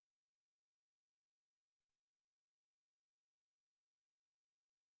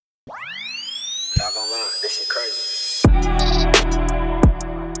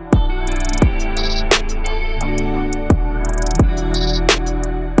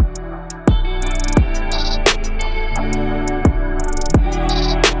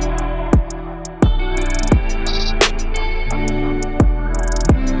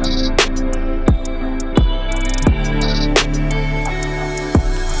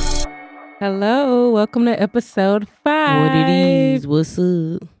Hello, welcome to episode 5. What it is? What's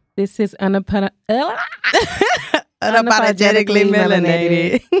up? This is Unapologetically melanated.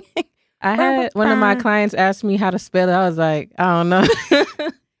 melanated. I had one of my clients ask me how to spell it. I was like, I don't know.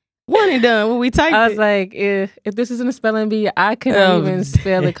 One and done. When we typed I was it. like, if this isn't a spelling bee, I couldn't even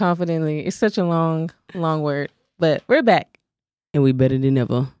spell it confidently. It's such a long word. But we're back. And we better than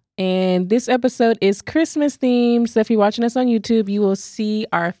ever. And this episode is Christmas themed. So if you're watching us on YouTube, you will see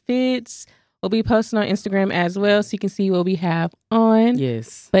our fits. We'll be posting on Instagram as well, so you can see what we have on.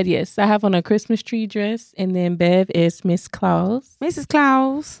 Yes. But yes, I have on a Christmas tree dress, and then Bev is Miss Claus. Mrs.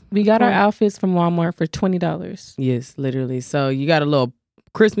 Claus. We got our outfits from Walmart for $20. Yes, literally. So you got a little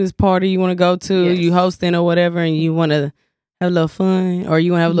Christmas party you want to go to, Yes. you hosting or whatever, and you want to have a little fun, or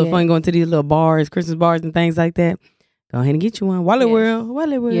you want to have a little fun going to these little bars, Christmas bars and things like that. Go ahead and get you one. Wally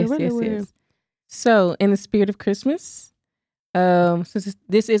World. Yes. So, in the spirit of Christmas, since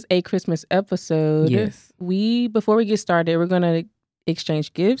this is a Christmas episode, Yes. before we get started, we're going to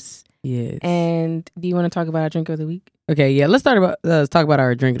exchange gifts. Yes. And do you want to talk about our drink of the week? Okay, yeah. Let's talk about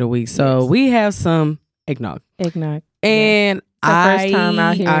our drink of the week. So we have some eggnog. Eggnog. And It's our first time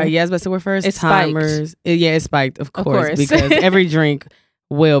out here. Yes, but so we're first It's timers. It's spiked, of course. Because every drink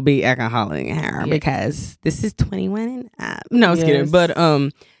will be alcoholic here because this is 21 and up. No, I'm just kidding. But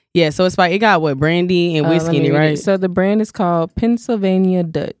yeah, so it's spiked. It got what, brandy and whiskey in it, right? So the brand is called Pennsylvania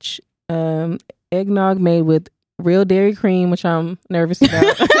Dutch. Eggnog made with real dairy cream, which I'm nervous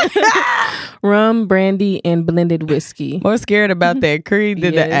about. Rum, brandy, and blended whiskey. More scared about that cream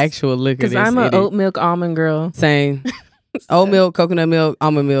than the actual liquor. Because I'm an oat milk almond girl. Same. Oat milk, coconut milk,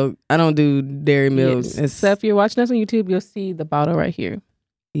 almond milk. I don't do dairy milk. Yes. So if you're watching us on YouTube, you'll see the bottle right here.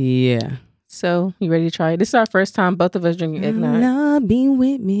 Yeah. So you ready to try it? This is our first time both of us drinking eggnog. Love being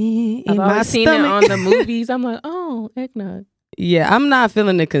with me. I've always seen it on the movies. I'm like, oh, eggnog. Yeah, I'm not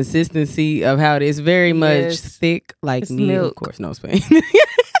feeling the consistency of how it is. Very much thick, like it's me, milk. Of course, no Spain.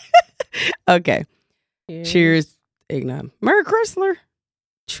 Okay. Cheers, eggnog. Merry Chrysler.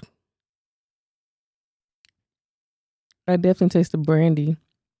 I definitely taste the brandy.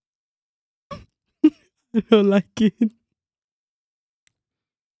 I don't like it.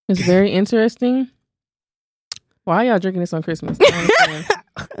 It's very interesting. Why are y'all drinking this on Christmas? I don't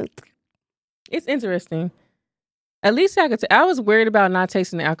understand. It's interesting. At least I could. I was worried about not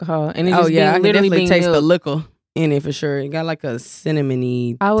tasting the alcohol, and it just I can literally definitely taste milk. the liquor in it for sure. It got like a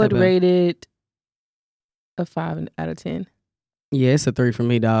cinnamony. I would rate it a 5 out of 10. Yeah, it's a 3 for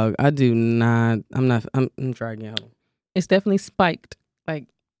me, dog. I'm trying again. Hold on. It's definitely spiked. Like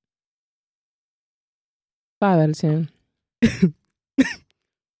 5 out of 10.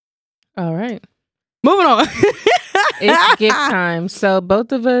 All right. Moving on. It's gift time. So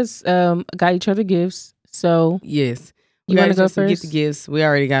both of us got each other gifts. So yes. You want to go first? Get the gifts. We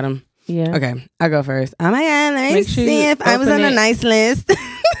already got them. Yeah. Okay. I'll go first. Oh my God. Let me see if I was open on a nice list.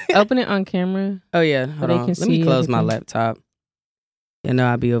 Open it on camera. Oh, yeah. Hold on. Let me close my laptop. You know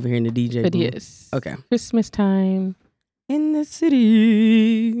I'll be over here in the DJ But booth. yes. Okay. Christmas time. In the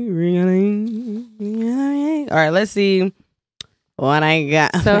city. All right. Let's see what I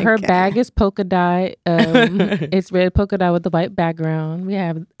got. So her bag is polka dot. It's red polka dot with the white background.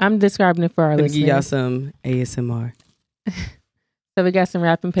 I'm describing it for our listeners. Give y'all some ASMR. So we got some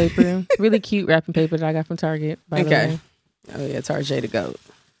wrapping paper. Really cute wrapping paper that I got from Target, by the way. Oh yeah, Target to go.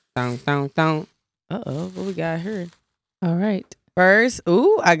 Thong. Uh-oh, what we got here? All right. First,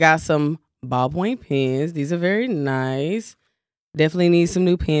 I got some ballpoint pens. These are very nice. Definitely need some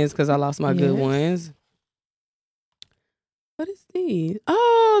new pens because I lost my good ones. What is these?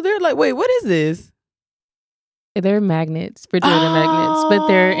 Oh, they're like, wait, what is this? They're magnets, refrigerator magnets, but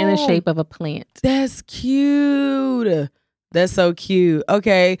they're in the shape of a plant. That's cute. That's so cute.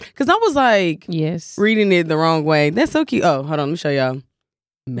 Okay, because I was like, reading it the wrong way. That's so cute. Oh, hold on, let me show y'all.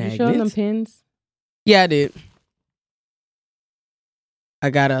 Magnets. You showing them pins? Yeah, I did.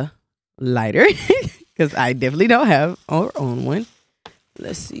 I got a lighter because I definitely don't have or own one.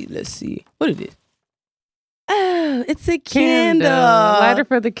 Let's see. What is it? Oh, it's a candle. Lighter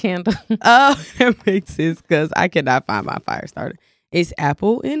for the candle. Oh, that makes sense because I cannot find my fire starter. It's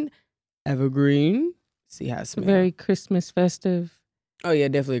apple and evergreen. See how it smells. Very Christmas festive. Oh yeah,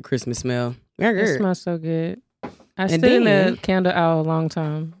 definitely a Christmas smell. It smells so good. I stood in the candle aisle a long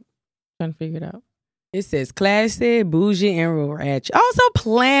time trying to figure it out. It says classy, bougie, and ratchet. Also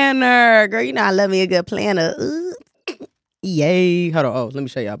planner. Girl, you know I love me a good planner. Ooh. Yay. Hold on. Oh, let me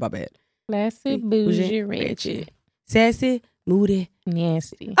show y'all. My bad. Classy, bougie, ratchet. Sassy, moody,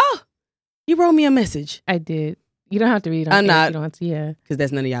 nasty. Oh, you wrote me a message. I did. You don't have to read on I'm not. You don't want to, yeah. Because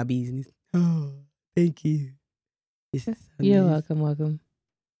that's none of y'all business. Oh, thank you. You're welcome.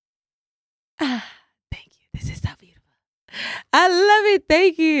 I love it.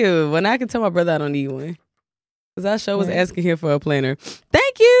 Thank you. When I can tell my brother I don't need one. Because I sure was asking him for a planner.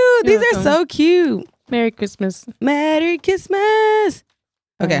 Thank you. These are so cute. Merry Christmas. Merry Christmas.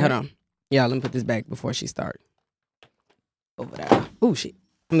 Okay, hold on. Yeah, let me put this back before she starts. Over there. Oh, shit.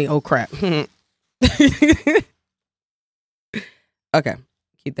 Oh, crap. Okay.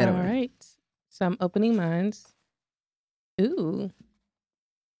 Keep that over. All right. So I'm opening mine. Ooh.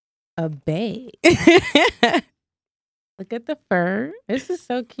 A bag. Look at the fur. This is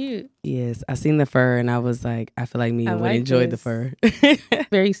so cute. Yes, I seen the fur and I was like, I feel like Mia would enjoy the fur.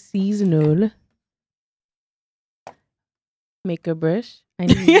 Very seasonal. Makeup brush. I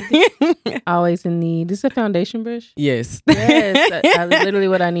need. Always in need. This is a foundation brush? Yes. Yes. That's literally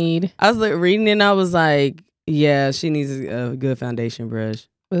what I need. I was like reading it and I was like, yeah, she needs a good foundation brush.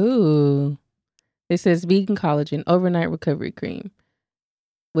 Ooh. It says vegan collagen overnight recovery cream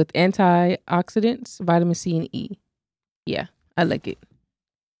with antioxidants, vitamin C and E. Yeah, I like it.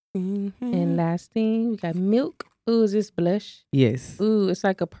 Mm-hmm. And last thing, we got milk. Ooh, is this blush? Yes. Ooh, it's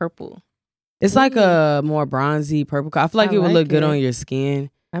like a purple. It's like a more bronzy purple. I feel like it would look good on your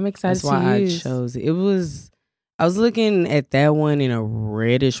skin. I'm excited That's why I chose it. I was looking at that one in a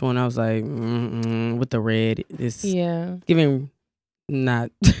reddish one. I was like, with the red. It's giving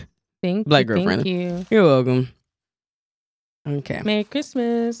not black girlfriend. Thank you. You're welcome. Okay. Merry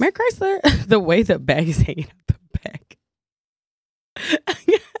Christmas. Merry Chrysler. The way the bag is hanging out the back.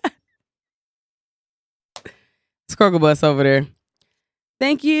 Squircle bus over there.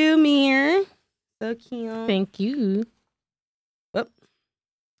 Thank you, Mir. So cute. Thank you. Well,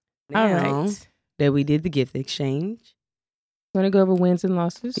 all right. That we did the gift exchange. Want to go over wins and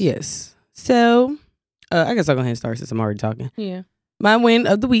losses? Yes. So, I guess I'll go ahead and start since I'm already talking. Yeah. My win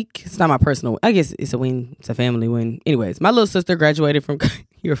of the week. It's not my personal. I guess it's a win. It's a family win. Anyways, my little sister graduated from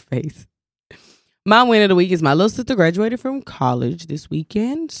your face. My win of the week is my little sister graduated from college this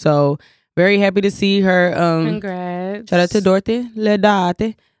weekend. So very happy to see her. Congrats. Shout out to Dorothy, little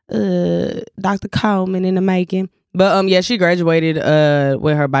Dorothy, Dr. Coleman in the making. But yeah, she graduated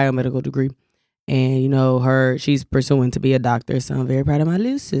with her biomedical degree. And she's pursuing to be a doctor. So I'm very proud of my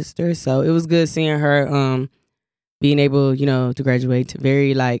little sister. So it was good seeing her being able, to graduate.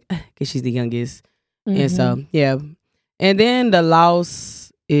 Very because she's the youngest. Mm-hmm. And so, yeah. And then the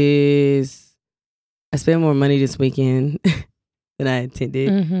loss is I spent more money this weekend than I intended.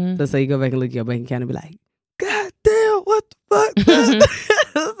 Mm-hmm. So you go back and look at your bank account and be like, God damn, what the fuck? I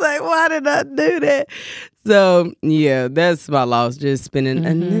was like, why did I do that? So, yeah, that's my loss. Just spending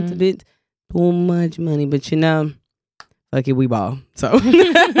a little bit too much money. But, fuck it, we ball. So,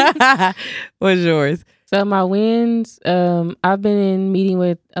 what's yours? So my wins, I've been in meeting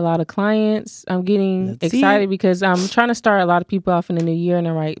with a lot of clients. I'm getting excited because I'm trying to start a lot of people off in the new year on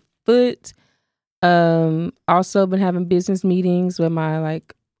the right foot. Also been having business meetings with my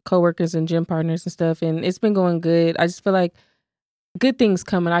coworkers and gym partners and stuff, and it's been going good. I just feel like good things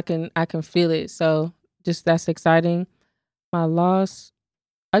coming. I can feel it. So just that's exciting. My loss,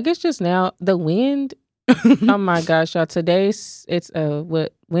 I guess just now the wind. Oh my gosh, y'all! It's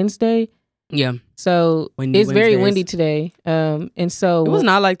Wednesday. Yeah. So it's very windy today. And so it was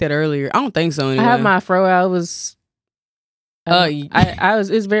not like that earlier. I don't think so. Anyway. I have my fro out. It was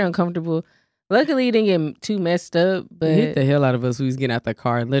it's very uncomfortable. Luckily, it didn't get too messed up, but it hit the hell out of us who was getting out the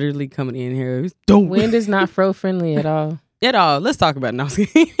car, literally coming in here. Wind is not fro friendly at all. At all. Let's talk about it.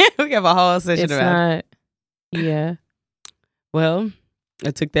 We have a whole session about it. Yeah. Well,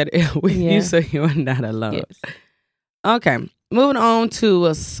 I took that L with you, so you're not alone. Yes. Okay. Moving on to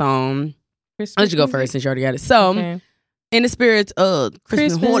a song. Christmas I'll let you go first since you already got it. So, in the spirit of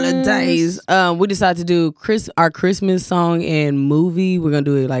Christmas holidays, we decided to do our Christmas song and movie. We're going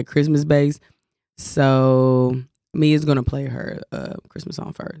to do it like Christmas based. So, Mia's going to play her Christmas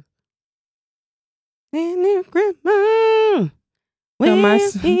song first. So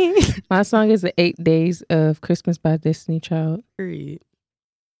my song is the 8 Days of Christmas by Destiny Child. Period.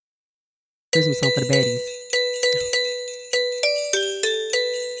 Christmas song for the baddies.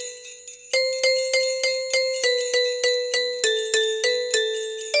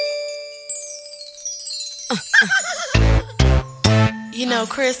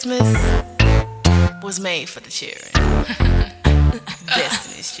 Christmas was made for the children.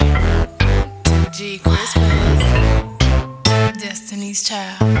 Destiny's children. G Christmas. Destiny's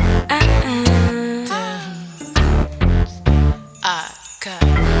child. I got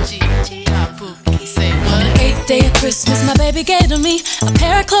G. Pookie. Say what? 8 day of Christmas, my baby gave to me a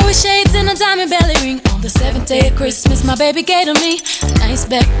pair of Chloe shades and a diamond belly ring. On the 7th day of Christmas, my baby gave to me a nice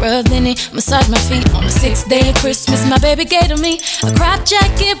back rub, then he massaged my feet. On the 6th day of Christmas, my baby gave to me a crop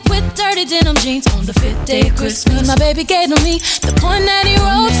jacket with dirty denim jeans. On the 5th day of Christmas, my baby gave to me the poem that he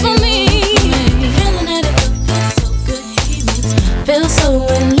wrote for me. Feeling that it feels so good, he feels so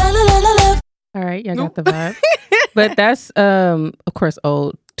in la la la la la. All right, y'all got the vibe. But that's of course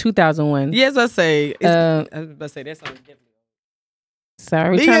old. 2001. Yes, I say. I was about to say that song is definitely.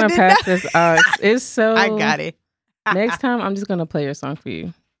 Sorry, we're trying to pass this out. It's so. I got it. Next time, I'm just gonna play your song for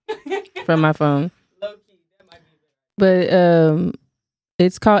you from my phone. Low key, that might be better. But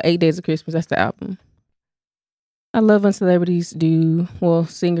it's called 8 Days of Christmas. That's the album. I love when celebrities do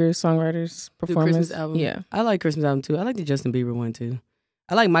singers, songwriters, performers. Christmas album. Yeah, I like Christmas album too. I like the Justin Bieber one too.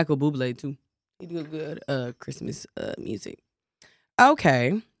 I like Michael Bublé too. He do good Christmas music.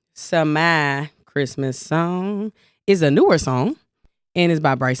 Okay, so my Christmas song is a newer song, and it's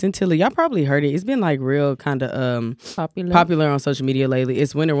by Bryson Tiller. Y'all probably heard it. It's been like real kind of popular on social media lately.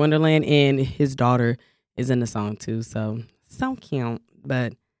 It's Winter Wonderland, and his daughter is in the song too. So cute,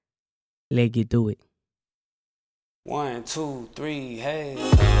 but let's get to it. 1, 2, 3, hey.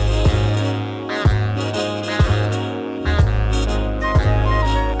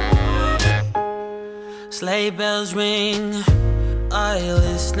 Sleigh bells ring. Are you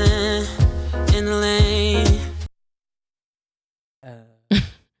listening in the lane?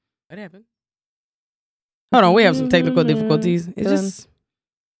 What happened? Hold on, we have some technical difficulties. It's just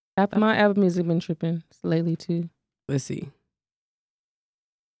my Apple Music been tripping lately too. Let's see.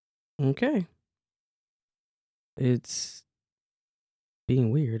 Okay, it's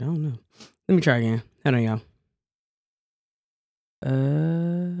being weird. I don't know. Let me try again. Hold on, y'all.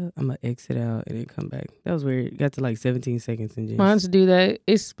 I'm gonna exit out and then come back. That was weird. Got to like 17 seconds and just. Mine's do that.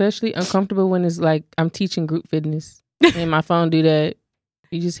 It's especially uncomfortable when it's like I'm teaching group fitness and my phone do that.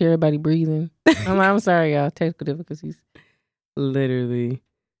 You just hear everybody breathing. I'm sorry, y'all. Technical difficulties. Literally.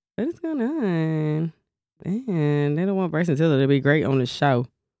 What is going on? Man, they don't want Bryson Tiller to be great on the show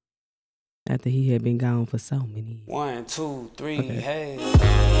after he had been gone for so many years. 1, 2, 3, okay. Hey.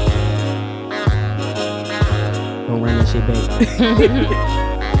 Don't run that shit back.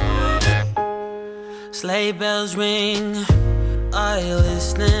 Sleigh bells ring. Are you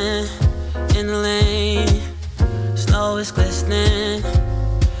listening? In the lane, snow is glistening.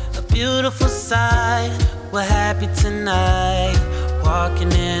 A beautiful sight. We're happy tonight.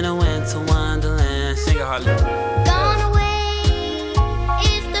 Walking in a winter wonderland. Sing it, Harley. Gone away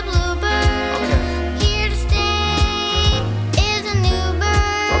is the bluebird. Okay. Here to stay is a new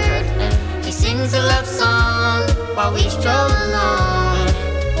bird. Okay. He sings a love song while we stroll along,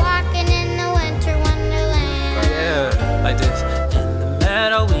 walking in the winter wonderland. Oh, yeah, like this. In the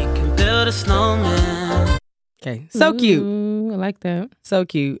meadow we can build a snowman. Okay, so cute. I like that. So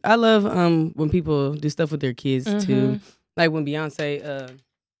cute. I love when people do stuff with their kids too. Like when Beyonce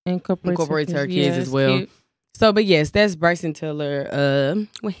incorporates her kids as well. Cute. So, but yes, that's Bryson Tiller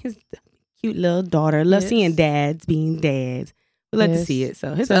with his cute little daughter. Love seeing dads being dads. We love to see it.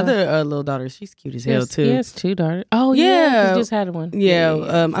 So his other little daughter, she's cute as hell too. He has 2 daughters. Oh yeah, he just had one.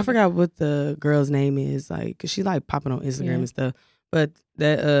 Yeah, I forgot what the girl's name is. Like, 'cause she like popping on Instagram and stuff. But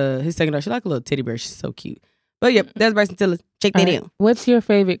that his second daughter, she like a little teddy bear. She's so cute. But yep, that's Bryson Tiller. Check that out. What's your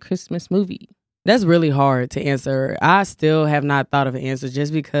favorite Christmas movie? That's really hard to answer. I still have not thought of an answer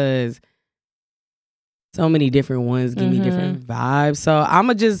just because so many different ones give me different vibes. So I'm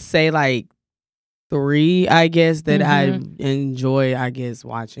going to just say like 3, I guess, that I enjoy, I guess,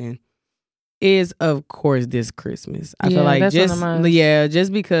 watching is, of course, This Christmas. I feel like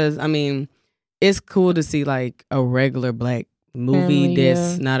just because, I mean, it's cool to see like a regular black movie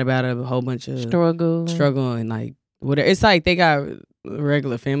that's not about a whole bunch of struggle and like whatever. It's like they got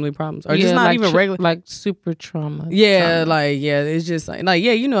regular family problems or just not like even regular, like super trauma. It's just like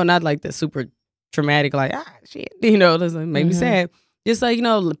not like the super traumatic like shit, doesn't make me sad. Just like,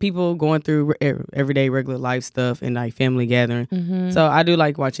 people going through everyday regular life stuff and like family gathering. So I do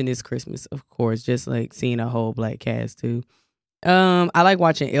like watching This Christmas, of course, just like seeing a whole black cast too. I like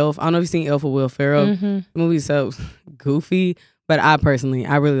watching Elf. I don't know if you've seen Elf with Will Ferrell. The movie's so goofy, but I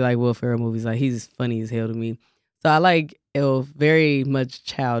really like Will Ferrell movies. Like, he's funny as hell to me. So I like Elf, very much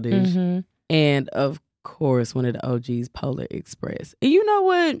childish. And of course, one of the OGs, Polar Express. And you know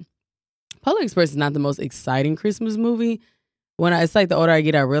what? Polar Express is not the most exciting Christmas movie. It's like the older I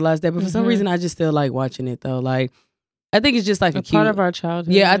get, I realize that. But for some reason, I just still like watching it though. Like, I think it's just like a cute part of our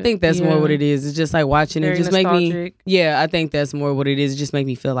childhood. Yeah, I think that's more what it is. It's just like watching it just nostalgic. Make me. Yeah, I think that's more what it is. It just make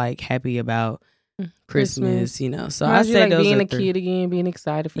me feel like happy about Christmas. So I say like those being are a kid again, being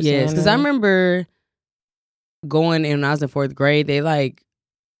excited for Santa. Yes, because I remember going in when I was in 4th grade, they like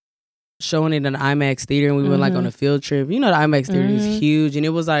showing it in the IMAX theater, and we went like on a field trip. You know, the IMAX theater is huge, and it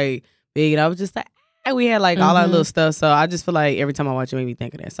was like big, and I was just like, we had like all our little stuff. So I just feel like every time I watch it, it made me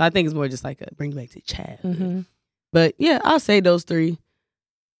think of that. So I think it's more just like a bring back to childhood. But yeah, I'll say those 3.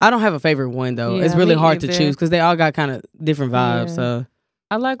 I don't have a favorite one though. Yeah, it's really hard to choose because they all got kind of different vibes. Yeah. So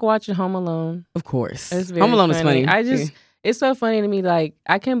I like watching Home Alone. of course, It's very Home Alone is funny. It's so funny to me. Like,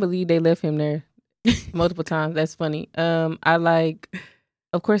 I can't believe they left him there multiple times. That's funny. I like,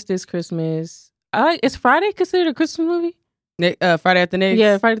 of course, This Christmas. Is Friday considered a Christmas movie? Friday After Next.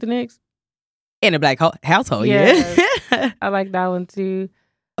 Yeah, Friday After Next. In a black household. Yeah, I like that one too.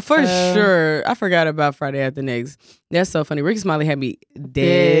 For sure. I forgot about Friday After Next. That's so funny. Ricky Smiley had me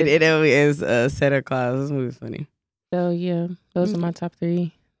dead. It is Santa Claus. This movie is funny. So yeah, those are my top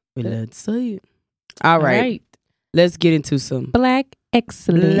 3. Let's see it. All right. Let's get into some Black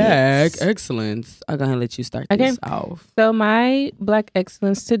excellence. Black excellence. I'm gonna let you start this off. So my Black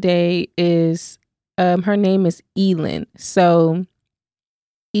excellence today is her name is Elin. So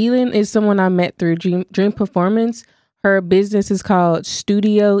Elin is someone I met through Dream Performance. Her business is called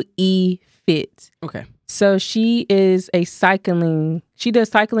Studio E Fit. Okay. So she does cycling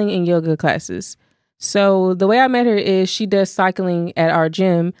and yoga classes. So the way I met her is she does cycling at our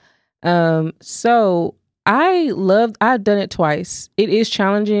gym. So I've done it twice. It is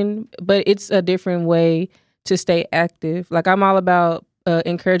challenging, but it's a different way to stay active. Like, I'm all about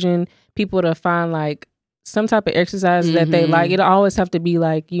encouraging people to find like some type of exercise that they like. It'll always have to be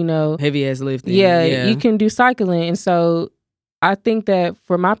like, you know, heavy ass lifting. Yeah, you can do cycling. And so I think that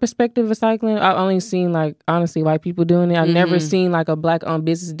from my perspective of cycling, I've only seen like, honestly, white people doing it. I've never seen like a black owned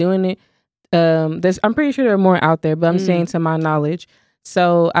business doing it. I'm pretty sure there are more out there, but I'm saying to my knowledge.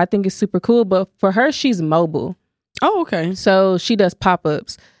 So I think it's super cool. But for her, she's mobile. Oh, okay. So she does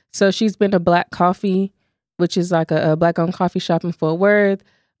pop-ups. So she's been to Black Coffee, which is like a black owned coffee shop in Fort Worth.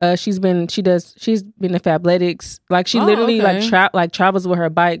 She's been to Fabletics. Like, she literally travels with her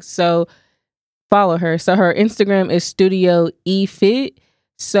bike. So follow her. So her Instagram is Studio E Fit.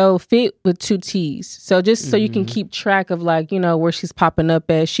 So fit with 2 T's. So just so you can keep track of, like, you know, where she's popping up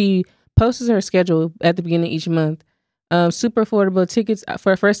at. She posts her schedule at the beginning of each month. Super affordable tickets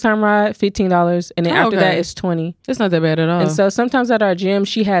for a first time ride, $15, and then after that it's $20. It's not that bad at all. And so sometimes at our gym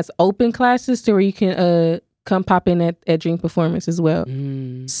she has open classes to where you can come pop in at Dream Performance as well.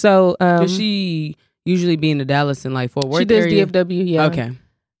 So does she usually be in the Dallas and like Fort Worth? She does area? DFW, yeah. Okay.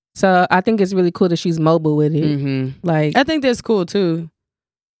 So I think it's really cool that she's mobile with it. Like, I think that's cool too.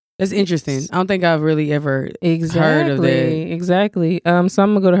 That's interesting. I don't think I've really ever heard of that. Exactly. So I'm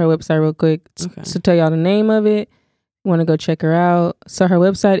gonna go to her website real quick to tell y'all the name of it. Want to go check her out. So her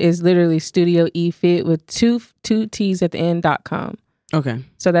website is literally Studio E Fit with two T's at the end.com. Okay.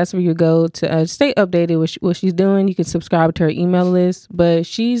 So that's where you go to stay updated with what she's doing. You can subscribe to her email list. But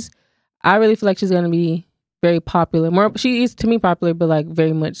I really feel like she's going to be very popular. She is, to me, popular, but like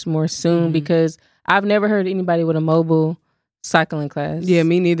very much more soon because I've never heard anybody with a mobile cycling class. Yeah,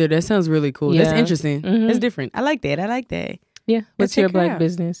 me neither. That sounds really cool. Yeah. That's interesting. It's different. I like that. Yeah. What's your black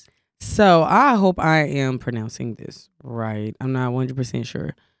business? So I hope I am pronouncing this right. I'm not 100%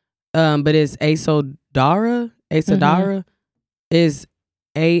 sure. But it's Asodara. Asodara is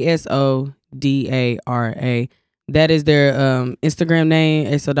ASODARA. That is their Instagram name,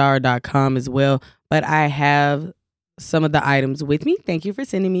 asodara.com as well. But I have some of the items with me. Thank you for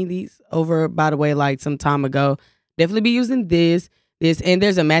sending me these over, by the way, like some time ago. Definitely be using this, and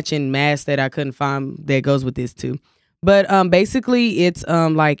there's a matching mask that I couldn't find that goes with this too. But basically, it's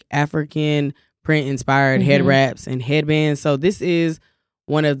like African print inspired head wraps and headbands. So this is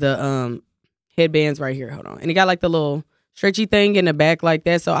one of the headbands right here. Hold on, and it got like the little stretchy thing in the back like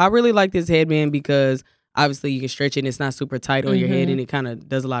that. So I really like this headband because obviously you can stretch it and it's not super tight on your head, and it kind of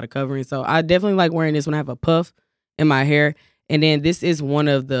does a lot of covering. So I definitely like wearing this when I have a puff in my hair. And then this is one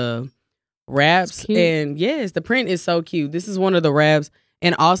of the wraps, and yes, the print is so cute. This is one of the wraps,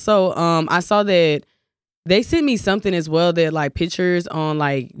 and also I saw that they sent me something as well that like pictures on,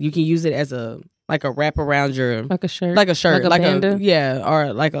 like you can use it as a wrap around your like a shirt, like a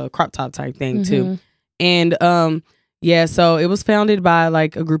or like a crop top type thing too. And so it was founded by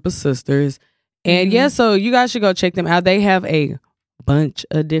like a group of sisters, and so you guys should go check them out. They have a bunch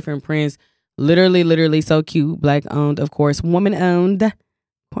of different prints, literally so cute, black owned, of course, woman owned. Of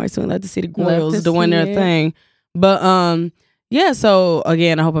course, we love to see the girls doing their thing. But so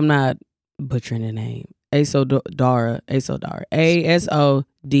again, I hope I'm not butchering the name. Asodara, ASODARA,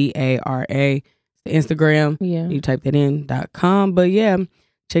 the Instagram. Yeah, you type that in .com. But yeah,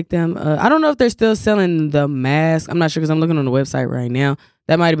 check them. I don't know if they're still selling the mask. I'm not sure because I'm looking on the website right now.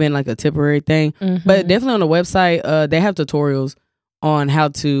 that might have been like a temporary thing. But definitely on the website, they have tutorials on how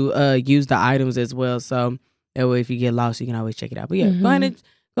to use the items as well. So that way, if you get lost, you can always check it out. But yeah, go ahead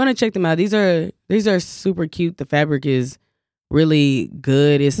and check them out. These are super cute. The fabric is really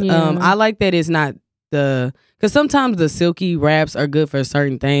good. It's I like that it's not because sometimes the silky wraps are good for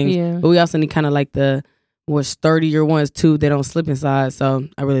certain things, but we also need kind of like the more sturdier ones too. They don't slip inside. So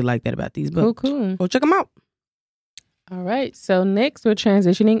I really like that about these. But cool. Go check them out. All right. So next we're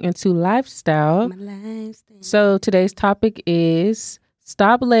transitioning into lifestyle. So today's topic is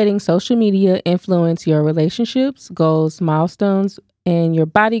stop letting social media influence your relationships, goals, milestones, and your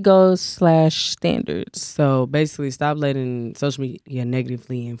body goals / standards. So basically, stop letting social media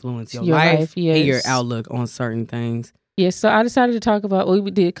negatively influence your life and your outlook on certain things. Yes. So I decided to talk about what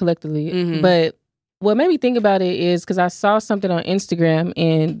we did collectively, but what made me think about it is because I saw something on Instagram,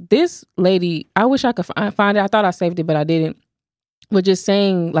 and this lady, I wish I could find it. I thought I saved it, but I didn't. Was just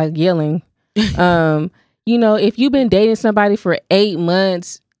saying, like yelling, you know, if you've been dating somebody for 8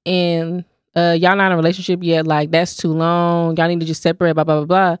 months and y'all not in a relationship yet, like that's too long. Y'all need to just separate, blah, blah, blah,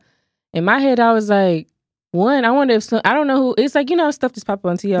 blah. In my head, I was like, one, I wonder if I don't know who, it's like, you know, stuff just pop up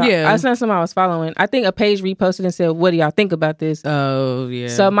on TV. I saw somebody I was following. I think a page reposted and said, what do y'all think about this? Oh, yeah.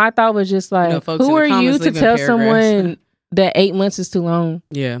 So my thought was just like, who are you to tell someone that 8 months is too long?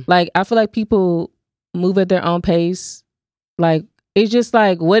 Yeah. Like, I feel like people move at their own pace. Like, it's just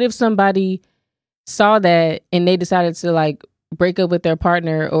like, what if somebody saw that and they decided to like break up with their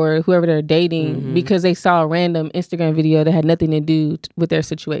partner or whoever they're dating because they saw a random Instagram video that had nothing to do with their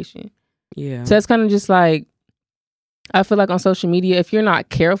situation? Yeah. So it's kind of just like, I feel like on social media, if you're not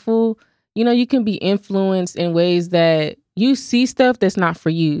careful, you know, you can be influenced in ways that you see stuff that's not for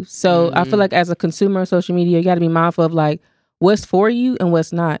you. So I feel like as a consumer of social media, you got to be mindful of like what's for you and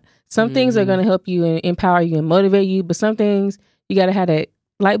what's not. Some things are going to help you and empower you and motivate you, but some things you got to have that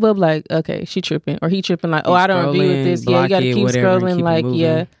light bulb like, okay, she tripping or he tripping, like, oh, I don't agree with this. Yeah, you got to keep scrolling, keep like,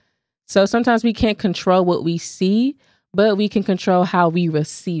 yeah. So sometimes we can't control what we see, but we can control how we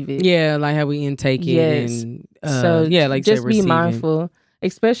receive it. Yeah, like how we intake it. And, so yeah, like just be mindful,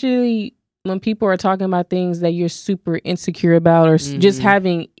 especially when people are talking about things that you're super insecure about or just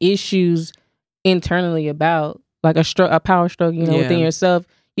having issues internally about, like a power stroke, you know, within yourself.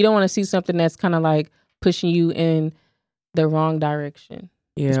 You don't want to see something that's kind of like pushing you in the wrong direction.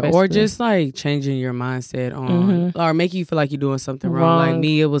 Yeah, or just like changing your mindset on, or making you feel like you're doing something wrong. Like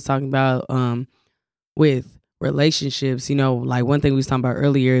me, it was talking about with relationships, you know, like one thing we was talking about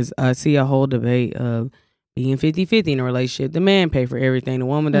earlier is I see a whole debate of being 50-50 in a relationship. The man pay for everything, the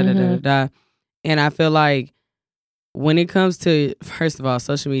woman da. And I feel like when it comes to, first of all,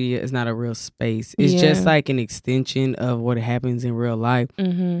 social media is not a real space. It's just like an extension of what happens in real life.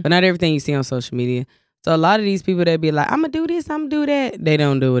 But not everything you see on social media. So a lot of these people that be like, I'm going to do this, I'm going to do that, they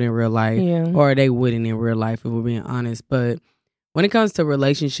don't do it in real life. Or they wouldn't in real life, if we're being honest. But when it comes to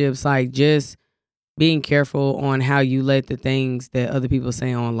relationships, like just being careful on how you let the things that other people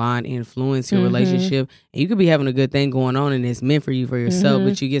say online influence your relationship. And you could be having a good thing going on and it's meant for you for yourself,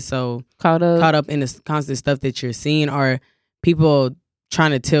 but you get so caught up in the constant stuff that you're seeing, or people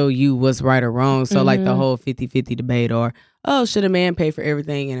trying to tell you what's right or wrong. So like the whole 50-50 debate, or, oh, should a man pay for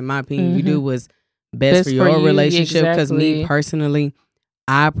everything? And in my opinion, you do what's best for your relationship. Because me personally,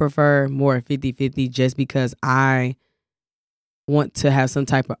 I prefer more 50-50 just because I want to have some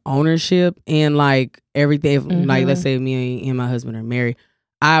type of ownership in like everything. Like let's say me and my husband are married,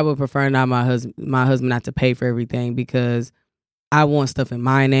 I would prefer not my husband not to pay for everything, because I want stuff in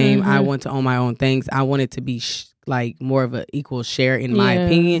my name. I want to own my own things. I want it to be like more of an equal share, in my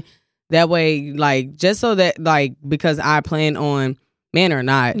opinion. That way, like, just so that, like, because I plan on, man or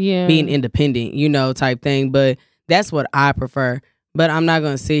not, being independent, you know, type thing. But that's what I prefer. But I'm not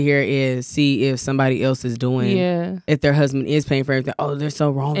going to sit here and see if somebody else is doing, if their husband is paying for everything. Oh, they're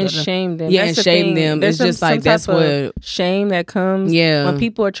so wrong. And shame them. Yeah, and shame them. It's just like, that's what shame that comes when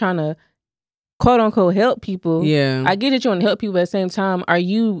people are trying to, quote unquote, help people. Yeah. I get that you want to help people, at the same time, are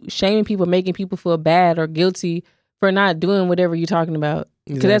you shaming people, making people feel bad or guilty for not doing whatever you're talking about?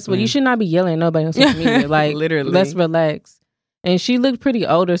 Because that's what, you should not be yelling at nobody on social media. Like, literally, let's relax. And she looked pretty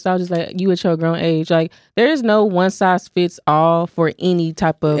older, so I was just like, you at your grown age. Like, there is no one size fits all for any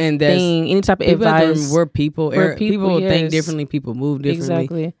type of thing, any type of advice. We're people. People think differently. People move differently.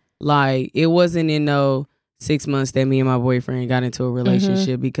 Exactly. Like, it wasn't in no 6 months that me and my boyfriend got into a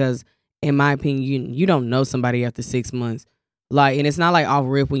relationship, because in my opinion, you don't know somebody after 6 months. Like, and it's not like off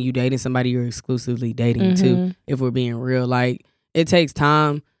rip when you dating somebody you're exclusively dating too, if we're being real. Like, it takes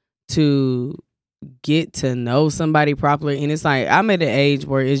time to get to know somebody properly. And it's like, I'm at an age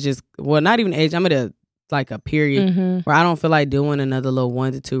where it's just, well, not even age, I'm at a like a period where I don't feel like doing another little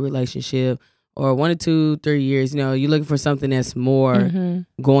 1 to 2 relationship or 1 to 2, 3 years. You know, you're looking for something that's more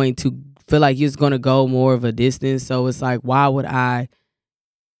going to feel like it's going to go more of a distance. So it's like, why would I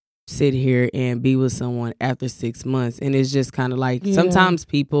sit here and be with someone after 6 months? And it's just kind of like sometimes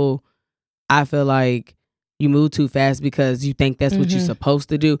people, I feel like you move too fast because you think that's what you're supposed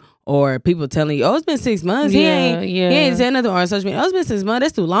to do, or people telling you, "Oh, it's been 6 months. He ain't said nothing on social media. Oh, it's been 6 months.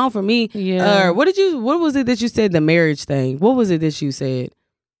 That's too long for me." What was it that you said? The marriage thing. What was it that you said?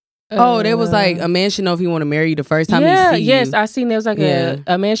 There was like a man should know if he want to marry you the first time he see you. Yes, I seen there was like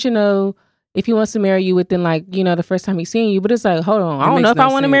a man should know if he wants to marry you within like, you know, the first time he's seeing you. But it's like, hold on, I don't know if I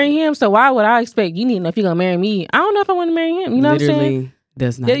want to marry him. So why would I expect you need to know if you're gonna marry me? I don't know if I want to marry him. You know what I'm saying?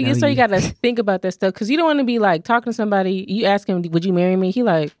 Does not know so you got to think about that stuff because you don't want to be like talking to somebody. You ask him, "Would you marry me?" He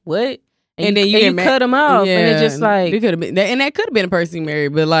like, "What?" And then you cut him off, and it's just like it could have been, and that could have been a person you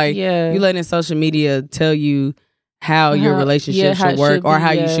married, but like you letting social media tell you how your relationship should work or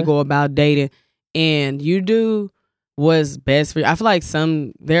how you should go about dating, and you do what's best for you. I feel like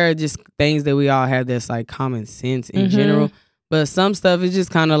there are just things that we all have that's like common sense in general, but some stuff is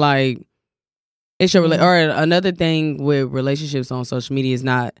just kind of like. It's your or another thing with relationships on social media is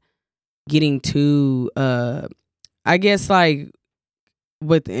not getting too, I guess, like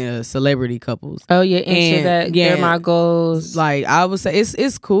with celebrity couples. Oh yeah, into that. They're my goals. Like I would say,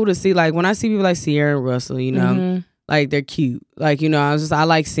 it's cool to see. Like when I see people like Sierra and Russell, you know, like they're cute. Like, you know, I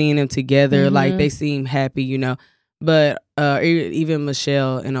like seeing them together. Like they seem happy, you know. But even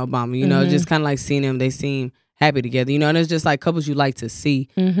Michelle and Obama, you know, just kind of like seeing them, they seem happy together, you know, and it's just like couples you like to see,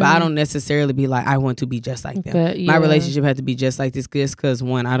 but I don't necessarily be like, I want to be just like them. My relationship had to be just like this because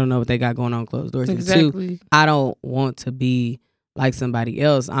one, I don't know what they got going on closed doors, and two, I don't want to be like somebody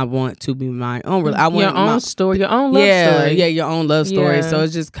else. I want to be my own. I want your own story, your own love story. Yeah, your own love story. So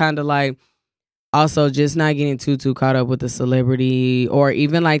it's just kind of like also just not getting too caught up with the celebrity or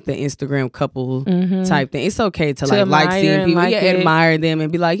even like the Instagram couple type thing. It's okay to like seeing people, admire them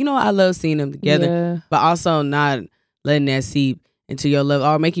and be like, you know, I love seeing them together, but also not letting that seep into your love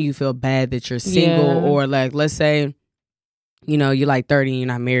or making you feel bad that you're single or like, let's say, you know, you're like 30 and you're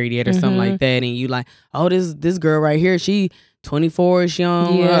not married yet or something like that, and you like, oh, this girl right here, she 24, she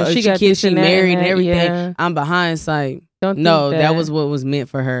young, she got kids, she married and everything. I'm behind. It's like, that was what was meant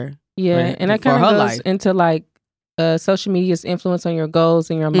for her. Yeah, and that kind of goes into like social media's influence on your goals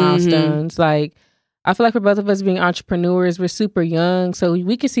and your milestones. Like, I feel like for both of us being entrepreneurs, we're super young, so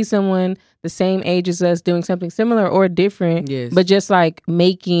we could see someone the same age as us doing something similar or different, but just like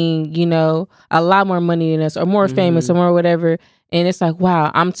making, you know, a lot more money than us or more famous or more whatever. And it's like, wow,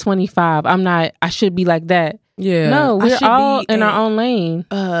 I'm 25. I should be like that. Yeah. No, we're all in our own lane.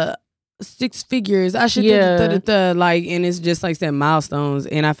 6 figures. I should like, and it's just like that milestones.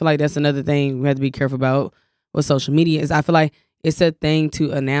 And I feel like that's another thing we have to be careful about with social media is I feel like it's a thing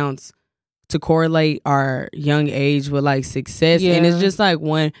to announce to correlate our young age with like success. And it's just like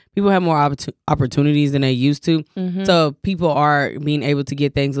when people have more opportunities than they used to. So people are being able to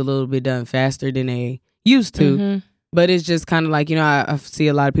get things a little bit done faster than they used to. But it's just kind of like, you know, I see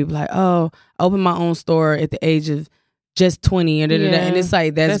a lot of people like, oh, I opened my own store at the age of just 20 and and it's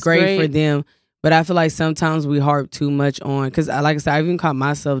like that's great for them, but I feel like sometimes we harp too much on because like I said, I even caught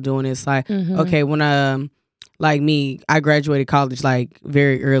myself doing this like okay, when like me, I graduated college like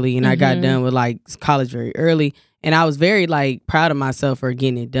very early and I got done with like college very early, and I was very like proud of myself for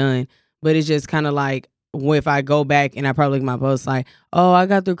getting it done, but it's just kind of like if I go back and I probably look at my posts like, oh, I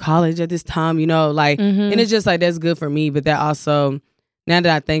got through college at this time, you know, like and it's just like that's good for me, but that also, now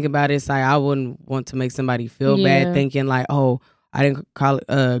that I think about it, it's like I wouldn't want to make somebody feel bad thinking like, oh, I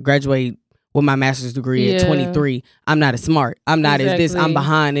didn't graduate with my master's degree at 23. I'm not as smart. I'm not as this. I'm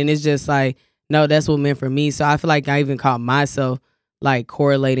behind. And it's just like, no, that's what meant for me. So I feel like I even caught myself like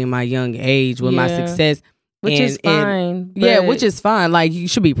correlating my young age with my success. Which is fine. Which is fine. Like you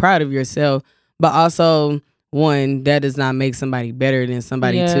should be proud of yourself. But also, one, that does not make somebody better than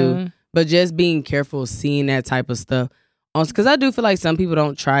somebody too. But just being careful seeing that type of stuff. Because I do feel like some people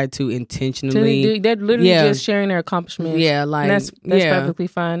don't try to intentionally. They're literally just sharing their accomplishments. Yeah, like and that's perfectly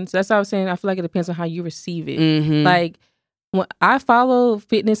fine. So that's what I was saying. I feel like it depends on how you receive it. Like when I follow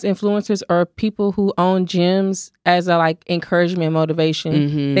fitness influencers or people who own gyms as a like encouragement,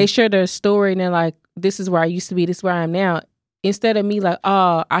 motivation. They share their story and they're like, "This is where I used to be. This is where I am now." Instead of me like,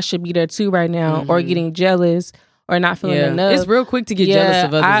 "Oh, I should be there too right now," or getting jealous. Or not feeling enough. It's real quick to get jealous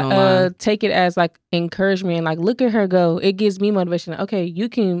of others online. I take it as like encouragement. Like, look at her go. It gives me motivation. Okay, you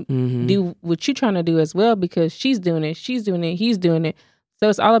can do what you're trying to do as well because she's doing it. She's doing it. He's doing it. So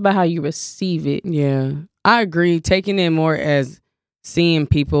it's all about how you receive it. Yeah, I agree. Taking it more as seeing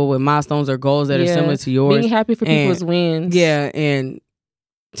people with milestones or goals that are similar to yours. Being happy for people's wins. Yeah, and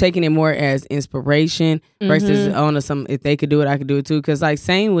taking it more as inspiration versus on some, if they could do it, I could do it too. Because like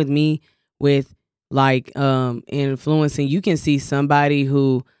same with me with like influencing, you can see somebody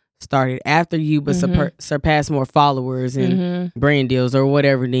who started after you but surpassed more followers and brand deals or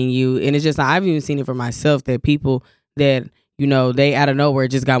whatever than you. And it's just like, I've even seen it for myself that people that, you know, they out of nowhere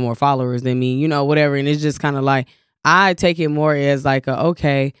just got more followers than me, you know, whatever. And it's just kind of like, I take it more as like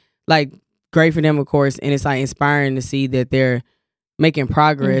okay, like great for them, of course, and it's like inspiring to see that they're making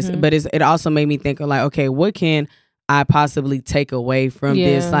progress. But it also made me think of like, okay, what can I possibly take away from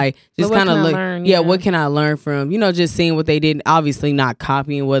this? Like just kind of look, what can I learn from, you know, just seeing what they did, obviously not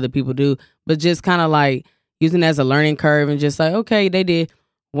copying what other people do, but just kind of like using it as a learning curve and just like, okay, they did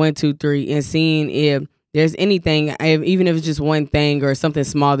 1, 2, 3, and seeing if there's anything, even if it's just one thing or something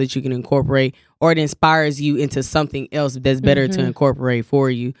small that you can incorporate, or it inspires you into something else that's better to incorporate for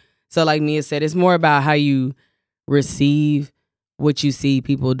you. So like Mia said, it's more about how you receive what you see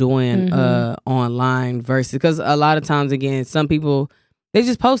people doing online versus, because a lot of times, again, some people, they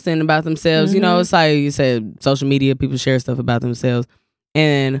just posting about themselves. You know, it's like you said, social media, people share stuff about themselves.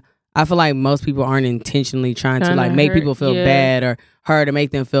 And I feel like most people aren't intentionally trying to like make people feel bad or hurt or make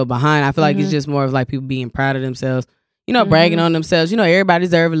them feel behind. I feel like it's just more of like people being proud of themselves, you know, bragging on themselves. You know, everybody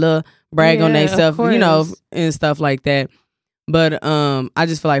deserves a little brag on themselves, you know, and stuff like that. But I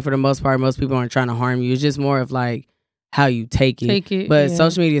just feel like for the most part, most people aren't trying to harm you. It's just more of like how you take it. But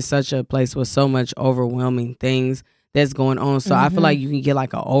social media is such a place with so much overwhelming things that's going on. So I feel like you can get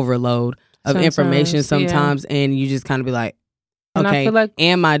like an overload of information sometimes, and you just kind of be like, okay, and I feel like,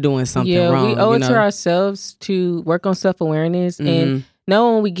 am I doing something wrong? We owe it to ourselves to work on self-awareness and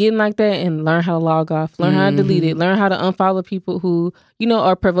know when we getting like that and learn how to log off, learn how to delete it, learn how to unfollow people who, you know,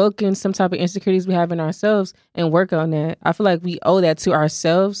 are provoking some type of insecurities we have in ourselves and work on that. I feel like we owe that to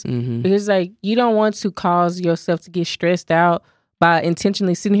ourselves because like you don't want to cause yourself to get stressed out by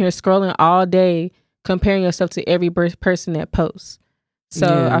intentionally sitting here scrolling all day, comparing yourself to every person that posts.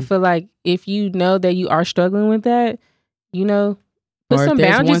 So I feel like if you know that you are struggling with that, you know, put some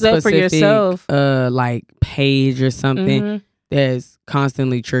boundaries up for yourself. Like page or something that's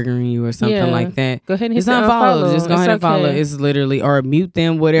constantly triggering you or something like that. Go ahead and hit unfollow. Just go ahead and follow. It's literally, or mute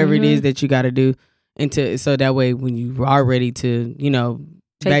them, whatever it is that you got to do, so that way when you are ready to, you know,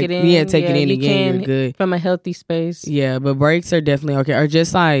 take it in. Take it in again, you're good from a healthy space. Yeah, but breaks are definitely okay. Or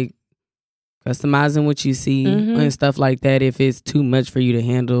just like customizing what you see and stuff like that if it's too much for you to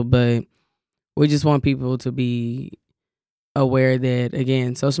handle. But we just want people to be aware that,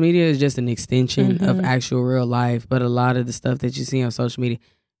 again, social media is just an extension of actual real life, but a lot of the stuff that you see on social media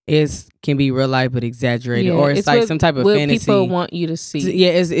can be real life but exaggerated, or it's like some type of fantasy. People want you to see. Yeah,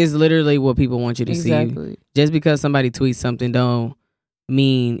 it's literally what people want you to see. Just because somebody tweets something don't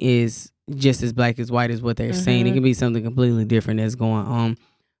mean is just as black as white as what they're saying. It can be something completely different that's going on.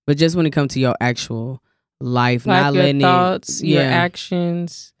 But just when it comes to your actual life, like not your letting thoughts, your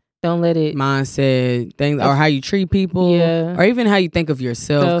actions. Don't let it mindset things, or how you treat people, or even how you think of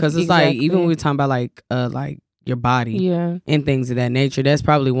yourself. Because it's like, even when we're talking about like your body, and things of that nature. That's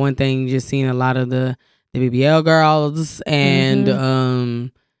probably one thing. Just seeing a lot of the BBL girls,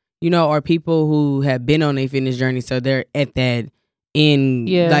 and you know, or people who have been on a fitness journey, so they're at that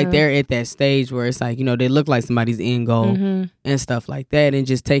like they're at that stage where it's like, you know, they look like somebody's end goal and stuff like that, and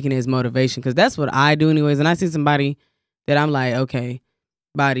just taking it as motivation. Because that's what I do anyways. And I see somebody that I'm like, okay,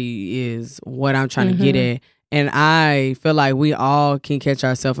 body is what I'm trying to get at, and I feel like we all can catch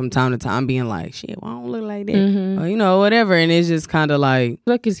ourselves from time to time being like, shit, well, I don't look like that, or, you know, whatever. And it's just kind of like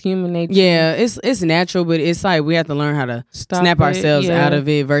it's human nature. Yeah, it's natural, but it's like we have to learn how to snap ourselves out of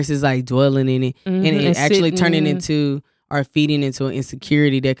it versus like dwelling in it and it actually turning into or feeding into an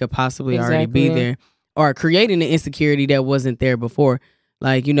insecurity that could possibly already be there, or creating an insecurity that wasn't there before.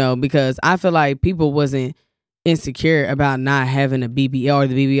 Like, you know, because I feel like people wasn't insecure about not having a BBL or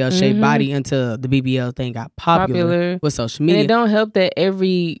the BBL shaped body until the BBL thing got popular with social media. And it don't help that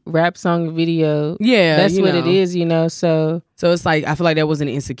every rap song video, that's what it is, you know. So it's like, I feel like that was an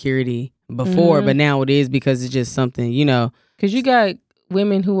insecurity before, but now it is because it's just something, you know. Because you got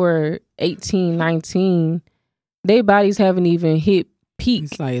women who are 18, 19, their bodies haven't even hit peak.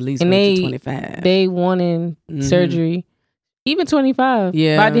 It's like at least and 25. They wanting surgery. Even 25,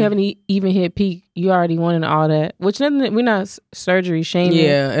 body haven't even hit peak. You already wanting all that. Which nothing. We're not surgery shaming.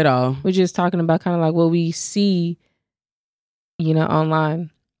 Yeah, at all. We're just talking about kind of like what we see, you know,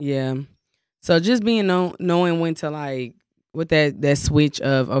 online. Yeah. So just being knowing when to like with that switch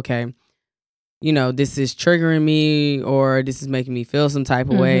of, okay, you know, this is triggering me, or this is making me feel some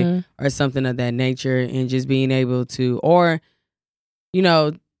type of way, or something of that nature, and just being able to, or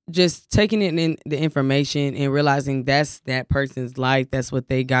just taking it in the information and realizing that's that person's life, that's what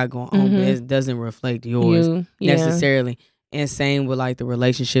they got going on, but it doesn't reflect yours necessarily. And same with like the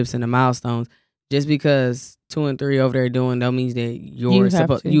relationships and the milestones. Just because 2 and 3 over there doing, that means that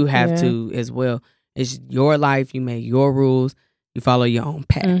you have to as well. It's your life. You make your rules. You follow your own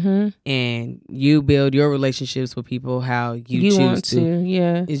path, and you build your relationships with people how you choose want to.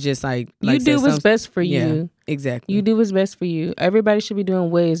 Yeah, it's just like you do what's best for you. Yeah, exactly. You do what's best for you. Everybody should be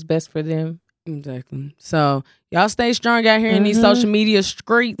doing what is best for them. Exactly. So y'all stay strong out here in these social media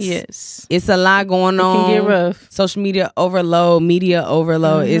streets. Yes, it's a lot going on. It can get rough. Social media overload.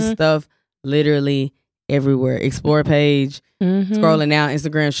 It's stuff literally everywhere. Explore page. Scrolling down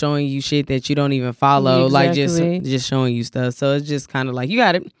Instagram showing you shit that you don't even follow, like just showing you stuff. So it's just kind of like, you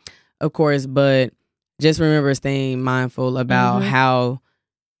got it, of course, but just remember staying mindful about how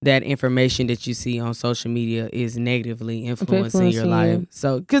that information that you see on social media is negatively influencing your life.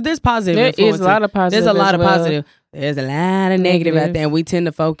 So because there's positive there's a lot of positive. There's a lot of positive. There's a lot of negative out there, and we tend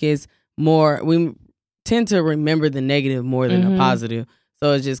to focus more. We tend to remember the negative more than the positive.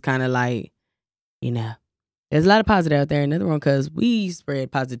 So it's just kind of like, there's a lot of positive out there. Another one, because we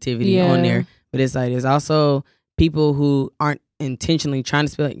spread positivity on there. But it's like, there's also people who aren't intentionally trying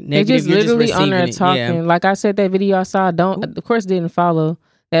to spread negative. They just literally on there talking. Yeah. Like I said, that video I saw, of course, didn't follow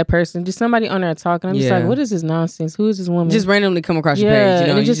that person. Just somebody on there talking. I'm just like, what is this nonsense? Who is this woman? Just randomly come across your page.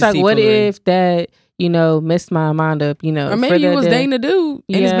 And it's just like, what if that, messed my mind up, Or maybe you was dating a dude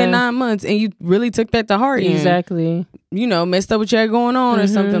and it's been 9 months and you really took that to heart. Exactly. And, messed up what you had going on or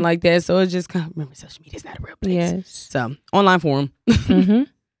something like that. So it's just kind of, remember, social media is not a real place. Yes. So, online forum.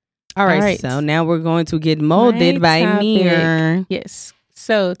 All right. So now we're going to get molded by Mir. Yes.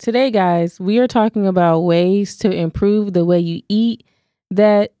 So today, guys, we are talking about ways to improve the way you eat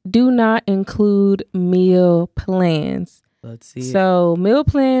that do not include meal plans. Let's see. So meal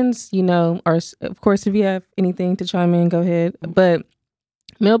plans, are, of course, if you have anything to chime in, go ahead. But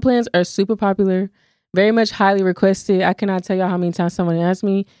meal plans are super popular, very much highly requested. I cannot tell y'all how many times someone asked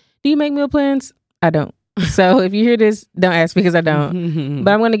me, do you make meal plans? I don't. So if you hear this, don't ask because I don't.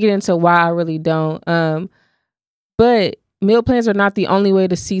 But I'm going to get into why I really don't. But meal plans are not the only way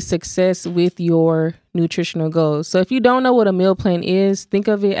to see success with your nutritional goals. So if you don't know what a meal plan is, think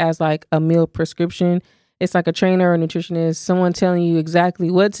of it as like a meal prescription. It's like a trainer or a nutritionist, someone telling you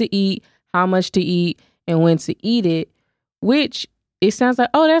exactly what to eat, how much to eat, and when to eat it, which it sounds like,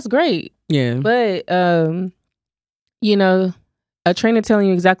 oh, that's great. Yeah. But, a trainer telling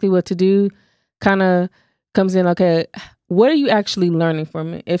you exactly what to do kind of comes in, okay, what are you actually learning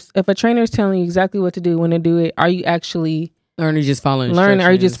from it? If a trainer is telling you exactly what to do, when to do it, are you actually learning, just following instructions?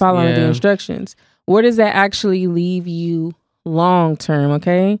 Are you just following the instructions? Where does that actually leave you long term?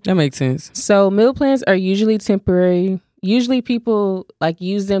 Okay, that makes sense. So meal plans are usually temporary. Usually people like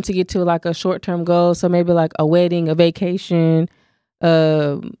use them to get to like a short term goal. So maybe like a wedding, a vacation,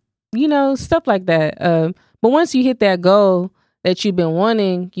 stuff like that. But once you hit that goal that you've been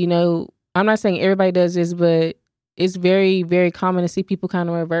wanting, I'm not saying everybody does this, but it's very, very common to see people kind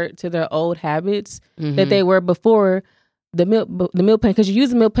of revert to their old habits that they were before the meal plan. Because you use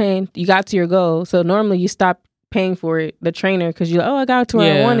the meal plan, you got to your goal. So normally you stop paying for it, the trainer, because you're like, oh, I got to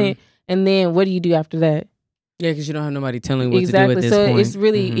where I want it. And then what do you do after that? Yeah, because you don't have nobody telling you what to do at this point. So it's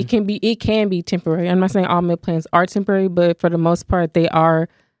really, it can be temporary. I'm not saying all meal plans are temporary, but for the most part, they are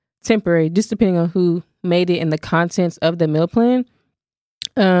temporary, just depending on who made it and the contents of the meal plan.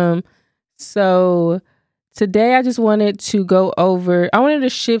 So today I just wanted to I wanted to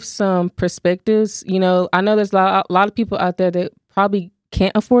shift some perspectives. I know there's a lot of people out there that probably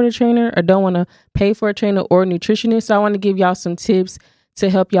can't afford a trainer or don't want to pay for a trainer or a nutritionist. So I want to give y'all some tips to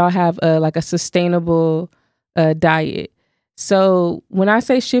help y'all have a sustainable diet. So when I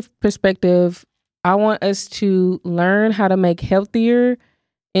say shift perspective, I want us to learn how to make healthier,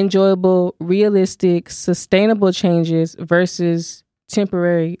 enjoyable, realistic, sustainable changes versus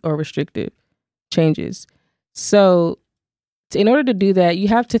temporary or restrictive changes. So in order to do that, you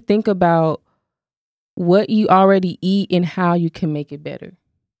have to think about what you already eat and how you can make it better.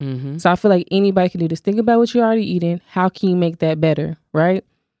 So I feel like anybody can do this. Think about what you're already eating. How can you make that better, right?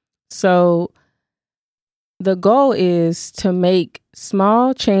 So the goal is to make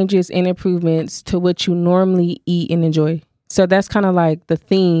small changes and improvements to what you normally eat and enjoy. So that's kind of like the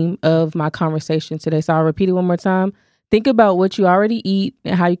theme of my conversation today. So I'll repeat it one more time. Think about what you already eat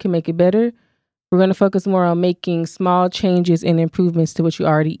and how you can make it better. We're going to focus more on making small changes and improvements to what you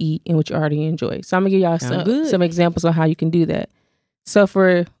already eat and what you already enjoy. So I'm going to give y'all some examples on how you can do that. So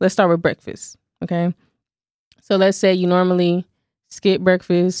let's start with breakfast, okay? So let's say you normally skip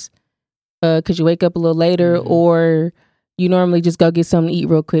breakfast because you wake up a little later or, you normally just go get something to eat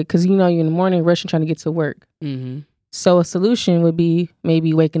real quick because you're in the morning rushing trying to get to work. So a solution would be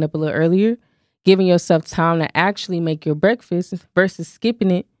maybe waking up a little earlier, giving yourself time to actually make your breakfast versus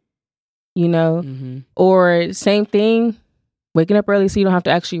skipping it, or same thing, waking up early so you don't have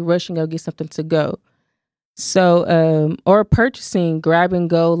to actually rush and go get something to go. So, or purchasing grab and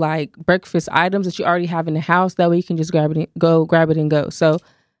go like breakfast items that you already have in the house. That way you can just grab it and go. So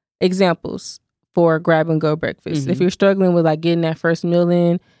examples for grab and go breakfast. If you're struggling with like getting that first meal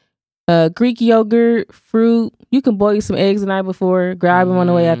in, Greek yogurt, fruit, you can boil some eggs the night before, grab them on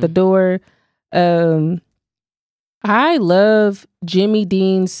the way out the door. I love Jimmy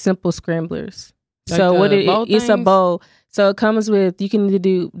Dean's simple scramblers. Like so it's a bowl. So it comes with, you can either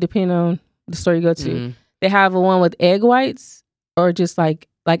do, depending on the store you go to. They have a one with egg whites or just like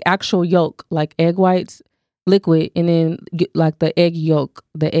actual yolk, like egg whites, liquid, and then get like the egg yolk,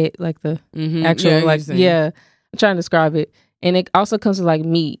 the egg, like the actual, I'm trying to describe it. And it also comes with like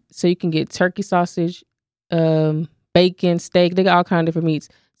meat. So you can get turkey sausage, bacon, steak. They got all kinds of different meats.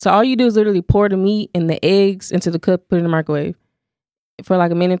 So all you do is literally pour the meat and the eggs into the cup, put it in the microwave for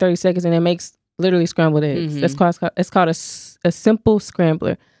like a minute and 30 seconds, and it makes literally scrambled eggs. It's called a simple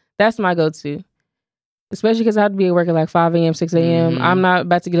scrambler. That's my go-to. Especially because I have to be at work at like 5 a.m., 6 a.m. I'm not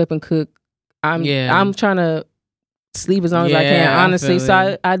about to get up and cook. I'm trying to sleep as long as I can, honestly.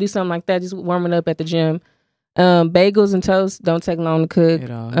 So I do something like that, just warming up at the gym. Bagels and toast don't take long to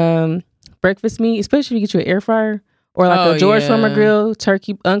cook. Breakfast meat, especially if you get you an air fryer or like a George Foreman grill,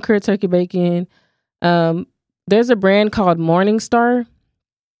 turkey, uncured turkey bacon. There's a brand called Morningstar.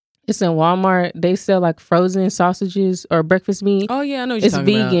 It's in Walmart. They sell like frozen sausages or breakfast meat. Oh yeah, I know what you're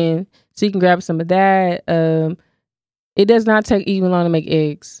talking about. It's vegan, so you can grab some of that. It does not take even long to make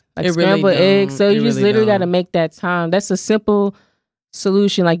eggs, like scrambled eggs. So you just literally got to make that time. That's a simple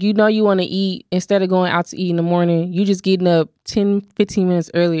solution. Like you want to eat, instead of going out to eat in the morning, you just getting up 10, 15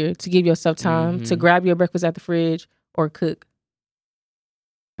 minutes earlier to give yourself time to grab your breakfast at the fridge or cook.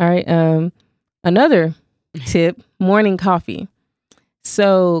 All right. Another tip: morning coffee.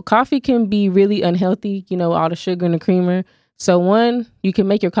 So coffee can be really unhealthy, all the sugar and the creamer. So one, you can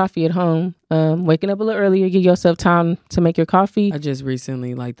make your coffee at home. Waking up a little earlier, give yourself time to make your coffee. I just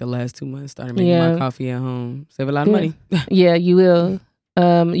recently, like the last 2 months, started making my coffee at home. Save a lot of money. Yeah, you will.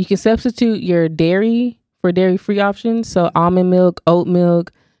 You can substitute your dairy for dairy-free options. So almond milk, oat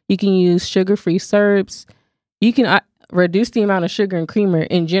milk. You can use sugar-free syrups. You can reduce the amount of sugar and creamer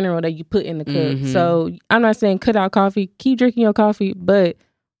in general that you put in the cup. So I'm not saying cut out coffee. Keep drinking your coffee, but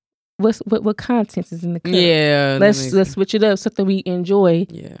what content is in the cup? Yeah, let's switch it up, something we enjoy.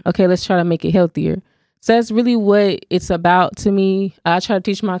 Yeah. Okay, let's try to make it healthier. So that's really what it's about to me. I try to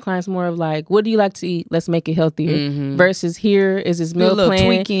teach my clients more of like, what do you like to eat? Let's make it healthier. Versus here is this meal plan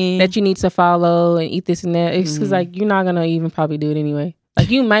tweaking that you need to follow and eat this and that. It's because like you're not gonna even probably do it anyway. Like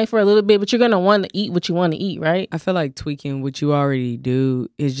you might for a little bit, but you're gonna want to eat what you want to eat, right? I feel like tweaking what you already do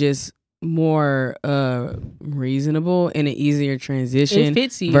is just more reasonable and an easier transition. It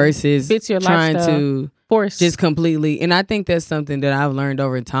fits you versus fits your trying lifestyle. To force just completely. And I think that's something that I've learned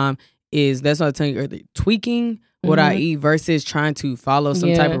over time. That's what I was telling you earlier. Tweaking what I eat versus trying to follow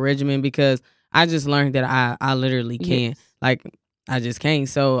some type of regimen, because I just learned that I literally can't. Like I just can't.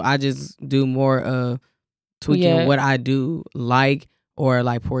 So I just do more tweaking what I do like. Or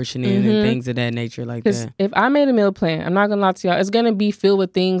like portioning and things of that nature like that. If I made a meal plan, I'm not gonna lie to y'all, it's gonna be filled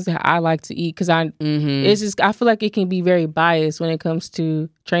with things that I like to eat. Because it's just, I feel like it can be very biased when it comes to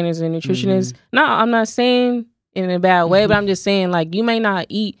trainers and nutritionists. No, I'm not saying in a bad way, but I'm just saying like you may not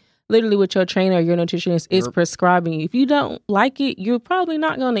eat literally what your trainer or your nutritionist is prescribing you. If you don't like it, you're probably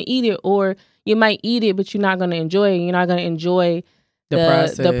not gonna eat it, or you might eat it, but you're not gonna enjoy it. You're not gonna enjoy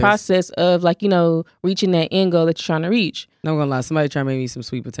the process of like, reaching that end goal that you're trying to reach. I'm gonna lie, somebody try to make me some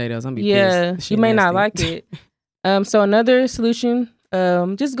sweet potatoes, I'm be pissed. You may not like it. So another solution,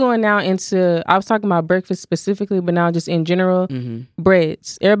 just going now into, I was talking about breakfast specifically, but now just in general,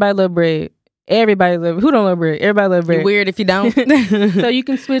 breads. Everybody love bread. Who don't love bread? Everybody love bread. You're weird if you don't. So you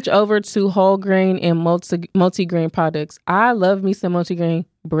can switch over to whole grain and multi-grain products. I love me some multi-grain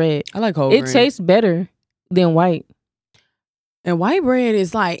bread. I like whole grain. It tastes better than white. And white bread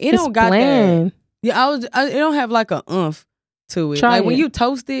is like, it's don't got bland. That. Yeah, it don't have like a oomph to it. Try like it. When you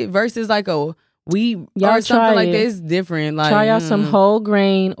toast it versus like a wheat or something like that, it's different. Like try out some whole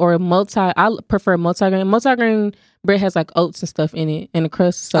grain or I prefer multi-grain. Multi-grain bread has like oats and stuff in it, and the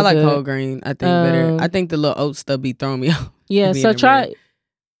crust is so I like good. whole grain. I think better. I think the little oat stuff be throwing me off. Yeah, so try.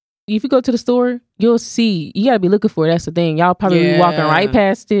 If you go to the store, you'll see. You gotta be looking for it. That's the thing. Y'all probably be walking right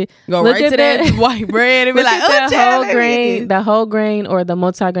past it. Go look right to that white bread and be like, "Oh, the whole grain or the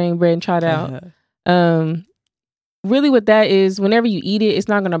multi-grain bread, and try it out." really what that is, whenever you eat it, it's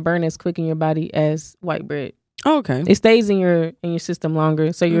not going to burn as quick in your body as white bread. Oh, okay. It stays in your system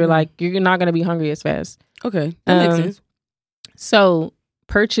longer. So you're like, you're not going to be hungry as fast. Okay. That makes sense. So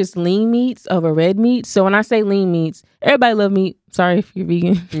purchase lean meats over red meat. So when I say lean meats, everybody love meat. Sorry if you're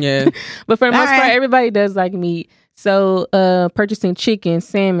vegan. Yeah. But for the most part, everybody does like meat. So purchasing chicken,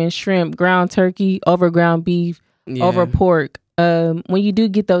 salmon, shrimp, ground turkey over ground beef, over pork. When you do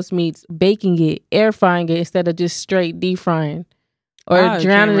get those meats, baking it, air frying it instead of just straight deep frying. Or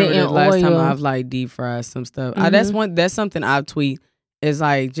drowning it in oil. Last time I've like deep fried some stuff. That's something I've tweaked. Is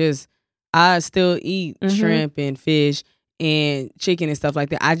like just I still eat shrimp and fish and chicken and stuff like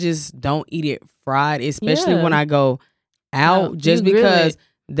that. I just don't eat it fried, especially when I go out. Just because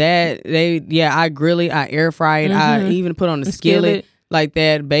I grill it, I air fry it, I even put on the skillet like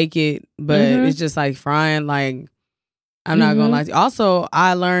that, bake it. But it's just like frying. Like I'm not gonna lie to you. Also,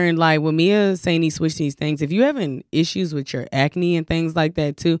 I learned like when Mia saying these switch these things, if you having issues with your acne and things like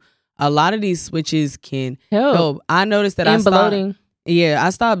that too, a lot of these switches can help. I noticed that bloating. I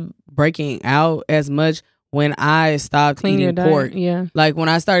stopped breaking out as much when I stopped eating pork. Yeah. Like when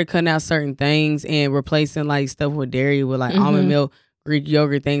I started cutting out certain things and replacing like stuff with dairy with like almond milk, Greek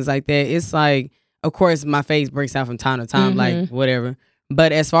yogurt, things like that. It's like, of course, my face breaks out from time to time, like whatever.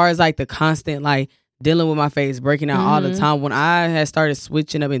 But as far as like the constant like dealing with my face breaking out all the time, when I had started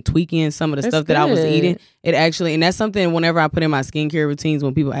switching up and tweaking some of the stuff that I was eating, it actually, and that's something whenever I put in my skincare routines,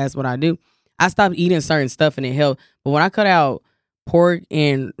 when people ask what I do, I stopped eating certain stuff and it helped. But when I cut out pork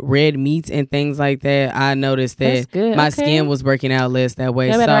and red meats and things like that, I noticed that my skin was breaking out less that way.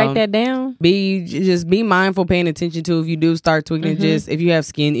 You better write that down. Just be mindful, paying attention to if you do start tweaking. Just if you have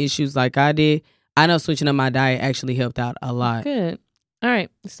skin issues like I did, I know switching up my diet actually helped out a lot. Good. All right.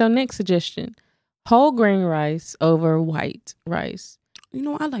 So next suggestion: whole grain rice over white rice. You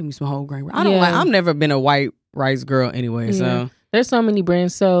know, I like me some whole grain rice. I've never been a white rice girl anyway. So there's so many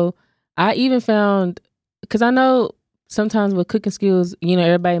brands. So I even found, because I know sometimes with cooking skills, you know,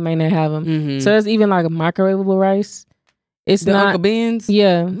 everybody might not have them. So there's even like a microwavable rice. It's the not Uncle Ben's.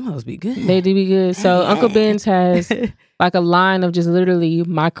 Yeah, those be good. They do be good. So Uncle Ben's has like a line of just literally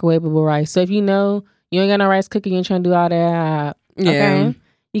microwavable rice. So if you know you ain't got no rice cooking, you ain't trying to do all that. Okay,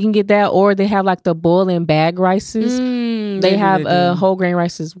 you can get that, or they have like the boil and bag rices. They have whole grain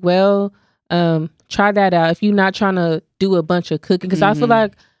rice as well. Try that out if you're not trying to do a bunch of cooking, because I feel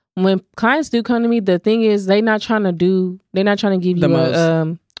like when clients do come to me, the thing is they're not trying to give you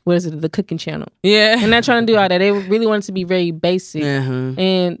the cooking channel. Yeah. They're not trying to do all that. They really want it to be very basic.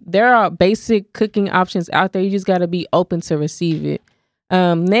 And there are basic cooking options out there. You just got to be open to receive it.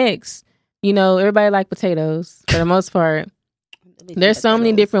 Next, you know, everybody like potatoes for the most part. There's so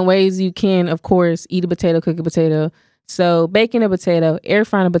many different ways you can, of course, eat a potato, cook a potato. So baking a potato, air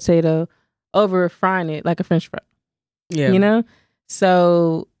frying a potato, over frying it like a French fry. Yeah. You know?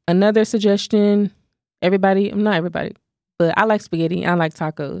 So another suggestion, not everybody, but I like spaghetti. I like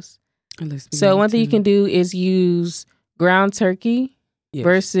tacos. So one thing you can do is use ground turkey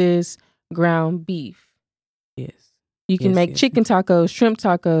versus ground beef. Yes. You can make chicken tacos, shrimp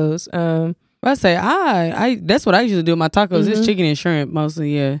tacos. I say I that's what I usually do with my tacos. It's chicken and shrimp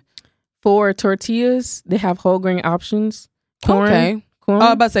mostly. Yeah. For tortillas, they have whole grain options. Corn. Okay. Corn. Oh, I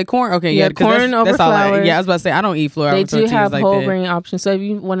was about to say corn. Okay, yeah, corn over flour. I was about to say I don't eat flour. They do have like whole grain options. So if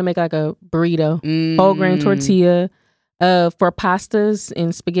you want to make like a burrito, whole grain tortilla. For pastas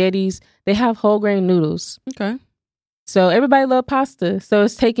and spaghettis, they have whole grain noodles. Okay. So everybody love pasta. So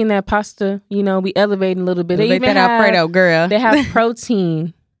it's taking that pasta, you know, we elevating a little bit. They even that Alfredo, girl. They have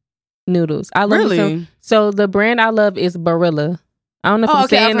protein noodles. I love them. So the brand I love is Barilla. I don't know if I'm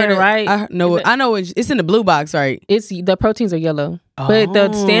saying it right. I know it's in the blue box, right? It's the proteins are yellow, but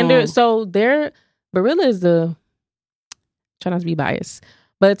the standard. So Barilla is try not to be biased,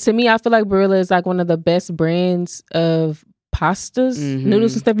 but to me, I feel like Barilla is like one of the best brands of pastas,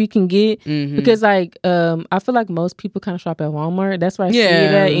 noodles and stuff you can get because like I feel like most people kind of shop at Walmart. That's where I see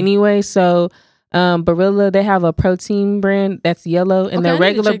it at anyway. So. Barilla, they have a protein brand that's yellow, and the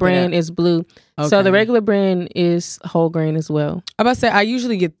regular brand is blue. Okay. So the regular brand is whole grain as well. I about to say I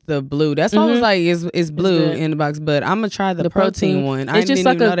usually get the blue. That's why I was like, it's blue in the box, but I'm gonna try the protein one. It's just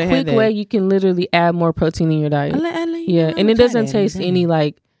like a quick way you can literally add more protein in your diet. And it doesn't taste any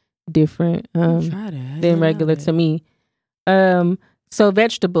like different than regular to me. So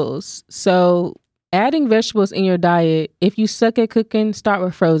vegetables. So adding vegetables in your diet, if you suck at cooking, start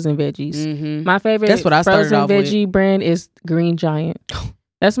with frozen veggies. My favorite frozen veggie brand is Green Giant.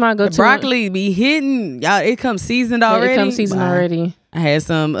 That's my go-to. The broccoli be hitting. Y'all, it comes seasoned already. Yeah, it comes seasoned already. I had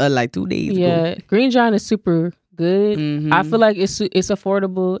some like 2 days ago. Yeah, Green Giant is super good. I feel like it's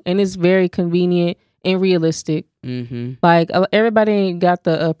affordable and it's very convenient and realistic. Like everybody ain't got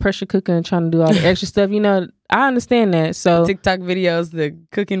the pressure cooker and trying to do all the extra stuff. I understand that. So the TikTok videos, the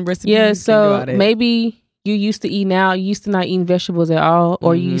cooking recipes. Yeah, so maybe you used to eat now. You used to not eating vegetables at all,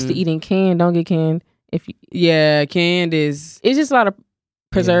 or you used to eating canned. Don't get canned. Canned is. It's just a lot of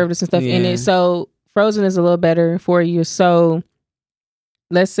preservatives and stuff in it. So frozen is a little better for you. So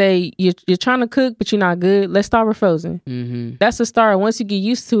let's say you're trying to cook, but you're not good. Let's start with frozen. That's a start. Once you get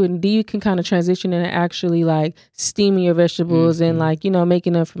used to it, then you can kind of transition into actually like steaming your vegetables and like,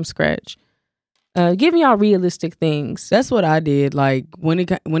 making them from scratch. Giving y'all realistic things. That's what I did. Like when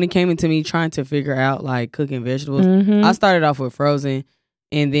it came into me trying to figure out like cooking vegetables, I started off with frozen.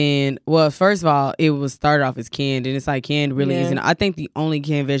 And then, first of all, it was started off as canned, and it's like canned really isn't. I think the only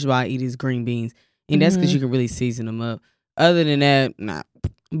canned vegetable I eat is green beans, and that's because you can really season them up. Other than that, nah.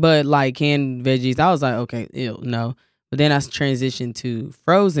 But like canned veggies, I was like, okay, no. But then I transitioned to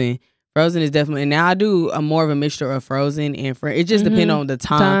frozen. Frozen is definitely, and now I do a more of a mixture of frozen and fresh. It just depends on the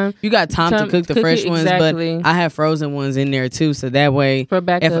time. You got time to cook the fresh ones, but I have frozen ones in there too. So that way, for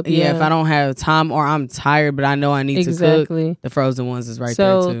backup, if I don't have time or I'm tired, but I know I need to cook, the frozen ones is right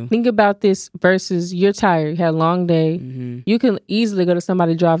there too. So think about this versus you're tired, you had a long day. You can easily go to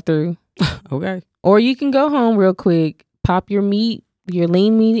somebody drive through. Okay. Or you can go home real quick, pop your meat, your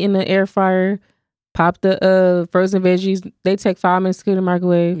lean meat in the air fryer. Pop the frozen veggies. They take 5 minutes to cook in the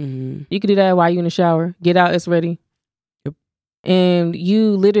microwave. You can do that while you're in the shower. Get out, it's ready. Yep. And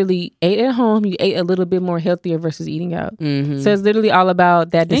you literally ate at home. You ate a little bit more healthier versus eating out. So it's literally all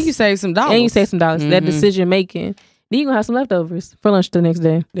about that. And you save some dollars. That decision making. Then you're going to have some leftovers for lunch the next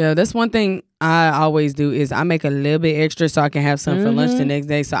day. Yeah, that's one thing I always do is I make a little bit extra so I can have some for lunch the next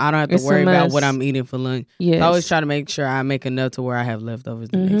day so I don't have to worry about what I'm eating for lunch. Yes. I always try to make sure I make enough to where I have leftovers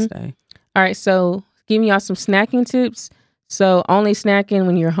the next day. All right, so giving y'all some snacking tips. So only snacking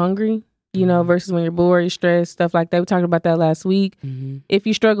when you're hungry, versus when you're bored, you're stressed, stuff like that. We talked about that last week. If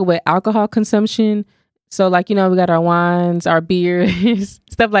you struggle with alcohol consumption, so like, we got our wines, our beers,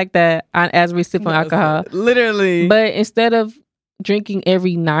 stuff like that as we sip on alcohol. Literally. But instead of drinking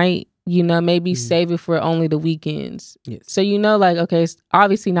every night, maybe save it for only the weekends. Yes. So like, okay, it's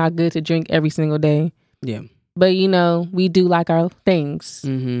obviously not good to drink every single day. Yeah. But, we do like our things.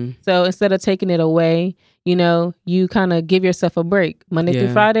 So instead of taking it away, you kind of give yourself a break. Monday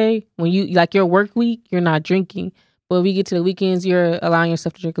through Friday, when you, like your work week, you're not drinking. But when we get to the weekends, you're allowing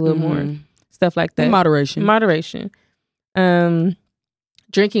yourself to drink a little more. Stuff like that. In moderation.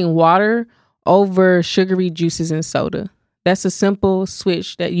 Drinking water over sugary juices and soda. That's a simple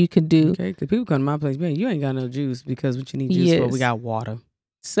switch that you could do. Okay, because people come to my place, man, you ain't got no juice because what you need juice for, we got water.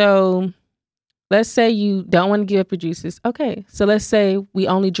 So let's say you don't want to give up your juices. Okay, so let's say we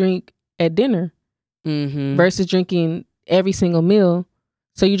only drink at dinner versus drinking every single meal.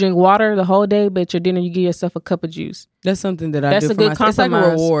 So you drink water the whole day, but at your dinner you give yourself a cup of juice. That's something that I do for myself. Compromise. It's like a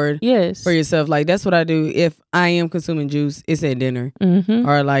reward for yourself. Like that's what I do. If I am consuming juice, it's at dinner.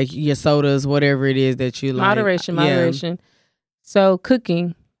 Or like your sodas, whatever it is that you like. Moderation. So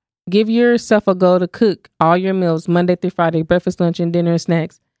cooking. Give yourself a goal to cook all your meals Monday through Friday, breakfast, lunch, and dinner and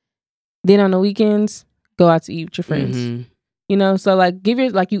snacks. Then on the weekends, go out to eat with your friends. So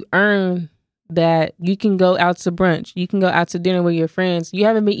like you earn that you can go out to brunch. You can go out to dinner with your friends. You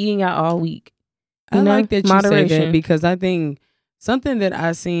haven't been eating out all week. I like that you say that because I think something that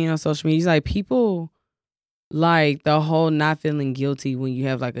I've seen on social media is like people like the whole not feeling guilty when you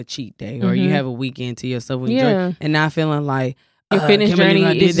have like a cheat day or you have a weekend to yourself when you drink and not feeling like your fitness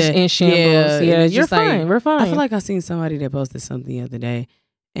journey is in shambles. Yeah, you're fine. We're fine. I feel like I seen somebody that posted something the other day.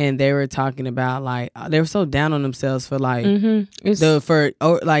 And they were talking about like they were so down on themselves for like doing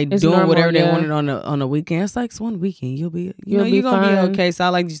whatever they wanted on the weekend. It's like it's one weekend you're gonna be okay. So I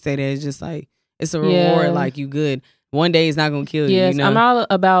like you say that it's just like it's a reward. Like you good. One day is not gonna kill you. Yes, I'm all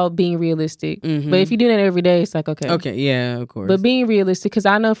about being realistic. But if you do that every day, it's like okay. Okay, yeah, of course. But being realistic, because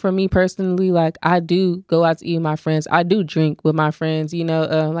I know for me personally, like I do go out to eat with my friends. I do drink with my friends.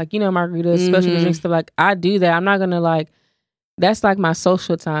 Margaritas, special drinks stuff. Like I do that. I'm not gonna like. That's like my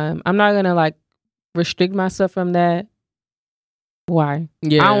social time. I'm not gonna like restrict myself from that. Why?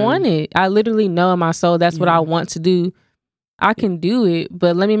 Yeah. I want it. I literally know in my soul that's what I want to do. I can do it,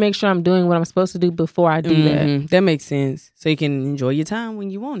 but let me make sure I'm doing what I'm supposed to do before I do that. That makes sense. So you can enjoy your time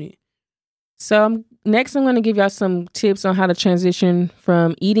when you want it. So next I'm going to give y'all some tips on how to transition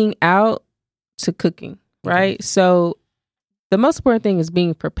from eating out to cooking, right? So the most important thing is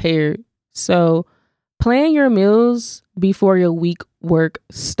being prepared. So plan your meals before your week work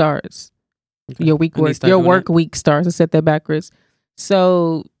starts. Okay. Your work week starts. I said that backwards.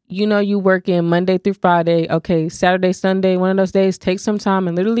 So, you work in Monday through Friday. Okay, Saturday, Sunday, one of those days, take some time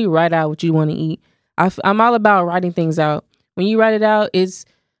and literally write out what you want to eat. I'm all about writing things out. When you write it out, it's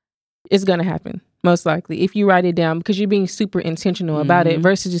gonna happen most likely if you write it down because you're being super intentional about it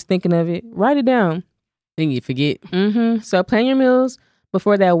versus just thinking of it. Write it down. Then you forget. So plan your meals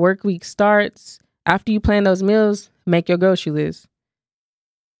before that work week starts. After you plan those meals, make your grocery list.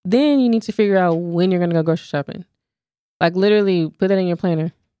 Then you need to figure out when you're gonna go grocery shopping. Like literally put that in your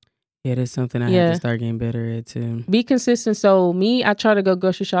planner. Yeah, that's something I have to start getting better at too. Be consistent. So me, I try to go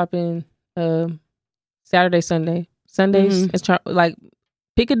grocery shopping Saturday, Sunday. Sundays, like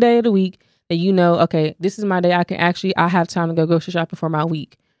pick a day of the week that you know, okay, this is my day. I have time to go grocery shopping for my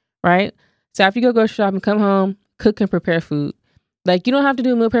week, right? So after you go grocery shopping, come home, cook and prepare food. Like you don't have to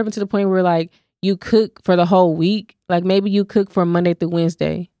do meal prepping to the point where like you cook for the whole week. Like maybe you cook for Monday through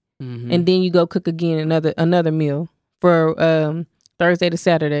Wednesday, and then you go cook again another meal for Thursday to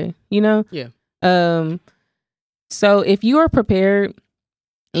Saturday. You know? Yeah. So if you are prepared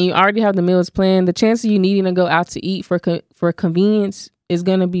and you already have the meals planned, the chance of you needing to go out to eat for convenience is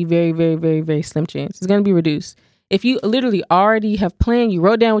going to be very, very, very, very slim chance. It's going to be reduced. If you literally already have planned, you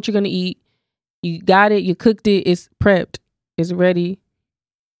wrote down what you're going to eat, you got it, you cooked it, it's prepped, it's ready.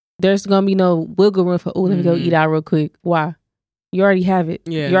 There's going to be no wiggle room for, let me go eat out real quick. Why? You already have it.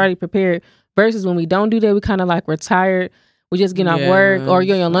 Yeah. You're already prepared. Versus when we don't do that, we kind of like we're tired. We just getting off work or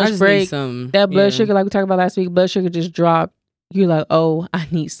you're on your lunch break. That blood sugar, like we talked about last week, blood sugar just dropped. You're like, oh, I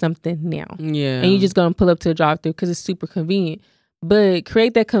need something now. Yeah. And you're just going to pull up to the drive-thru because it's super convenient. But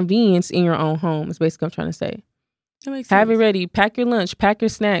create that convenience in your own home is basically what I'm trying to say. That makes have sense. it ready. Pack your lunch. Pack your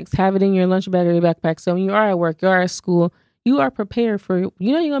snacks. Have it in your lunch bag or your backpack. So when you are at work, you are at school, you are prepared for it.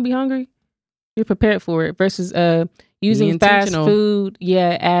 You know you're going to be hungry. You're prepared for it versus using fast food,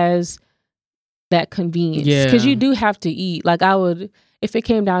 as that convenience. Because you do have to eat. Like I would, if it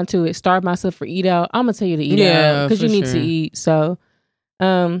came down to it, starve myself for eat out, I'm going to tell you to eat out because you need to eat. So,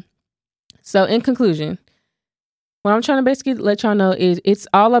 so in conclusion, what I'm trying to basically let y'all know is it's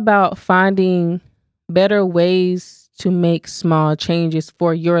all about finding better ways to make small changes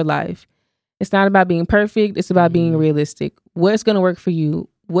for your life. It's not about being perfect. It's about being realistic. What's going to work for you?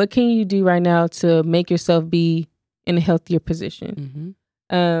 What can you do right now to make yourself be in a healthier position?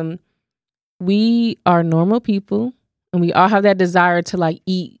 We are normal people and we all have that desire to like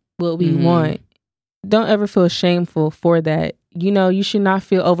eat what we want. Don't ever feel shameful for that. You know, you should not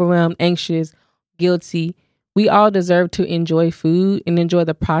feel overwhelmed, anxious, guilty. We all deserve to enjoy food and enjoy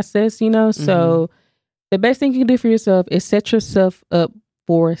the process, you know? So the best thing you can do for yourself is set yourself up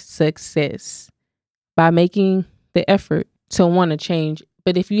for success by making the effort to want to change.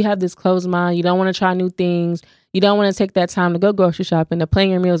 But if you have this closed mind, you don't want to try new things, you don't want to take that time to go grocery shopping, to plan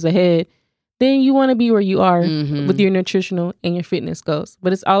your meals ahead, then you want to be where you are with your nutritional and your fitness goals.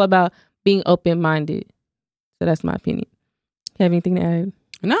 But it's all about being open-minded. So that's my opinion. Have anything to add?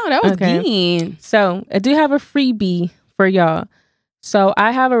 No, that was good. So I do have a freebie for y'all. So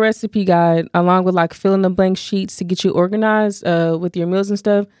I have a recipe guide along with like fill in the blank sheets to get you organized with your meals and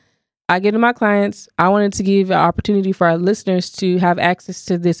stuff. I give to my clients. I wanted to give an opportunity for our listeners to have access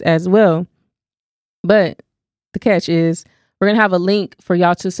to this as well. But the catch is we're going to have a link for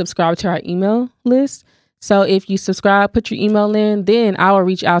y'all to subscribe to our email list. So if you subscribe, put your email in, then I will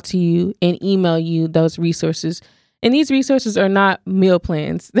reach out to you and email you those resources. And these resources are not meal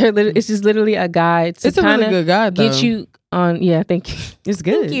plans. It's just literally a guide to it's a really good guide, though. Get you on. Yeah, thank you. It's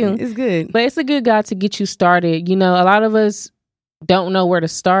good. Thank you. It's good. But it's a good guide to get you started. You know, a lot of us don't know where to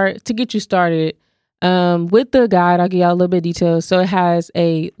start. To get you started, with the guide, I'll give y'all a little bit of details. So it has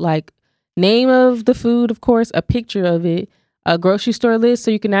a like name of the food, of course, a picture of it, a grocery store list.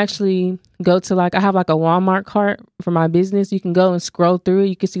 So you can actually go to like, I have like a Walmart cart for my business. You can go and scroll through it.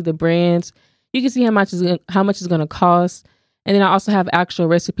 You can see the brands. You can see how much it's going to cost. And then I also have actual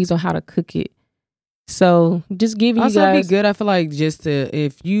recipes on how to cook it. So just giving you guys. Also be good. I feel like just to,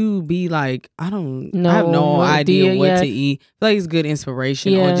 if you be like, I have no idea what to eat. I feel like it's good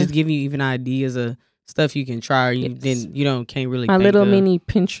inspiration or just giving you even ideas of stuff you can try. Or then you can't really. My little mini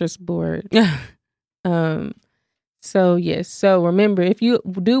Pinterest board. So yes. So remember, if you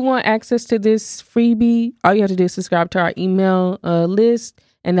do want access to this freebie, all you have to do is subscribe to our email list.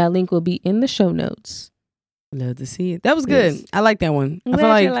 And that link will be in the show notes. Love to see it. That was good. Yes. I like that one. I feel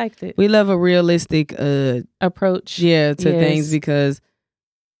like you liked it. We love a realistic approach. To things because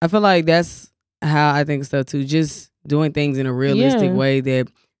I feel like that's how I think stuff too. Just doing things in a realistic way that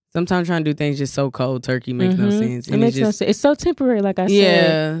sometimes trying to do things just so cold turkey makes no sense. And it makes no sense. It's so temporary, like I said.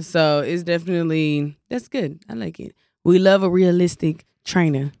 Yeah. So it's definitely, that's good. I like it. We love a realistic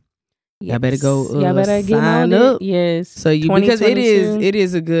trainer. Yes. Y'all better go sign up. Yes. So because it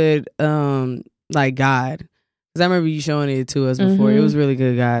is a good like guide. Because I remember you showing it to us before. It was a really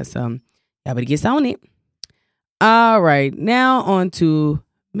good guide. So Y'all better get on it. All right, now on to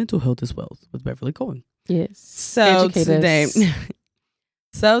mental health as well with Beverly Cohen. Yes. So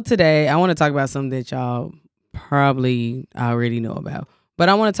today I want to talk about something that y'all probably already know about. But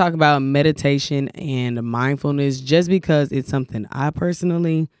I want to talk about meditation and mindfulness just because it's something I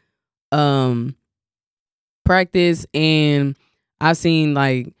personally practice, and I've seen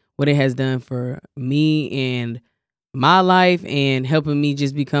like what it has done for me and my life, and helping me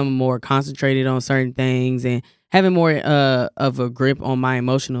just become more concentrated on certain things and having more of a grip on my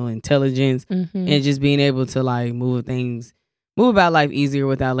emotional intelligence, and just being able to like move about life easier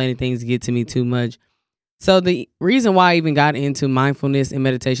without letting things get to me too much. So the reason why I even got into mindfulness and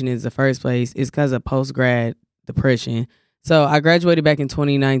meditation in the first place is because of post-grad depression. So I graduated back in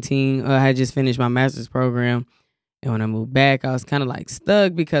 2019. I had just finished my master's program. And when I moved back, I was kind of like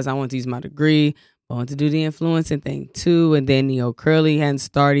stuck because I wanted to use my degree. I wanted to do the influencing thing too. And then, Curly hadn't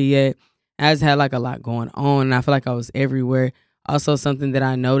started yet. I just had like a lot going on. And I feel like I was everywhere. Also, something that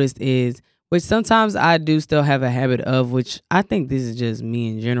I noticed is, which sometimes I do still have a habit of, which I think this is just me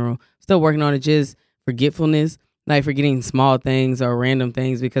in general, still working on it, just forgetfulness, like forgetting small things or random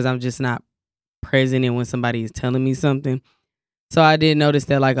things because I'm just not present in when somebody is telling me something. So I did notice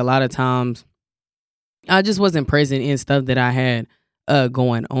that like a lot of times I just wasn't present in stuff that I had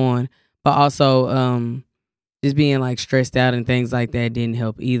going on, but also just being like stressed out and things like that didn't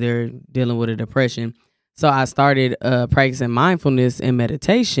help either, dealing with a depression. So I started practicing mindfulness and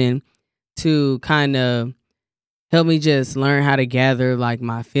meditation to kind of help me just learn how to gather like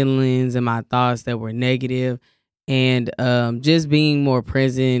my feelings and my thoughts that were negative, and just being more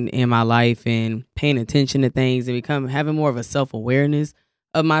present in my life and paying attention to things and having more of a self-awareness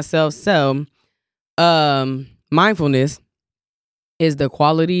of myself. So mindfulness is the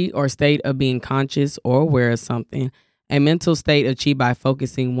quality or state of being conscious or aware of something, a mental state achieved by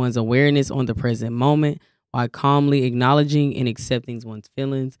focusing one's awareness on the present moment while calmly acknowledging and accepting one's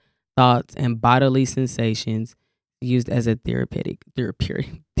feelings, thoughts, and bodily sensations, used as a therapeutic, why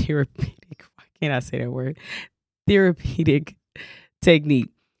can't I say that word? Therapeutic technique.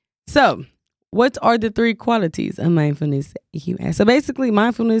 So, what are the three qualities of mindfulness, you ask? So basically,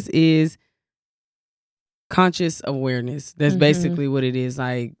 mindfulness is conscious awareness. That's basically what it is,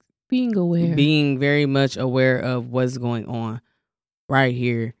 like being aware, being very much aware of what's going on right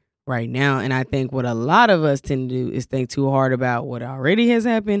here, right now. And I think what a lot of us tend to do is think too hard about what already has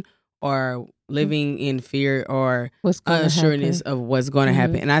happened, or living in fear or unsureness of what's going to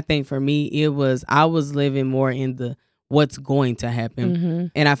happen. And I think for me, I was living more in the what's going to happen.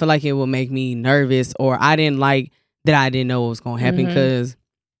 And I feel like it will make me nervous, or I didn't like that I didn't know what was going to happen, because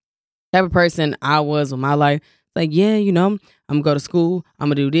type of person I was with my life, like, yeah, I'm going to go to school. I'm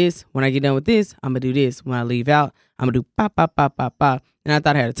going to do this. When I get done with this, I'm going to do this. When I leave out, I'm going to do pop, pop, pop, pop, pop. And I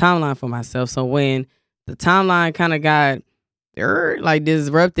thought I had a timeline for myself. So when the timeline kind of got like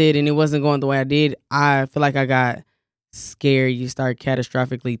disrupted and it wasn't going the way I did, I feel like I got scared. You start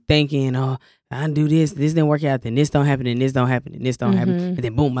catastrophically thinking, oh, I do this didn't work out, then this don't happen, and this don't happen, and this don't happen. And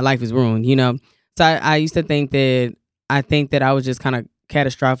then boom, my life is ruined, So I used to think that I was just kind of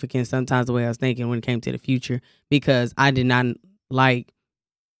catastrophic in sometimes the way I was thinking when it came to the future, because I did not like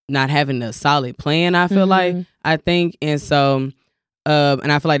not having a solid plan, I feel like, I think. And so,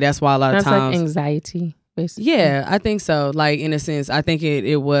 and I feel like that's why a lot of times. Like anxiety, basically. Yeah, I think so. Like, in a sense, I think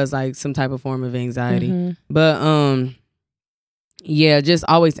it was like some type of form of anxiety. But, yeah, just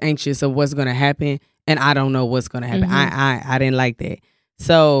always anxious of what's going to happen. And I don't know what's going to happen. I didn't like that.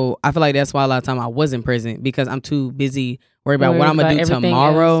 So I feel like that's why a lot of time I wasn't present, because I'm too busy worried about what I'm going to do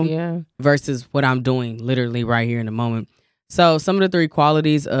tomorrow versus what I'm doing literally right here in the moment. So some of the three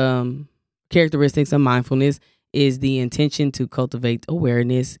qualities, characteristics of mindfulness is the intention to cultivate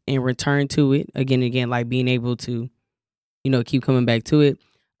awareness and return to it again and again, like being able to, keep coming back to it.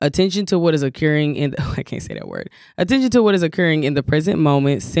 Attention to what is occurring I can't say that word. Attention to what is occurring in the present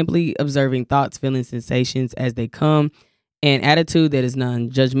moment, simply observing thoughts, feelings, sensations as they come. An attitude that is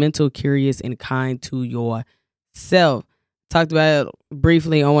non-judgmental, curious, and kind to yourself. Talked about it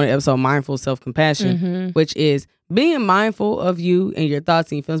briefly on one episode, mindful self-compassion, which is being mindful of you and your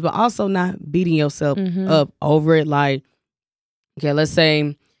thoughts and your feelings, but also not beating yourself up over it. Like, okay, let's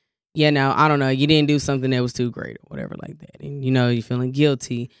say, I don't know, you didn't do something that was too great or whatever like that. And, you're feeling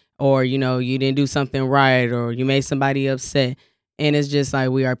guilty, or, you didn't do something right, or you made somebody upset. And it's just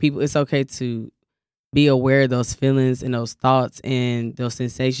like, we are people. It's okay to be aware of those feelings and those thoughts and those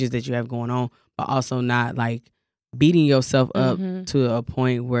sensations that you have going on, but also not like beating yourself up to a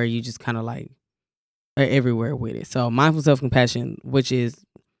point where you just kind of like are everywhere with it. So mindful self-compassion, which is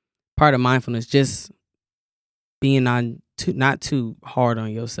part of mindfulness, just being not too hard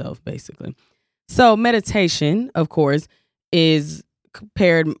on yourself, basically. So meditation, of course, is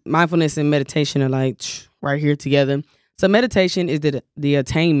compared. Mindfulness and meditation are like right here together. So meditation is the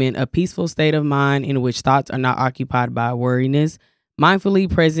attainment of peaceful state of mind in which thoughts are not occupied by worriness, mindfully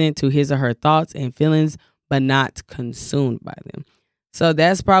present to his or her thoughts and feelings, but not consumed by them. So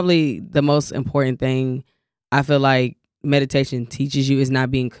that's probably the most important thing I feel like meditation teaches you, is not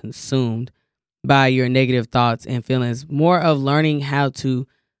being consumed by your negative thoughts and feelings. More of learning how to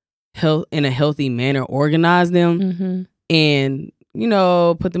in a healthy manner organize them and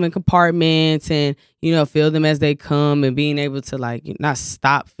put them in compartments and, feel them as they come, and being able to like not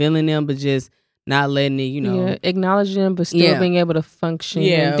stop feeling them, but just not letting it, acknowledge them, but still being able to function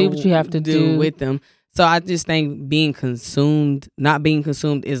and do what you have to do with them. So I just think not being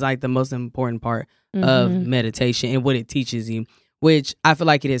consumed is like the most important part of meditation and what it teaches you, which I feel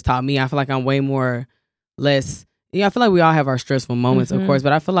like it has taught me. I feel like I'm way more less. I feel like we all have our stressful moments, of course,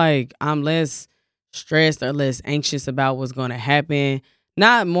 but I feel like I'm less stressed or less anxious about what's going to happen.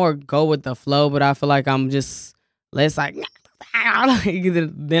 Not more go with the flow, but I feel like I'm just less like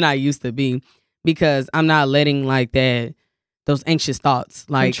than I used to be, because I'm not letting like those anxious thoughts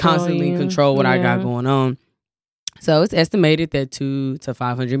like constantly control what I got going on. So it's estimated that 200 to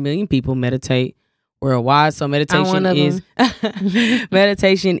 500 million people meditate worldwide. So meditation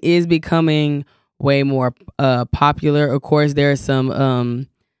is becoming way more popular. Of course, there are some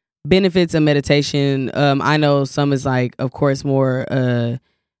benefits of meditation. I know some is like, of course, more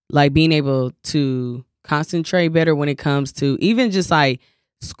like being able to concentrate better when it comes to even just like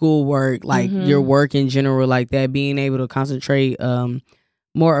schoolwork, like your work in general, like that, being able to concentrate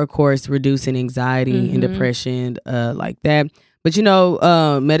more, of course, reducing anxiety and depression, like that.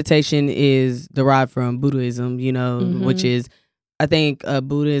 But meditation is derived from Buddhism, which is, I think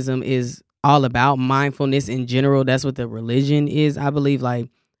Buddhism is all about mindfulness in general. That's what the religion is, I believe, like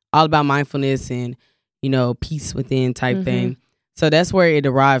all about mindfulness and peace within type thing. So that's where it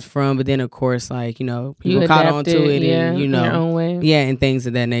derives from. But then, of course, like, people caught on to it and, in your own way. Yeah, and things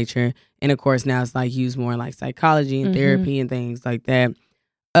of that nature. And, of course, now it's like used more in like psychology and therapy and things like that.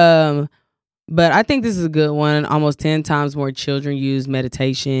 But I think this is a good one. Almost 10 times more children use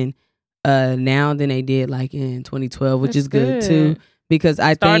meditation now than they did like in 2012, which is good too. Because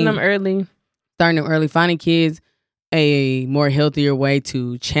starting them early, finding kids a more healthier way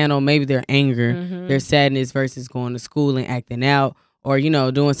to channel maybe their anger, their sadness, versus going to school and acting out, or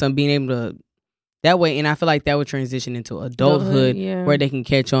doing something, being able to that way. And I feel like that would transition into adulthood where they can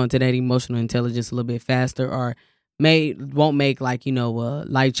catch on to that emotional intelligence a little bit faster, or won't make like a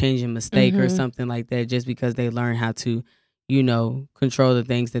life-changing mistake or something like that, just because they learn how to control the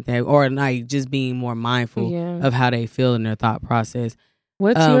things that they have, or like just being more mindful of how they feel in their thought process.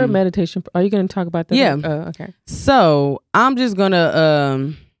 What's your meditation? Are you going to talk about that? Yeah. Oh, okay. So I'm just going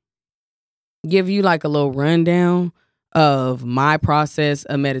to give you like a little rundown of my process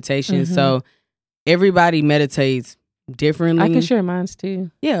of meditation. So everybody meditates differently. I can share mine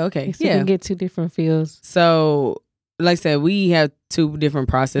too. Yeah, okay. So you can get two different feels. So like I said, we have two different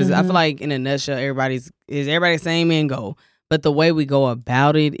processes. I feel like in a nutshell, everybody's same end goal, but the way we go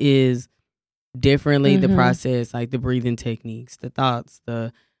about it is differently. The process, like the breathing techniques, the thoughts,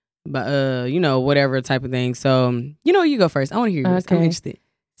 the whatever type of thing. So you go first. I want to hear yours. I'm interested.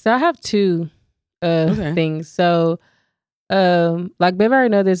 So I have two things. So like baby, I already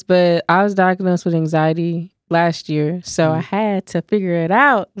know this, but I was diagnosed with anxiety last year, so I had to figure it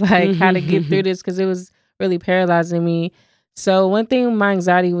out, like how to get through this, because it was really paralyzing me. So one thing my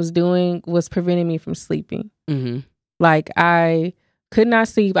anxiety was doing was preventing me from sleeping. Like I could not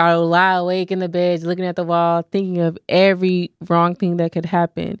sleep. I would lie awake in the bed, looking at the wall, thinking of every wrong thing that could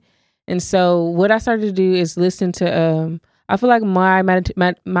happen. And so what I started to do is listen to, I feel like my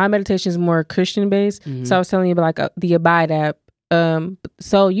meditation is more Christian based. So I was telling you about like the Abide app.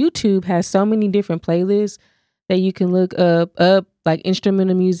 So YouTube has so many different playlists that you can look up like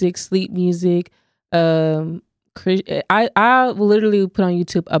instrumental music, sleep music. I will literally put on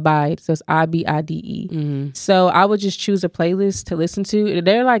YouTube Abide, so it's IBIDE. So I would just choose a playlist to listen to.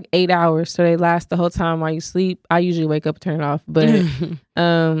 They're like 8 hours, so they last the whole time while you sleep. I usually wake up and turn it off, but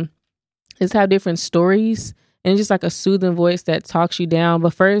it's have different stories and just like a soothing voice that talks you down.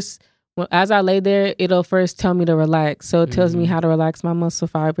 But first, as I lay there, it'll first tell me to relax. So it tells me how to relax my muscle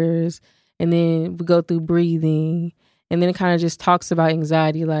fibers, and then we go through breathing, and then it kind of just talks about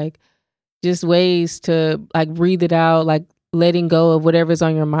anxiety, like just ways to like breathe it out, like letting go of whatever's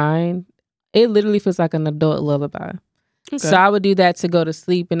on your mind. It literally feels like an adult lullaby. So I would do that to go to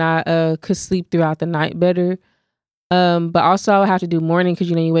sleep, and I could sleep throughout the night better. But also I would have to do morning, because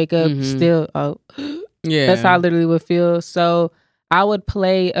you wake up still Yeah. That's how I literally would feel. So I would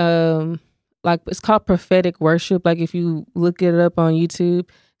play like it's called prophetic worship. Like if you look it up on YouTube,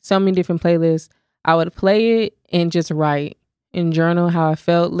 so many different playlists. I would play it and just write and journal how I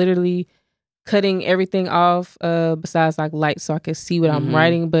felt, literally cutting everything off besides like lights so I could see what I'm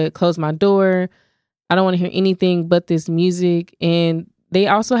writing, but close my door. I don't want to hear anything but this music. And they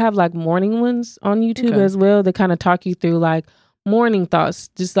also have like morning ones on YouTube as well that kind of talk you through like morning thoughts,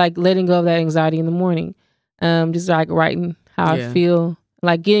 just like letting go of that anxiety in the morning. Just like writing how I feel,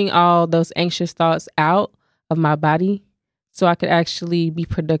 like getting all those anxious thoughts out of my body so I could actually be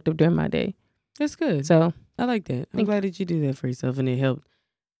productive during my day. That's good. So I like that. I'm glad that you do that for yourself and it helped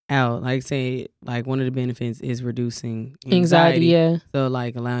out. Like say, like one of the benefits is reducing anxiety. Yeah. So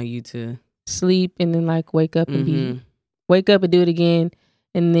like allowing you to sleep and then like wake up and wake up and do it again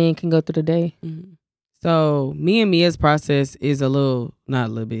and then can go through the day. So me and Mia's process is not a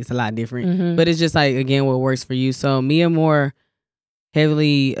little bit, it's a lot different, but it's just like, again, what works for you. So Mia more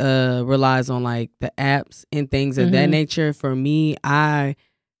heavily relies on like the apps and things of that nature. For me, I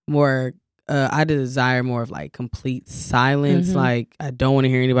desire more of like complete silence. Like I don't want to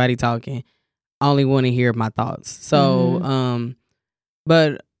hear anybody talking. I only want to hear my thoughts. So,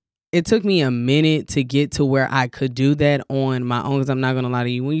 but it took me a minute to get to where I could do that on my own. Because I'm not gonna lie to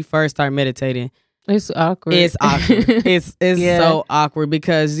you, when you first start meditating, it's awkward. It's awkward. it's so awkward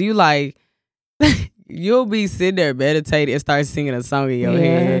because you like you'll be sitting there meditating and start singing a song in your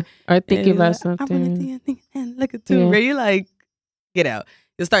head or thinking about like, something. And look at you, where you like get out.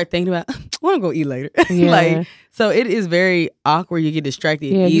 You'll start thinking about what I'm gonna eat later. Like so, it is very awkward. You get distracted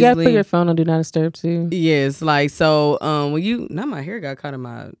easily. You gotta put your phone on Do Not Disturb too. Yes, like so. When now my hair got caught in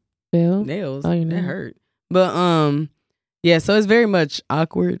my nails. Oh, that hurt. But yeah. So it's very much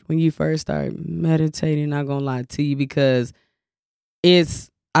awkward when you first start meditating. Not gonna lie to you because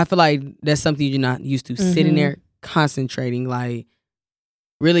I feel like that's something you're not used to. Sitting there concentrating, like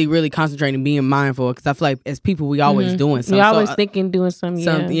really, really concentrating, being mindful. Because I feel like as people, we always doing something. You're always thinking, doing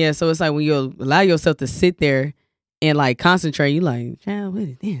something. Yeah. So it's like when you allow yourself to sit there and like concentrate, you like, child, what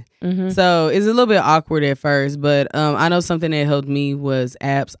is this? So it's a little bit awkward at first, but I know something that helped me was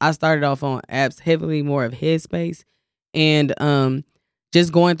apps. I started off on apps heavily more of Headspace, and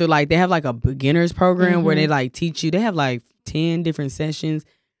just going through like they have like a beginners program where they like teach you. They have like 10 different sessions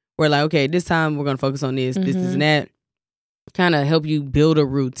where like, okay, this time we're gonna focus on this, this, and that. Kind of help you build a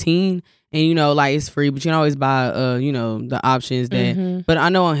routine, and like it's free, but you can always buy the options that. But I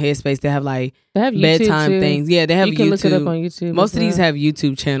know on Headspace they have like bedtime things. Yeah, they have you can YouTube. Look it up on YouTube. Most of these have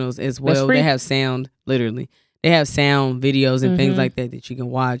YouTube channels as well. They have sound, literally. They have sound videos and things like that you can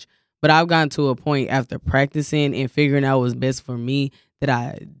watch. But I've gotten to a point after practicing and figuring out what's best for me that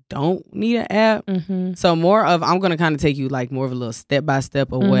I don't need an app. So I'm gonna kind of take you like more of a little step by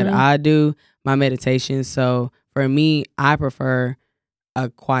step of what I do, my meditation. So for me, I prefer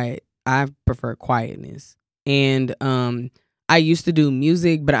quietness. And I used to do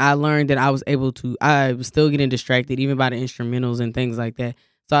music, but I learned that I was still getting distracted even by the instrumentals and things like that.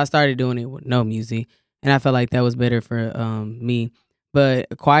 So I started doing it with no music, and I felt like that was better for me. But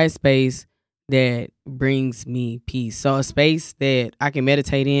a quiet space that brings me peace. So a space that I can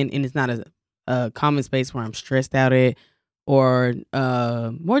meditate in, and it's not a common space where I'm stressed out at, or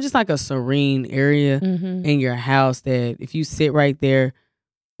more just like a serene area in your house that if you sit right there,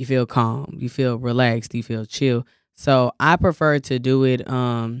 you feel calm, you feel relaxed, you feel chill. So I prefer to do it.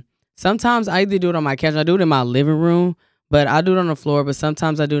 Sometimes I either do it on my couch, I do it in my living room, but I do it on the floor. But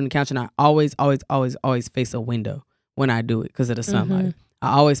sometimes I do it on the couch, and I always face a window when I do it because of the sunlight.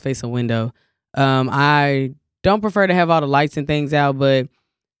 I always face a window. I don't prefer to have all the lights and things out, but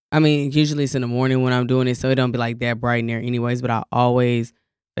I mean, usually it's in the morning when I'm doing it, so it don't be like that bright in there anyways, but I always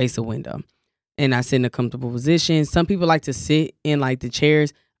face a window. And I sit in a comfortable position. Some people like to sit in like the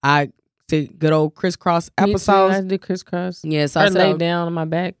chairs. I sit good old crisscross applesauce. I do crisscross. Yes, I lay down on my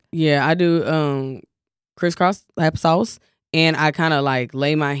back. Yeah, I do crisscross applesauce. And I kind of like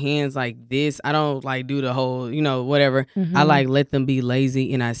lay my hands like this. I don't like do the whole, whatever. I like let them be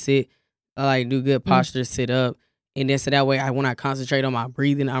lazy and I sit. I like do good posture, sit up. And then so that way, when I concentrate on my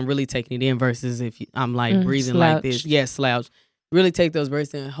breathing, I'm really taking it in versus if I'm like breathing like this. Yeah, slouch. Really take those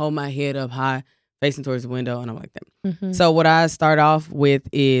breaths and hold my head up high, facing towards the window, and I'm like that. So what I start off with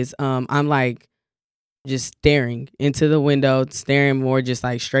is I'm like just staring into the window, staring more just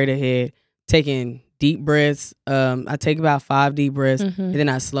like straight ahead, taking deep breaths. I take about 5 deep breaths, and then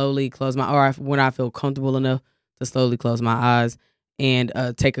I slowly close when I feel comfortable enough to slowly close my eyes and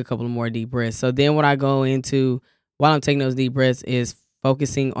take a couple of more deep breaths. So then what I go into while I'm taking those deep breaths is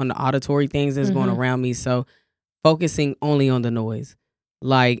focusing on the auditory things that's going around me. So focusing only on the noise.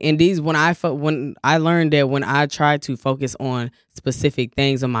 Like, and these, when I learned that when I try to focus on specific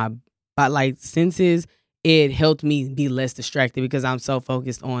things on my like senses, it helped me be less distracted because I'm so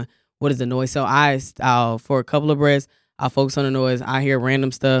focused on what is the noise. So I'll for a couple of breaths, I'll focus on the noise. I hear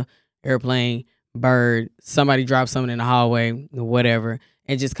random stuff, airplane, bird, somebody drop something in the hallway, whatever,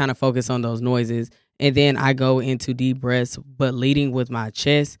 and just kind of focus on those noises. And then I go into deep breaths, but leading with my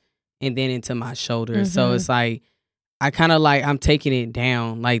chest and then into my shoulders. So it's like, I kind of like, I'm taking it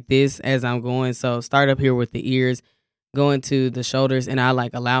down like this as I'm going. So start up here with the ears, go into the shoulders, and I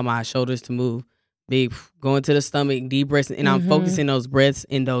like allow my shoulders to move. Big, go into the stomach, deep breaths, and I'm focusing those breaths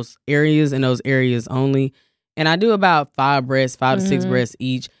in those areas only. And I do about 5 to 6 breaths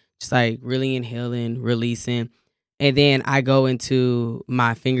each, just like really inhaling, releasing. And then I go into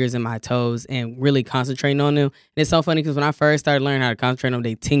my fingers and my toes and really concentrating on them. And it's so funny because when I first started learning how to concentrate on them,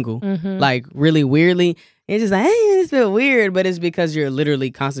 they tingle like really weirdly. It's just like, hey, this feels weird, but it's because you're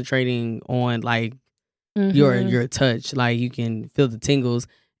literally concentrating on like your touch. Like you can feel the tingles.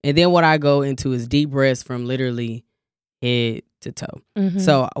 And then what I go into is deep breaths from literally head to toe.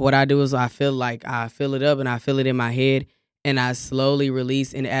 So what I do is I feel it up and I feel it in my head and I slowly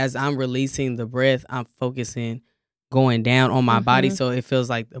release. And as I'm releasing the breath, I'm focusing going down on my body. So it feels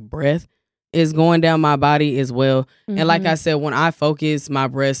like the breath is going down my body as well. And like I said, when I focus my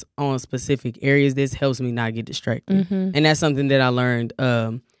breaths on specific areas, this helps me not get distracted. And that's something that I learned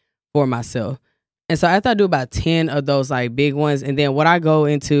for myself. And so after I do about 10 of those like big ones, and then what I go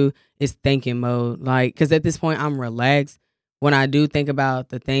into is thinking mode. Like, because at this point I'm relaxed. When I do think about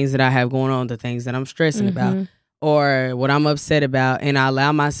the things that I have going on, the things that I'm stressing about or what I'm upset about, and I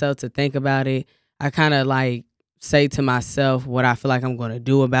allow myself to think about it, I kind of like say to myself what I feel like I'm going to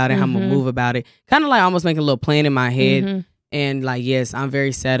do about it, how I'm going to move about it. Kind of like almost making a little plan in my head. And like, yes, I'm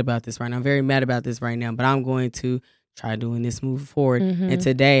very sad about this right now. I'm very mad about this right now, but I'm going to try doing this moving forward. And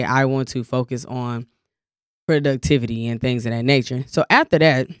today I want to focus on productivity and things of that nature. So after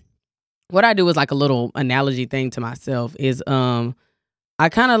that, what I do is like a little analogy thing to myself is I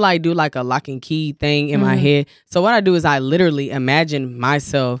kind of like do like a lock and key thing in my head. So what I do is I literally imagine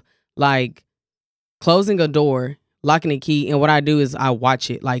myself like closing a door, locking a key, and what I do is I watch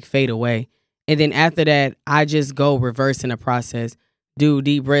it like fade away. And then after that, I just go reverse in the process, do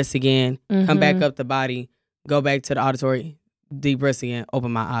deep breaths again, come back up the body, go back to the auditory, deep breaths again,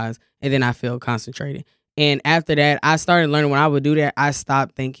 open my eyes, and then I feel concentrated. And after that, I started learning when I would do that, I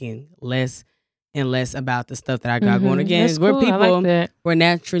stopped thinking less and less about the stuff that I got going. Again, That's we're cool. people, Like we're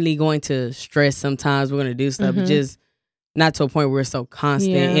naturally going to stress sometimes. We're going to do stuff, but just not to a point where we're so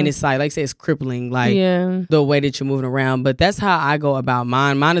constant. And it's like I say, it's crippling, like the way that you're moving around. But that's how I go about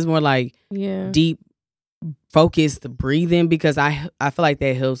mine. Mine is more like deep, focused breathing because I feel like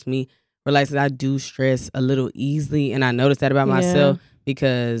that helps me relax. I do stress a little easily, and I notice that about myself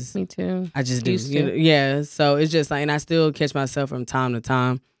because me too. I just do. So it's just like, and I still catch myself from time to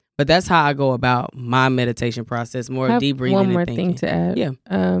time. But that's how I go about my meditation process, more deep breathing and thinking. One more thing to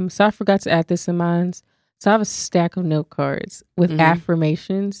add. So I forgot to add this in mine. So I have a stack of note cards with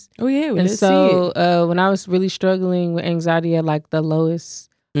affirmations. Oh, yeah. And so when I was really struggling with anxiety at like the lowest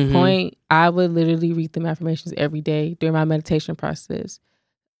point, I would literally read them affirmations every day during my meditation process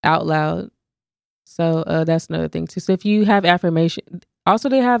out loud. So that's another thing too. So if you have affirmation, also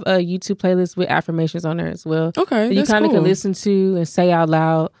they have a YouTube playlist with affirmations on there as well. Okay, that you kind of can listen to and say out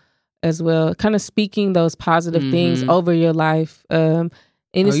loud as well. Kind of speaking those positive things over your life. And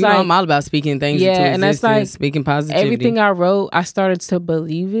it's like, I'm all about speaking things into existence, and that's like speaking positivity. Everything I wrote, I started to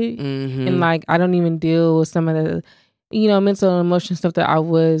believe it, and like I don't even deal with some of the, mental and emotional stuff that I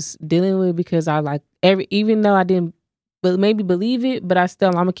was dealing with because I like even though I didn't, maybe believe it, but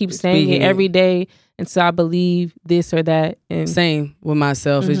I'm gonna keep saying it every day, and so I believe this or that. And same with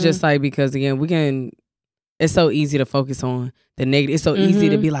myself. It's just like because again it's so easy to focus on the negative. It's so easy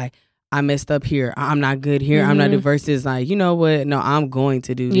to be like, I messed up here. I'm not good here. I'm not good. Versus like, you know what? No, I'm going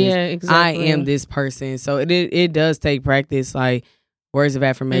to do this. Yeah, exactly. I am this person. So it does take practice, like words of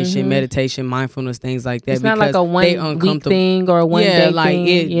affirmation, meditation, mindfulness, things like that. It's not like a 1 week thing or a 1 day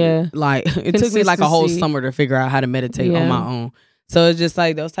thing. Like it took me like a whole summer to figure out how to meditate on my own. So it's just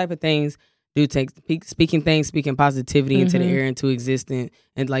like those type of things do take speaking positivity into the air, into existence.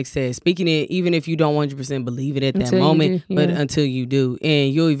 And like I said, speaking it, even if you don't 100% believe it at that moment, but until you do,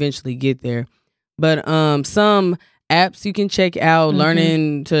 and you'll eventually get there. But some apps you can check out,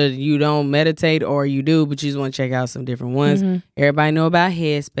 learning to, you don't meditate or you do, but you just want to check out some different ones. Everybody know about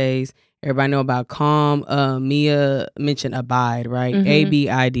Headspace. Everybody know about Calm. Mia mentioned Abide, right?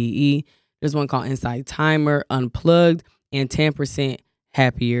 ABIDE. There's one called Insight Timer, Unplugged, and 10%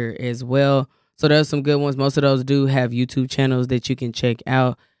 Happier as well. So there's some good ones. Most of those do have YouTube channels that you can check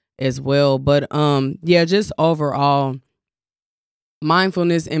out as well. But yeah, just overall,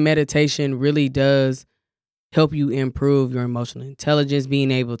 mindfulness and meditation really does help you improve your emotional intelligence,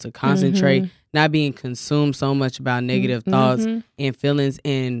 being able to concentrate, not being consumed so much about negative thoughts and feelings,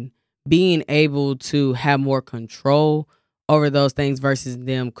 and being able to have more control over those things versus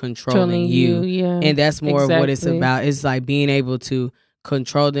them controlling you. Yeah, and that's more of what it's about. It's like being able to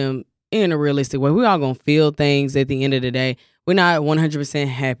control them in a realistic way. We're all going to feel things at the end of the day. We're not 100%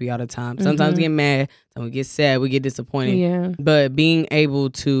 happy all the time. Sometimes we get mad, sometimes we get sad, we get disappointed. Yeah. But being able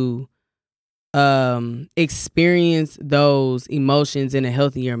to experience those emotions in a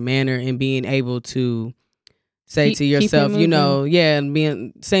healthier manner and being able to say to yourself, you know,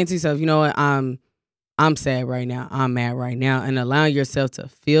 saying to yourself, you know what, I'm sad right now, I'm mad right now, and allowing yourself to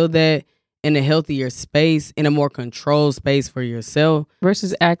feel that in a healthier space, in a more controlled space for yourself.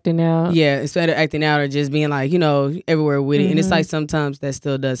 Versus acting out. Yeah, instead of acting out or just being like, you know, everywhere with it. And it's like sometimes that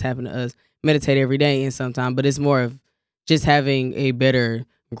still does happen to us. Meditate every day and sometimes, but it's more of just having a better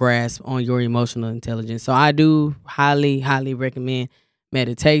grasp on your emotional intelligence. So I do highly, highly recommend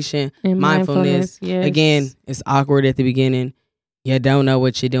meditation, and mindfulness. Yes. Again, it's awkward at the beginning. You don't know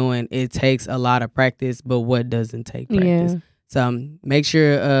what you're doing. It takes a lot of practice, but what doesn't take practice? Yeah. So make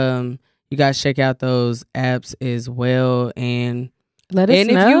sure you guys check out those apps as well, and let us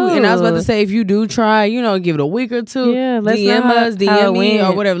know. And I was about to say, if you do try, you know, give it a week or two. Yeah, let's DM us, DM me,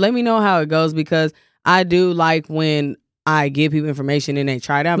 or whatever. Let me know how it goes, because I do like when I give people information and they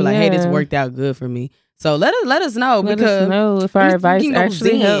try it out. I'm like, hey, this worked out good for me. So let us know, let because us know if our advice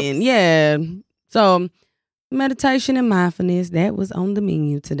actually helps. Yeah. So meditation and mindfulness, that was on the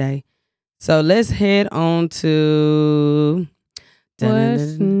menu today. So let's head on to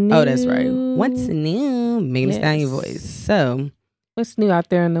what's new? Oh, that's right. What's new? Megan Thee Stallion voice. So what's new out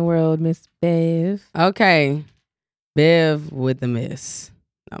there in the world, Miss Bev? Okay. Bev with the miss.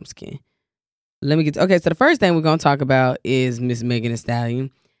 No, I'm just kidding. Let me get so the first thing we're gonna talk about is Miss Megan Thee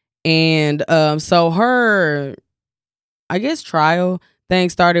Stallion. And so her, I guess, trial thing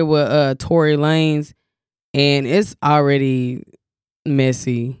started with Tory Lanez, and it's already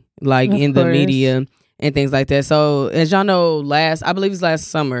messy, like in the media and things like that. So as y'all know, I believe it's last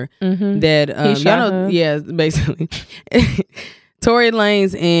summer that y'all know, yeah, basically Tory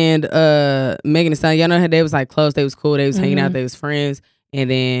Lanez and Megan Thee Stallion, y'all know how they was like close, they was cool, they was hanging out, they was friends. And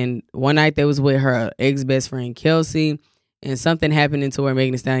then one night they was with her ex-best friend Kelsey, and something happened into where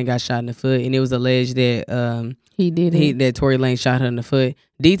Megan Thee Stallion got shot in the foot, and it was alleged that that Tory Lanez shot her in the foot.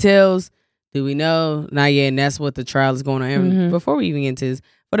 Details, do we know? Not yet, and that's what the trial is going on. And before we even get into this,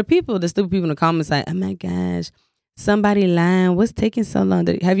 for the stupid people in the comments like, oh my gosh, somebody lying, what's taking so long?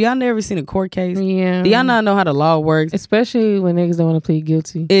 Have y'all never seen a court case? Yeah. Do y'all not know how the law works? Especially when niggas don't want to plead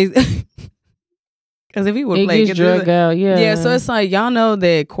guilty. Because if he would play, it gets drugged out, yeah. So it's like, y'all know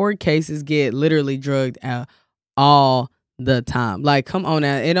that court cases get literally drugged out all the time. Like, come on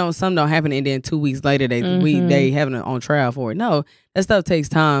now, some don't happen, and then 2 weeks later they having it on trial for it. No, that stuff takes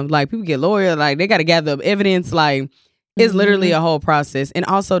time. Like, people get lawyers, like they got to gather up evidence. Like, it's literally a whole process, and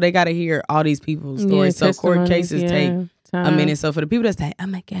also they got to hear all these people's stories. So court cases take a minute. So for the people that say, oh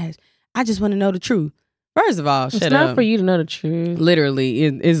my gosh, I just want to know the truth. First of all, it's not for you to know the truth. Literally,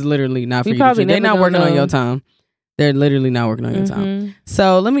 it's literally not for you to know. They're not working on your time. They're literally not working on your time.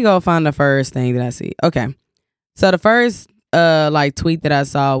 So let me go find the first thing that I see. Okay. So the first tweet that I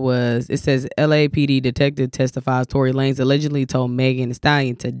saw was, it says LAPD detective testifies Tory Lanez allegedly told Megan Thee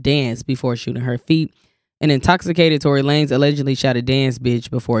Stallion to dance before shooting her feet. An intoxicated Tory Lanez allegedly shot a dance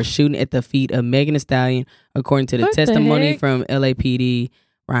bitch before shooting at the feet of Megan Thee Stallion, according to the testimony from LAPD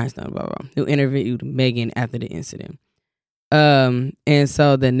Rhinestone, blah, blah, who interviewed Megan after the incident. And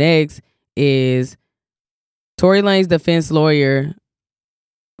so the next is Tory Lanez's defense lawyer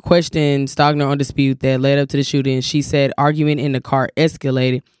questioned Stogner on dispute that led up to the shooting. She said argument in the car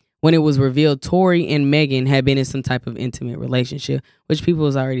escalated when it was revealed Tory and Megan had been in some type of intimate relationship, which people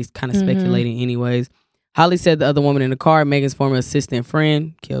was already kind of speculating anyways. Holly said the other woman in the car, Megan's former assistant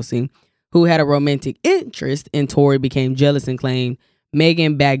friend, Kelsey, who had a romantic interest in Tory, became jealous and claimed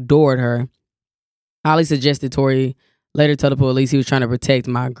Megan backdoored her. Holly suggested Tory later told the police he was trying to protect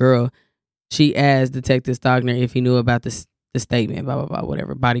my girl. She asked Detective Stogner if he knew about the statement, blah, blah, blah,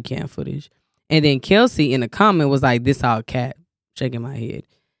 whatever, body cam footage. And then Kelsey in the comment was like, this all cap, shaking my head.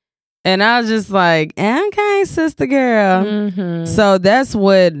 And I was just like, okay, sister girl. So that's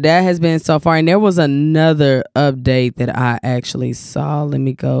what that has been so far. And there was another update that I actually saw. Let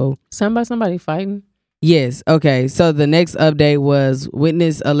me go. Somebody fighting? Yes. Okay. So the next update was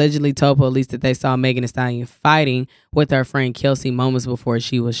witness allegedly told police that they saw Megan Thee Stallion fighting with her friend Kelsey moments before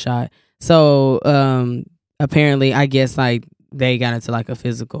she was shot. So apparently, I guess like they got into like a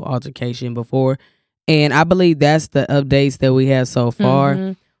physical altercation before, and I believe that's the updates that we have so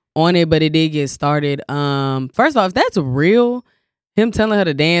far on it. But it did get started. First off, if that's real, him telling her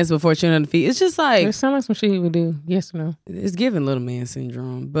to dance before shooting on the feet, it's just like it sounds like some shit he would do. Yes or no? It's giving little man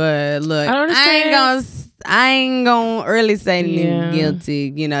syndrome. But look, I ain't gonna really say anything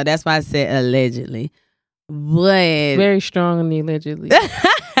guilty. You know, that's why I said allegedly. But very strong on the allegedly.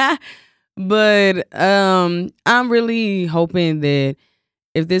 But I'm really hoping that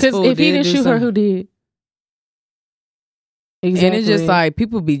if this fool if he didn't shoot her, who did? Exactly. And it's just like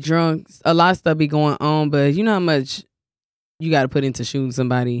people be drunk, a lot of stuff be going on, but you know how much you got to put into shooting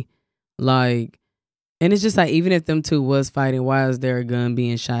somebody, like, and it's just like even if them two was fighting, why is there a gun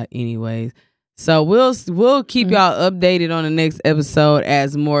being shot anyways? So we'll keep y'all updated on the next episode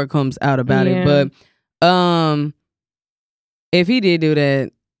as more comes out about it. But if he did do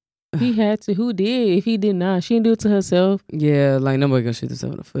that, he had to. Who did? If he did not, she didn't do it to herself. Yeah, like nobody gonna shoot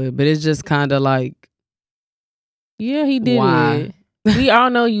themselves in the foot. But it's just kind of like, yeah, he did it. We all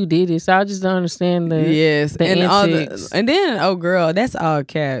know you did it, so I just don't understand the the and antics. And then girl, that's all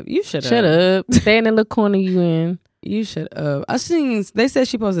cap. You shut up. Stay in the little corner you in. You shut up. I seen they said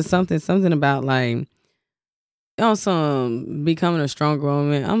she posted something about like on some becoming a stronger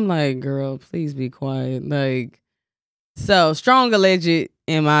woman. I'm like, girl, please be quiet. Like, so strong alleged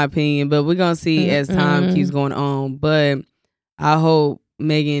in my opinion, but we're gonna see as time keeps going on. But I hope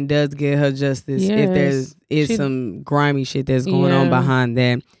Megan does get her justice if there's some grimy shit that's going on behind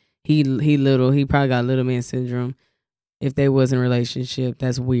that. He probably got little man syndrome. If they was in a relationship,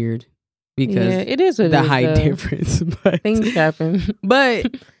 that's weird because it is the height difference. But things happen.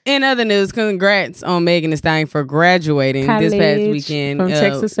 But in other news, congrats on Megan Thee Stallion for graduating this past weekend from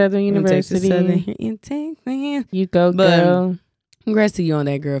Texas Southern University. In Texas. You go, girl. Congrats to you on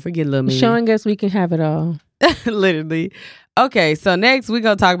that, girl, for getting a little mean. Showing us we can have it all. Literally. Okay, so next we're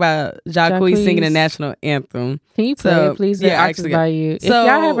going to talk about Jacquees singing the national anthem. Can you play it, please? Yeah, actually, by you. If y'all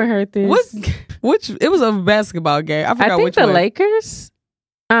haven't heard this. It was a basketball game. I forgot which one. the Lakers?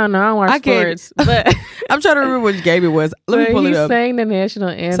 I don't know. I don't watch sports. But I'm trying to remember which game it was. Let me pull it up. He sang the national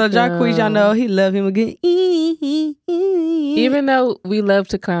anthem. So Jacquees, y'all know he love him again. Even though we love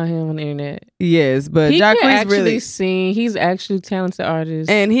to clown him on the internet. Yes, but he Jacquees can actually really sing. He's actually a talented artist.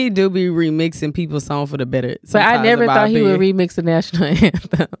 And he do be remixing people's song for the better. But I never thought he would remix the national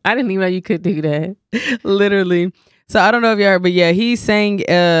anthem. I didn't even know you could do that. Literally. So I don't know if you heard, but yeah, he sang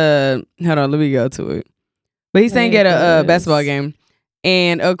hold on, let me go to it. But he sang at a basketball game.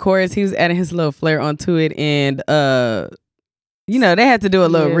 And of course, he was adding his little flair onto it, and you know they had to do a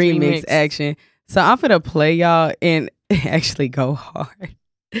little remix action. So I'm gonna play y'all and actually go hard.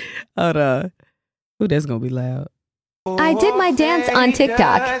 Hold on, ooh, that's gonna be loud. I did my dance on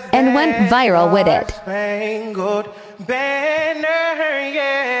TikTok and went viral with it. Spangled banner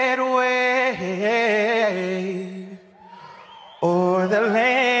yet wave o'er the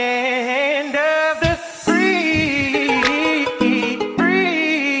land of the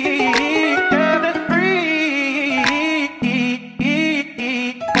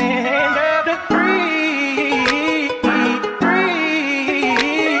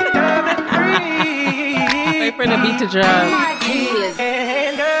for the beat to drop.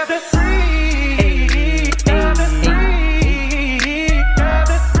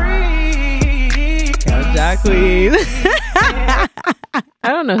 Jacquees. I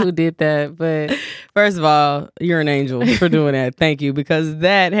don't know who did that, but first of all, you're an angel for doing that. Thank you, because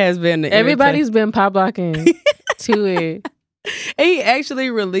that has been everybody's been pop blocking to it. He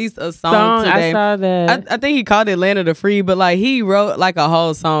actually released a song today. I saw that. I think he called it Land of the Free, but like he wrote like a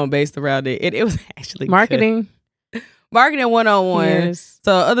whole song based around it. It was actually marketing. Good. Marketing 101. Yes.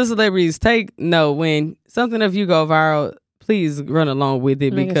 So other celebrities take note when something of you go viral, please run along with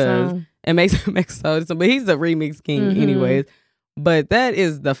it because it makes a song. But he's a remix king anyways. But that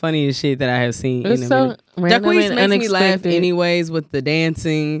is the funniest shit that I have seen in a minute. Jacquees makes me laugh anyways with the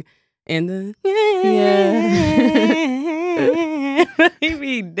dancing and the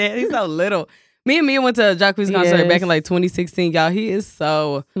he's so little. Me and Mia went to a Jacquees concert back in like 2016. Y'all, he is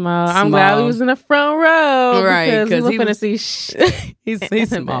so small. I'm glad we was in the front row, right? Because we were finna see he's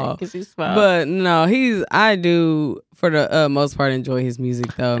small. Because he's small. But no, I do for the most part enjoy his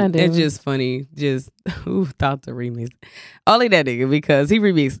music though. It's just funny. Just who thought to remix? Only that nigga because he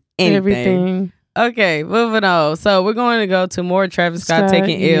remixed everything. Okay, moving on. So we're going to go to more Travis Scott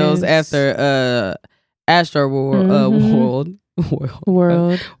taking L's after Astro World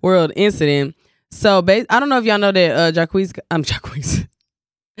incident. So I don't know if y'all know that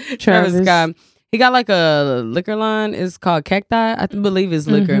Travis Scott, he got like a liquor line. It's called Cacti. I believe it's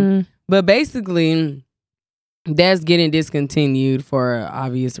liquor. But basically, that's getting discontinued for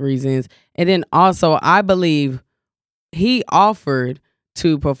obvious reasons. And then also, I believe he offered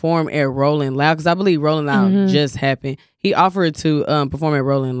to perform at Rolling Loud, because I believe Rolling Loud just happened. He offered to perform at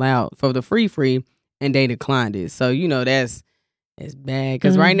Rolling Loud for the free, and they declined it. So, you know, that's bad.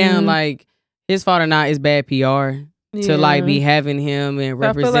 Because right now, like, his fault or not, is bad PR to, like, be having him and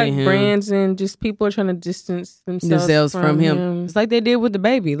representing him. Brands and just people are trying to distance themselves from him. It's like they did with the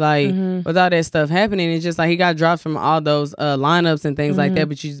baby. Like, with all that stuff happening, it's just like he got dropped from all those lineups and things like that,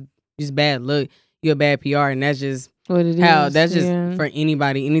 but you just bad look. You're bad PR, and that's just what it is. That's just for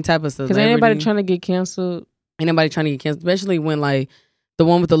anybody, any type of celebrity. Because ain't anybody trying to get canceled. Especially when, like, the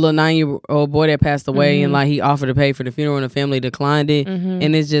one with the little 9-year-old boy that passed away, and, like, he offered to pay for the funeral and the family declined it.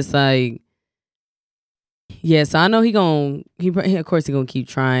 And it's just like, so I know of course he gonna keep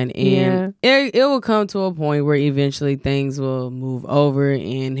trying, and it will come to a point where eventually things will move over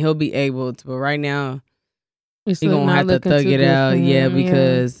and he'll be able to, but right now he gonna have to thug it out.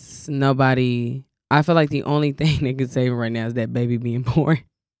 Because nobody, I feel like the only thing that can save him right now is that baby being born.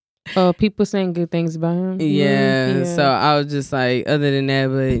 Oh, people saying good things about him. Yeah. So I was just like, other than that,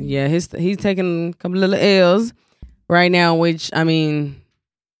 but yeah, he's taking a couple little L's right now, which, I mean,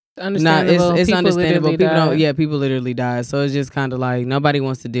 understandable. It's understandable. People people literally die. So it's just kind of like nobody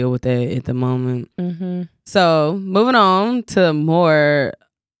wants to deal with that at the moment. So moving on to more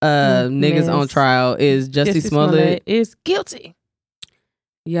niggas on trial is Jussie Smollett is guilty.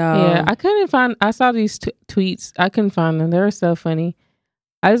 Yeah, I couldn't find. I saw these tweets. I couldn't find them. They were so funny.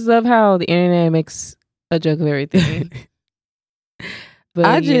 I just love how the internet makes a joke of everything.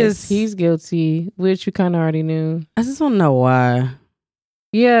 But he's guilty, which you kind of already knew. I just want to know why.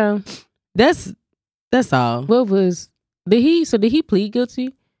 Yeah, that's all. Did he plead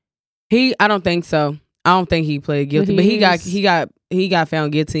guilty? I don't think so. I don't think he pled guilty, but he got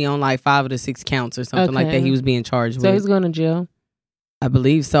found guilty on like 5 of the 6 counts or something like that. He was being charged with. So he's going to jail. I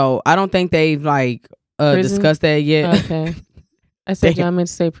believe so. I don't think they've like discussed that yet. Okay. I said y'all meant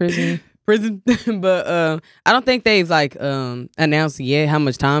to say prison. But I don't think they've like announced yet how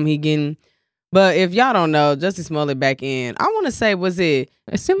much time he getting. But if y'all don't know, Jussie Smollett back in, I want to say, was it?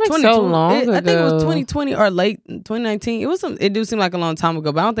 It seemed like so long ago. I think it was 2020 or late 2019. It do seem like a long time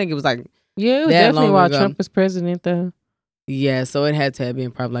ago, but I don't think it was like. Yeah, it was definitely while Trump was president, though. Yeah, so it had to have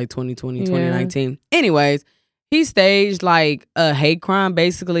been probably like 2020, 2019. Anyways, he staged like a hate crime.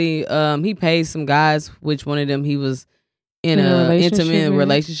 Basically, he paid some guys, which one of them he was in an intimate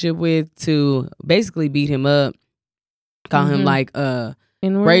relationship with, to basically beat him up, call him like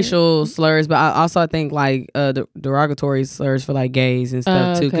racial slurs, but I think like derogatory slurs for like gays and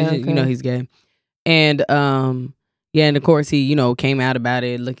stuff too, because you know he's gay. And and of course he came out about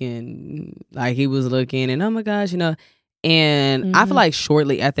it looking like he was looking, and oh my gosh, and I feel like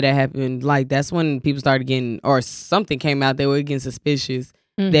shortly after that happened, like that's when people started getting, or something came out, they were getting suspicious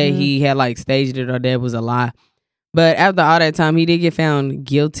that he had like staged it or that was a lie. But after all that time, he did get found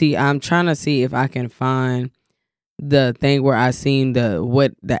guilty. I'm trying to see if I can find the thing where I seen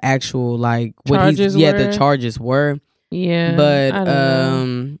what the actual like what the charges were. Yeah, but I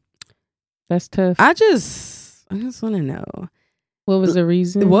don't know. That's tough. I just want to know what was the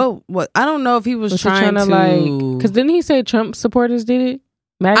reason. What I don't know if he was trying to like, because didn't he say Trump supporters did it?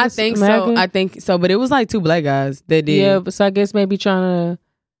 I think so. But it was like 2 black guys that did. Yeah, but so I guess maybe trying to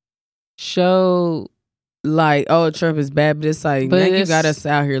show. Like, oh, Trump is bad, but it's like, now you got us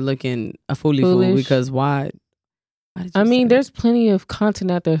out here looking a fool because why? I mean, there's plenty of content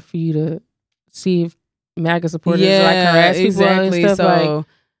out there for you to see if MAGA supporters like harass people and stuff. So like,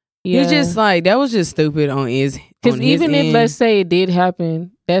 he just like, that was just stupid on his. Because even if, let's say, it did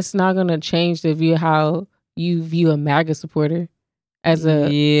happen, that's not gonna change the view how you view a MAGA supporter as a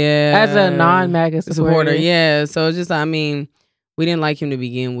non-MAGA supporter. Yeah, so it's just, I mean, we didn't like him to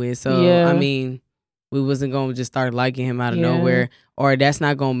begin with, so I mean. We wasn't going to just start liking him out of nowhere, or that's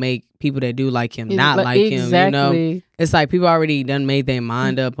not going to make people that do like him not like him, It's like people already done made their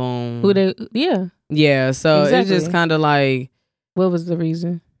mind up on who they, Yeah, so it's just kind of like. What was the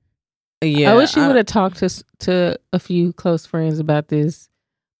reason? Yeah. I wish he would have talked to a few close friends about this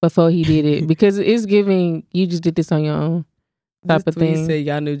before he did it, because it's giving, you just did this on your own type of thing. He said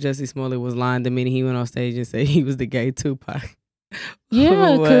y'all knew Jussie Smollett was lying the minute he went on stage and said he was the gay Tupac.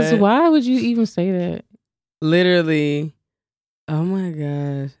 Yeah, because why would you even say that? Literally. Oh my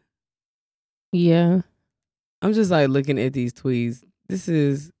gosh. Yeah. I'm just like looking at these tweets. It's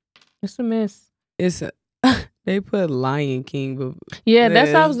a mess. They put Lion King, but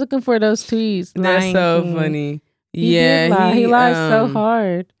that's why I was looking for those tweets. That's so funny. He lied so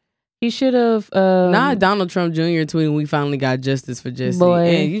hard. He should have. Not Donald Trump Jr. tweeting, "We finally got justice for Jesse." Boy.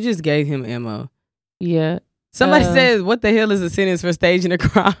 And you just gave him ammo. Yeah. Somebody says, "What the hell is a sentence for staging a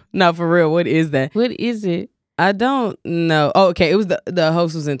crime?" No, for real. What is that? What is it? I don't know. Oh, okay. It was the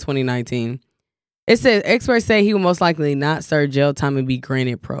host was in 2019. It says experts say he will most likely not serve jail time and be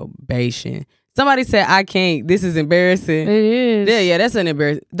granted probation. Somebody said, "I can't. This is embarrassing." It is. Yeah. That's an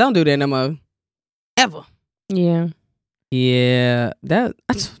embarrassing. Don't do that no more. Ever. Yeah. Yeah. That.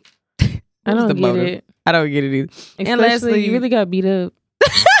 I don't get it. I don't get it either. Especially, and lastly, you really got beat up.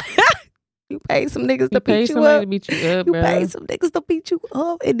 You paid some niggas You to beat you somebody up. to beat you up, You bro. paid some niggas to beat you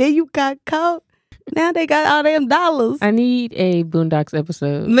up, and then you got caught. Now they got all them dollars. I need a Boondocks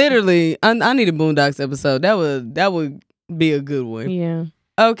episode. Literally, I need a Boondocks episode. That would be a good one. Yeah.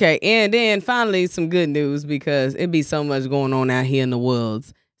 Okay, and then finally some good news because it be so much going on out here in the world.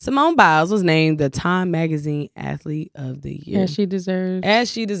 Simone Biles was named the Time Magazine Athlete of the Year. As she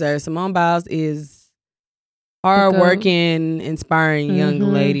deserves. Simone Biles is hardworking, inspiring young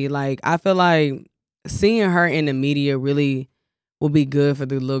lady. Like, I feel like seeing her in the media really will be good for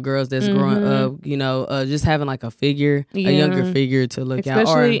the little girls that's growing up. You know, just having like a figure, a younger figure to look at.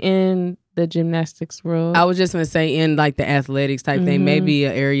 Especially in the gymnastics world. I was just going to say in like the athletics type thing, maybe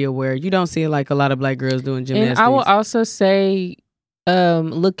an area where you don't see like a lot of black girls doing gymnastics. And I will also say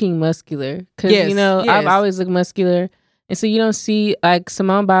looking muscular. Because, I've always looked muscular. And so you don't see like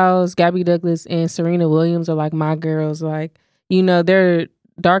Simone Biles, Gabby Douglas, and Serena Williams are like my girls. Like, they're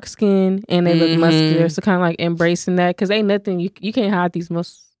dark skinned and they look muscular. So kind of like embracing that because ain't nothing, you can't hide these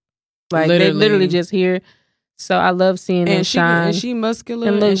muscles. Like they literally just here. So I love seeing them shine. And she muscular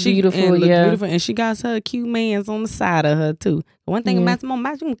and look beautiful. Beautiful. And she got her cute mans on the side of her too. One thing about Simone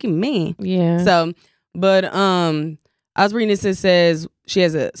Biles, she gonna keep man. Yeah. So, but I was reading this. It says she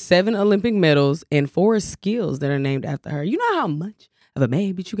has 7 Olympic medals and 4 skills that are named after her. You know how much of a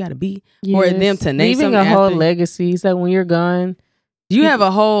man bitch you got to be for them to name leaving something a whole after legacy. So when you're gone, you have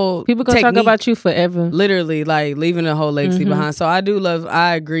a whole people gonna talk about you forever. Literally, like leaving a whole legacy behind. So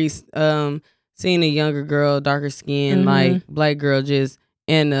I agree. Seeing a younger girl, darker skin, like black girl, just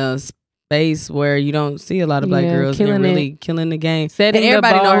in a space where you don't see a lot of black girls and really killing the game. And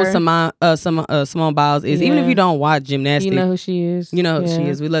everybody knows who Simone Biles is. Even if you don't watch gymnastics, you know who she is. You know who she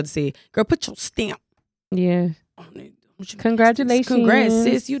is. We love to see it. Girl, put your stamp. Yeah. Congratulations. Congrats,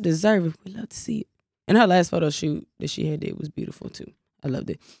 sis. You deserve it. We love to see it. And her last photo shoot that she had did was beautiful too. I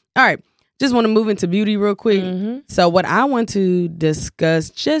loved it. All right. Just want to move into beauty real quick. So what I want to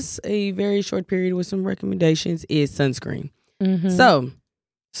discuss, just a very short period with some recommendations, is sunscreen. So,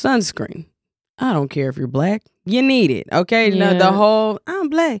 sunscreen. I don't care if you're black. You need it. Okay? Yeah. The whole, I'm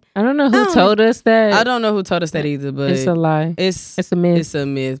black. I don't know who told us that. I don't know who told us that either, but it's a lie. It's a myth. It's a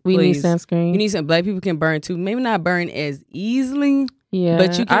myth. We need sunscreen. You need some. Black people can burn too. Maybe not burn as easily. Yeah.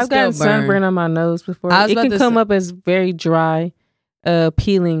 But you can I've still gotten sunburn on my nose before. It can come up as very dry.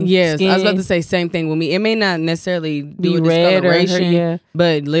 Peeling. Yes, skin. I was about to say same thing with me. It may not necessarily be do a red discoloration,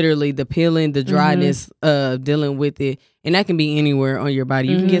 but literally the peeling, the dryness, dealing with it, and that can be anywhere on your body.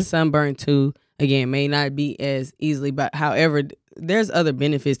 You can get sunburned too. Again, may not be as easily, but however, there's other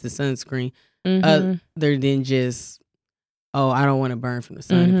benefits to sunscreen other than just, I don't want to burn from the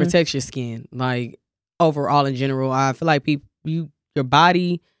sun. It protects your skin. Like overall, in general, I feel like your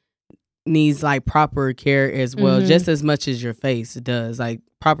body needs like proper care as well, just as much as your face does, like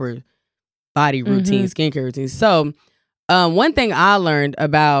proper body routine, skincare routine. So one thing I learned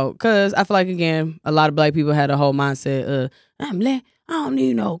about, because I feel like, again, a lot of black people had a whole mindset of, I'm black, I don't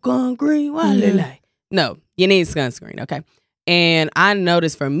need no sunscreen. Why like? No, you need sunscreen, okay? And I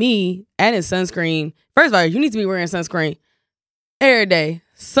noticed for me, adding sunscreen, first of all, you need to be wearing sunscreen every day.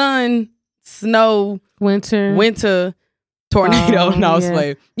 Sun, snow, winter, tornado,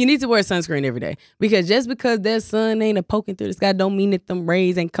 sway. You need to wear sunscreen every day, because just because that sun ain't poking through the sky don't mean that them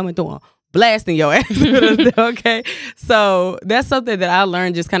rays ain't coming through and blasting your ass. Okay, so that's something that I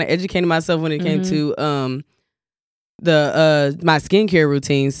learned, just kind of educating myself when it came to my skincare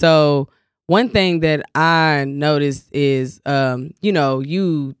routine. So one thing that I noticed is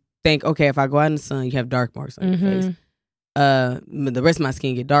you think, okay, if I go out in the sun, you have dark marks on your face. The rest of my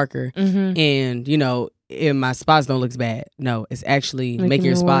skin get darker, and if my spots don't look bad. No, it's actually making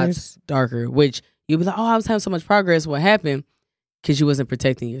your spots darker, which you'll be like, I was having so much progress. What happened? Because you wasn't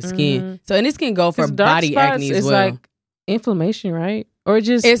protecting your skin. So, and this can go for body acne as well. It's like inflammation, right? Or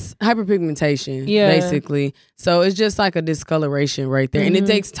just it's hyperpigmentation, basically. So it's just like a discoloration right there, and it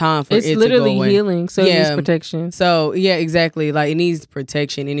takes time for it to go away. It's literally healing, so it needs protection. So yeah, exactly. Like it needs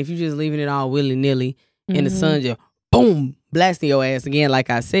protection, and if you're just leaving it all willy nilly, and the sun just boom blasting your ass again, like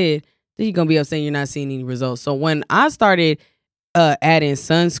I said, then you're gonna be upset you're not seeing any results. So when I started adding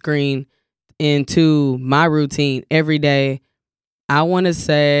sunscreen into my routine every day. I want to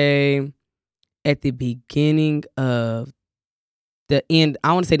say at the beginning of the end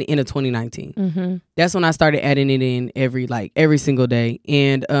of 2019. Mm-hmm. That's when I started adding it in every single day.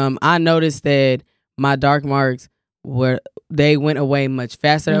 And I noticed that my dark marks they went away much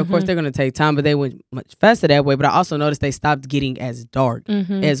faster. Of course, they're going to take time, but they went much faster that way. But I also noticed they stopped getting as dark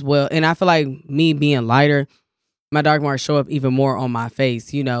as well. And I feel like me being lighter, my dark marks show up even more on my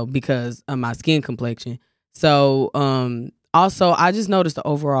face, because of my skin complexion. So also, I just noticed the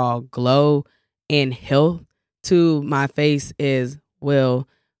overall glow and health to my face as well.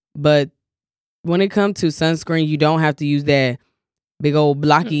 But when it comes to sunscreen, you don't have to use that big old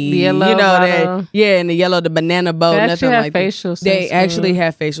blocky, yellow and the yellow, the banana boat, nothing like that. They actually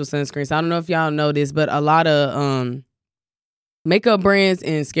have facial sunscreens. I don't know if y'all know this, but a lot of makeup brands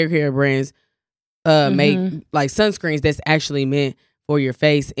and skincare brands make like sunscreens that's actually meant for your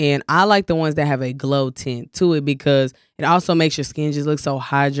face. And I like the ones that have a glow tint to it because it also makes your skin just look so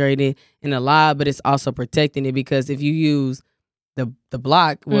hydrated and alive, but it's also protecting it because if you use the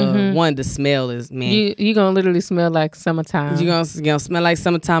block, well, one, the smell is, man. You're going to literally smell like summertime. You're gonna smell like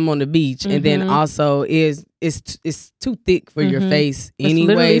summertime on the beach. And then also it's too thick for your face anyway. It's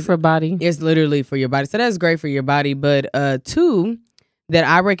literally for body. It's literally for your body. So that's great for your body. But two that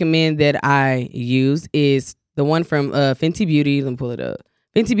I recommend that I use is the one from Fenty Beauty. Let me pull it up.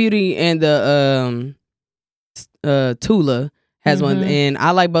 Fenty Beauty and the Tula has one. And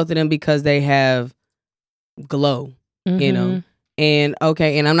I like both of them because they have glow, And and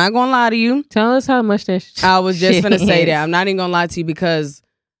I'm not gonna lie to you. Tell us how much that I was just gonna say that. I'm not even gonna lie to you because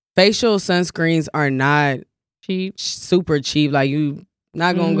facial sunscreens are not cheap, super cheap. Like you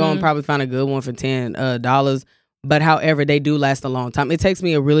not gonna go and probably find a good one for $10. But however, they do last a long time. It takes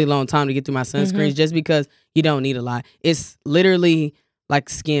me a really long time to get through my sunscreens just because you don't need a lot. It's literally like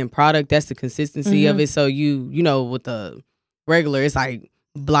skin product. That's the consistency of it. So you with the regular, it's like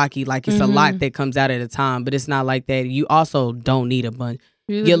blocky, like it's a lot that comes out at a time, but it's not like that. You also don't need a bunch.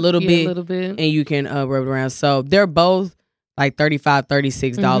 Get a little bit and you can rub it around. So they're both like $35,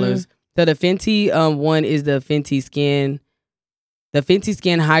 $36. So the Fenty one is the Fenty Skin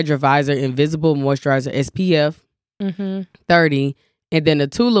Hydrovisor Invisible Moisturizer SPF 30, and then the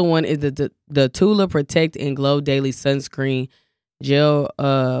Tula one is the Tula Protect and Glow Daily Sunscreen Gel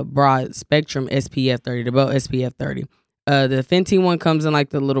Broad Spectrum SPF 30. They're both SPF 30. The Fenty one comes in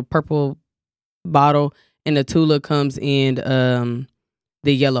like the little purple bottle, and the Tula comes in the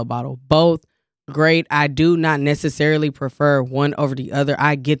yellow bottle. Both great. I do not necessarily prefer one over the other.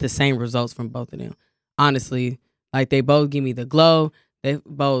 I get the same results from both of them. Honestly, like they both give me the glow. They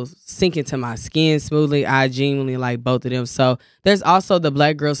both sink into my skin smoothly. I genuinely like both of them. So there's also the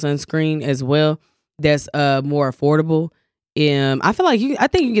Black Girl sunscreen as well. That's more affordable. I feel like I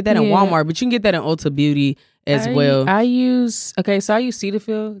think you can get that in Walmart, but you can get that in Ulta Beauty as well. I use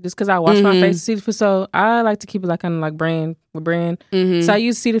Cetaphil just because I wash my face with Cetaphil. So I like to keep it like kind of like brand. So I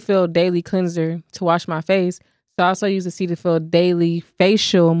use Cetaphil Daily Cleanser to wash my face. So I also use the Cetaphil Daily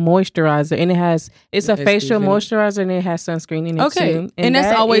Facial Moisturizer, and it's a facial moisturizer and it has sunscreen in it too. And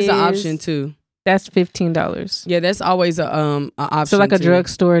that's always an option too. That's $15. Yeah, that's always an option. So like a too.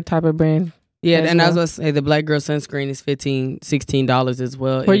 drugstore type of brand. Yeah, and I was going to say the Black Girl sunscreen is $15, $16 as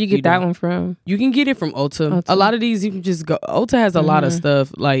well. Where you get that one from? You can get it from Ulta. A lot of these you can just go. Ulta has a lot of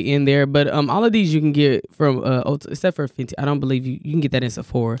stuff like in there, but all of these you can get from Ulta except for Fenty. I don't believe you can get that in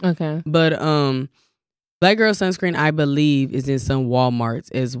Sephora. Okay. But Black Girl sunscreen I believe is in some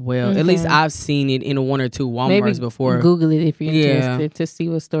Walmarts as well. Okay. At least I've seen it in one or two Walmarts before. Google it if you're interested to see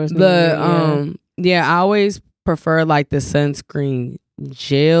what stores. But I always prefer like the sunscreen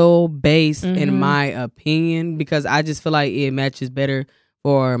gel base in my opinion because I just feel like it matches better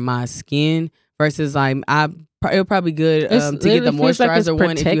for my skin versus like it'll probably good to get the moisturizer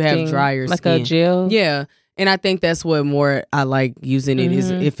one if you have drier like skin. A gel. Yeah, and I think that's what more I like using it is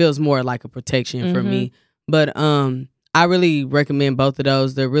it feels more like a protection for me. But I really recommend both of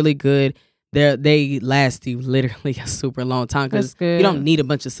those. They're really good. They last you literally a super long time because you don't need a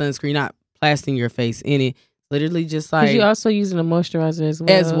bunch of sunscreen not blasting your face in it. Literally just like you're also using a moisturizer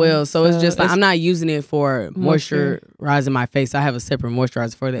as well. So it's just like I'm not using it for moisturizing my face. I have a separate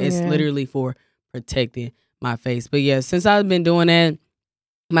moisturizer for that. It's literally for protecting my face. But yeah, since I've been doing that,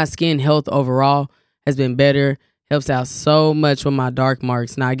 my skin health overall has been better. Helps out so much with my dark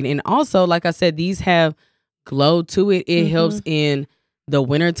marks not getting. And also, like I said, these have glow to it. It helps in the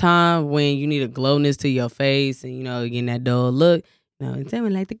wintertime when you need a glowness to your face and getting that dull look. It's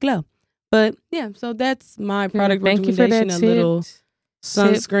like the glow. But yeah, so that's my product recommendation. Thank you for that a little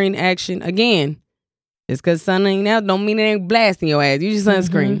sunscreen action. Again, Just because sun ain't out don't mean it ain't blasting your ass. Use your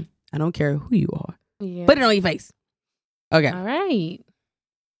sunscreen. I don't care who you are. Yeah. Put it on your face. Okay. All right.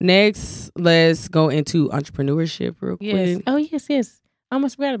 Next, let's go into entrepreneurship real quick. Yes. Oh, yes. I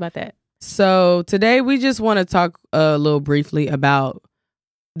almost forgot about that. So today we just want to talk a little briefly about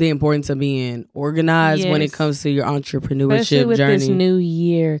the importance of being organized when it comes to your entrepreneurship Especially with journey. this new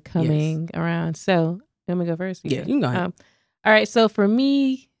year coming around. So, let me go first. Yeah, you can go ahead. All right. So for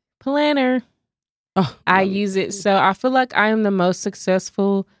me, planner, I use it. So I feel like I am the most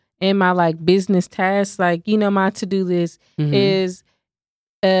successful in my like business tasks. Like, my to-do list is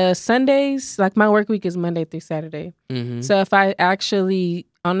Sundays. Like my work week is Monday through Saturday. So if I actually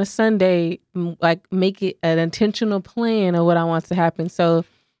on a Sunday, like make it an intentional plan of what I want to happen. So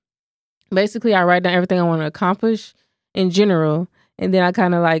basically I write down everything I want to accomplish in general. And then I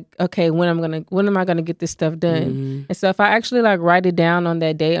kind of like, okay, when am I gonna get this stuff done? And so if I actually like write it down on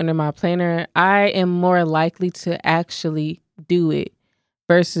that day under my planner, I am more likely to actually do it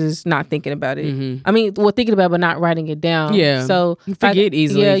versus not thinking about it. I mean, thinking about it, but not writing it down. Yeah. So you forget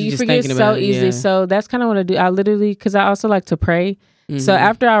easily. Yeah, you just forget so easily. Yeah. So that's kind of what I do. I literally, because I also like to pray. So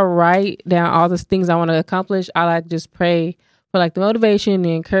after I write down all the things I want to accomplish, I like just pray for like the motivation,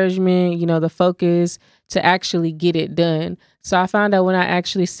 the encouragement, the focus to actually get it done. So I found out when I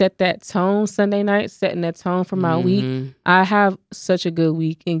actually set that tone Sunday night, setting that tone for my week, I have such a good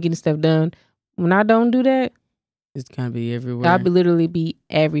week in getting stuff done. When I don't do that, it's gonna be everywhere. I'll literally be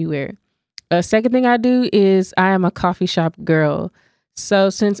everywhere. Second thing I do is I am a coffee shop girl. So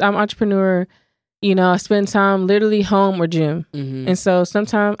since I'm an entrepreneur, I spend time literally home or gym. And so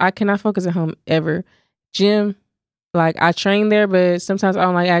sometimes I cannot focus at home ever. Gym, like I train there, but sometimes I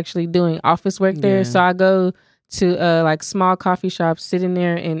don't like actually doing office work there. So I go to like small coffee shops, sit in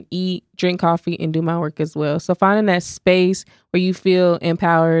there and eat, drink coffee, and do my work as well. So finding that space where you feel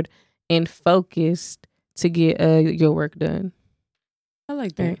empowered and focused to get your work done. I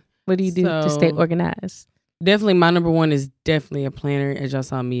like that. Right. What do you do to stay organized? Definitely, my number one is definitely a planner. As y'all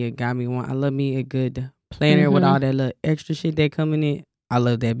saw me, it got me one. I love me a good planner with all that little extra shit that coming in. I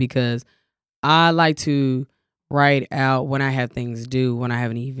love that because I like to write out when I have things due, when I have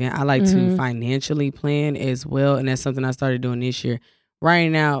an event. I like to financially plan as well, and that's something I started doing this year.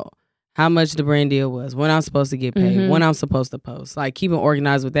 Writing out how much the brand deal was, when I'm supposed to get paid, when I'm supposed to post. Like keeping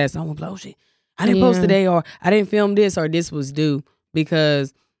organized with that. So I'm gonna blow shit. I didn't post today, or I didn't film this, or this was due.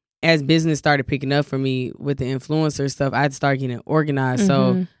 Because as business started picking up for me with the influencer stuff, I'd start getting organized.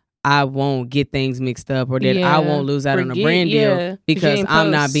 So I won't get things mixed up, or that I won't lose out on a brand deal because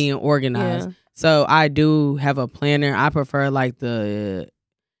I'm not being organized. So I do have a planner. I prefer like the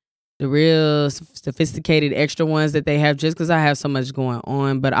real sophisticated extra ones that they have just because I have so much going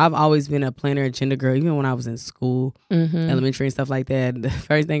on. But I've always been a planner agenda girl, even when I was in school, elementary and stuff like that. The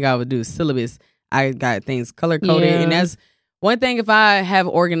first thing I would do is syllabus. I got things color coded, and that's one thing. If I have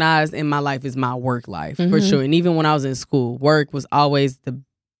organized in my life is my work life for sure. And even when I was in school, work was always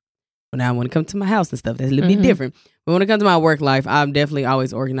when it comes to my house and stuff, that's a little bit different. But when it comes to my work life, I'm definitely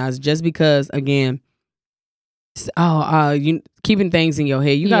always organized just because, again, keeping things in your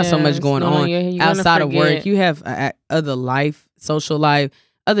head. You got so much going on outside of work. You have other life, social life,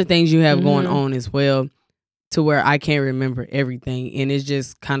 other things you have going on as well, to where I can't remember everything. And it's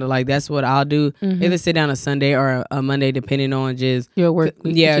just kind of like, that's what I'll do. Either sit down a Sunday or a Monday, depending on just your work.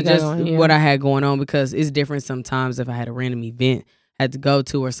 What I had going on, because it's different sometimes if I had a random event I had to go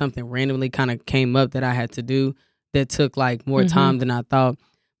to, or something randomly kind of came up that I had to do that took like more time than I thought.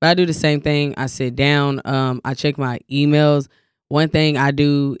 But I do the same thing. I sit down, I check my emails. One thing I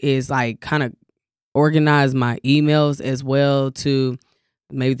do is like kind of organize my emails as well, to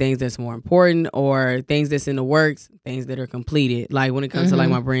maybe things that's more important, or things that's in the works, things that are completed. Like when it comes to like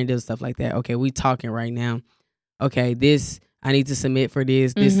my brand deal, stuff like that. Okay, we talking right now. Okay, this I need to submit for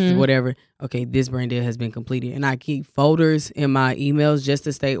this. This is whatever. Okay, this brand deal has been completed. And I keep folders in my emails just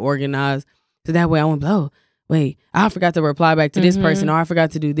to stay organized. So that way I won't blow. Wait, I forgot to reply back to this person, or I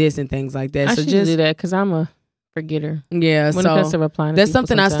forgot to do this and things like that. I so should just do that because I'm a forgetter. Yeah, when it comes to replying, that's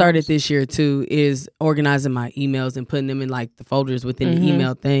something I started this year too, is organizing my emails and putting them in like the folders within the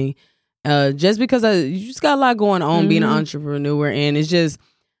email thing. Just because you just got a lot going on being an entrepreneur, and it's just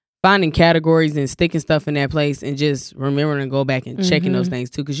finding categories and sticking stuff in that place, and just remembering to go back and checking those things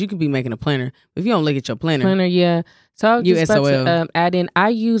too, because you could be making a planner, but if you don't look at your planner, So I was just about to add in, I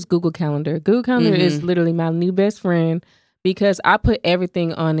use Google Calendar. Google Calendar is literally my new best friend because I put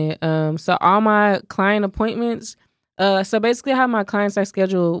everything on it. So all my client appointments, so basically I have my clients I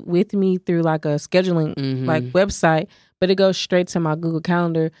schedule with me through like a scheduling like website, but it goes straight to my Google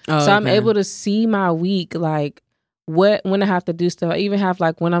Calendar. So I'm able to see my week, like when I have to do stuff. I even have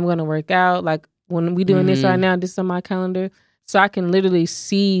like when I'm going to work out, like when we doing this right now, this is on my calendar. So I can literally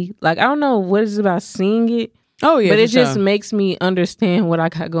see, like, I don't know what it's about seeing it. Oh, yeah. But it just makes me understand what I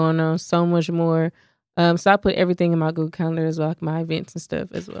got going on so much more. So I put everything in my Google Calendar as well, like my events and stuff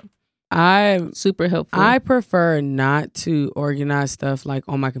as well. I'm super helpful. I prefer not to organize stuff like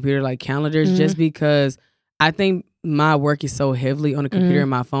on my computer, like calendars, just because I think my work is so heavily on the computer and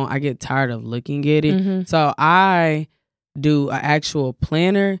my phone. I get tired of looking at it. So I do an actual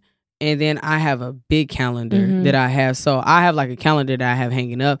planner, and then I have a big calendar that I have. So I have like a calendar that I have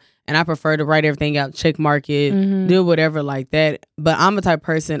hanging up, and I prefer to write everything out, check mark it, do whatever like that. But I'm a type of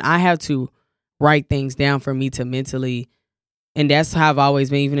person, I have to write things down for me to mentally. And that's how I've always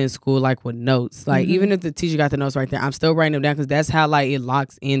been, even in school, like with notes. Like, even if the teacher got the notes right there, I'm still writing them down because that's how, like, it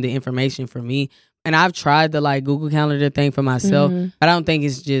locks in the information for me. And I've tried the, like, Google Calendar thing for myself, but I don't think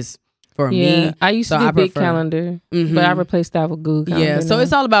it's just for me. I used to do big calendar, but I replaced that with Google Calendar. Yeah, so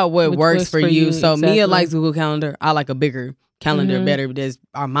it's all about what works for you. So Mia likes Google Calendar. I like a bigger calendar better because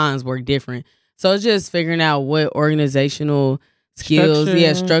our minds work different. So it's just figuring out what organizational skills,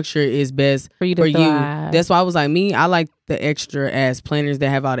 structure is best for you. That's why I was like, I like the extra ass planners that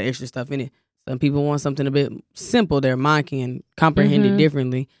have all the extra stuff in it. Some people want something a bit simple, their mind can comprehend it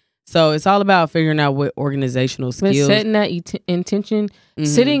differently. So it's all about figuring out what organizational skills. But setting that intention,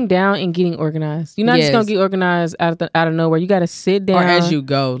 sitting down and getting organized. You're not just gonna get organized out of nowhere. You got to sit down, or as you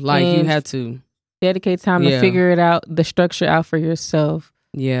go. Like, you have to dedicate time to figure it out, the structure out for yourself.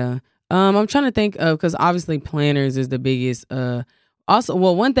 Yeah. I'm trying to think of, because obviously planners is the biggest. Also,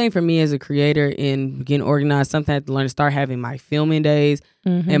 well, one thing for me as a creator in getting organized, something I had to learn to start having my filming days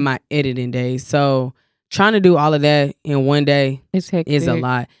and my editing days. So trying to do all of that in one day is a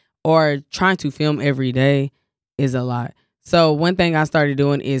lot. Or trying to film every day is a lot. So one thing I started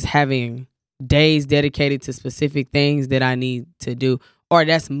doing is having days dedicated to specific things that I need to do. Or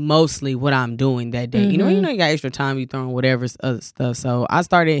that's mostly what I'm doing that day. You know, you got extra time, you throwing whatever other stuff. So I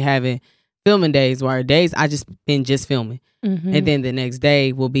started having filming days where days I just been filming. And then the next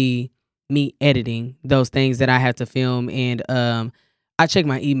day will be me editing those things that I have to film. And I check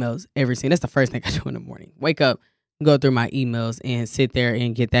my emails every single. That's the first thing I do in the morning. Wake up, go through my emails and sit there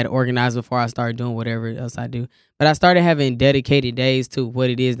and get that organized before I start doing whatever else I do. But I started having dedicated days to what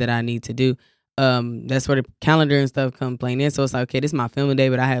it is that I need to do. That's where the calendar and stuff come playing in. So it's like, okay, this is my filming day,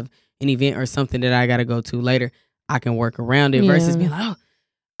 but I have an event or something that I got to go to later. I can work around it versus being like,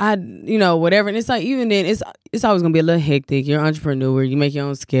 whatever. And it's like, even then, it's always going to be a little hectic. You're an entrepreneur. You make your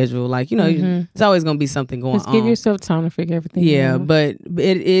own schedule. Like, it's always going to be something going on. Just give yourself time to figure everything out. Yeah, but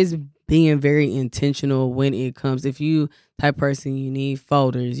it is being very intentional when it comes. If you type person, you need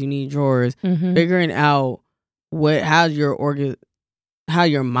folders, you need drawers, figuring out how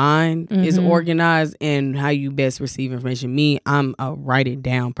your mind is organized and how you best receive information. Me, I'm a write it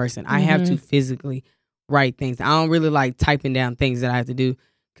down person. I have to physically write things. I don't really like typing down things that I have to do,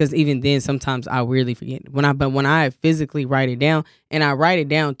 because even then sometimes I weirdly forget. But when I physically write it down, and I write it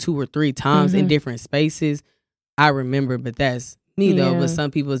down 2 or 3 times in different spaces, I remember. But that's me though. But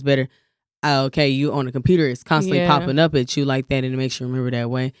some people it's better. Okay, you on the computer, it's constantly popping up at you like that, and it makes you remember that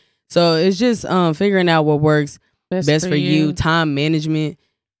way. So it's just figuring out what works best for you. Time management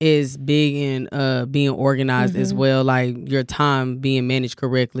is big in being organized as well. Like, your time being managed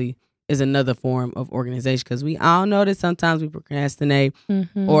correctly is another form of organization, because we all know that sometimes we procrastinate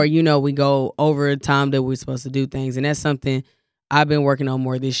or, we go over time that we're supposed to do things. And that's something I've been working on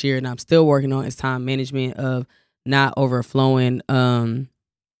more this year, and I'm still working on, is time management, of not overflowing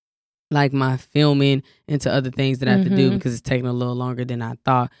like my filming into other things that I have to do because it's taking a little longer than I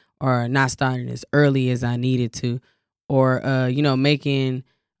thought, or not starting as early as I needed to, or making,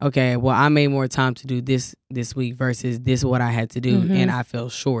 okay, well, I made more time to do this week versus this is what I had to do, and I fell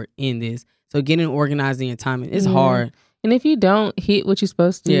short in this. So getting organized in your time is hard. And if you don't hit what you're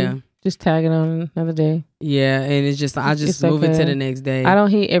supposed to, just tag it on another day. Yeah, and it's just, I just move it to the next day. I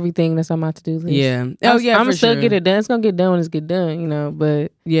don't hit everything that's on my to-do list. Yeah. I'm gonna still get it done. It's gonna get done when it's get done,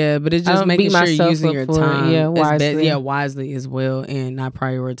 but yeah, but it's just making sure you're using your time wisely. Wisely as well, and not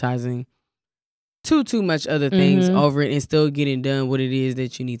prioritizing too much other things over it, and still getting done what it is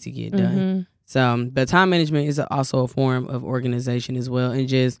that you need to get done. So, but time management is also a form of organization as well, and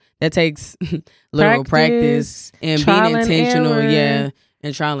just that takes literal practice and being intentional,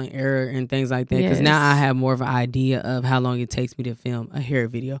 and trial and error and things like that. Because now I have more of an idea of how long it takes me to film a hair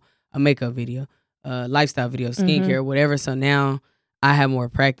video, a makeup video, lifestyle video, skincare, whatever. So now I have more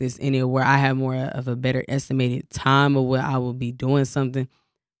practice in it, where I have more of a better estimated time of where I will be doing something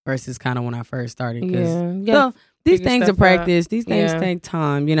versus kind of when I first started. So these things are practice. These things take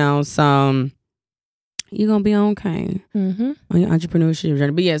time, So you're gonna be okay on your entrepreneurship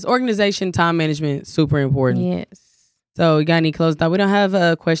journey. But yes, organization, time management, super important. Yes. So you got any closing thought? We don't have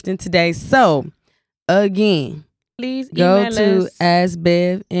a question today. So again, please go email to us.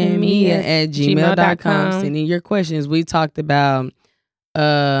 askbevandmia@gmail.com. Send in your questions. We talked about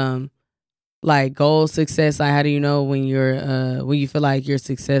like goal success. Like how do you know when when you feel like you're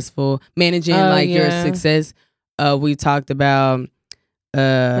successful, managing your success. We talked about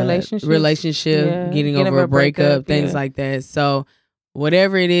relationship, getting over a breakup, things like that. So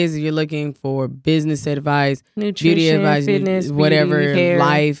whatever it is you're looking for, business advice, nutrition, beauty advice, fitness, whatever, beauty, hair,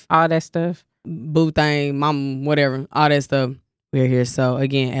 life, all that stuff, boo thing, mom, whatever, all that stuff, we're here. So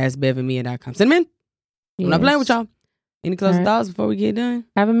again, askbevandmia.com. Send them in. I'm not playing with y'all. Any closing thoughts before we get done?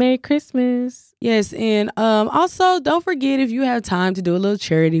 Have a Merry Christmas. Yes, and also don't forget, if you have time to do a little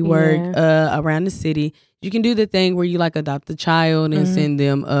charity work around the city, you can do the thing where you like adopt a child and send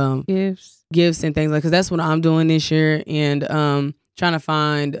them gifts and things like. Because that's what I'm doing this year, and trying to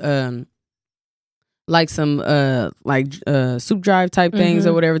find like some soup drive type things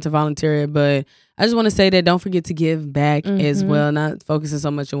or whatever to volunteer at. But I just want to say that don't forget to give back as well, not focusing so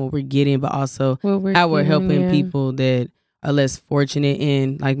much on what we're getting, but also how we're helping people that are less fortunate,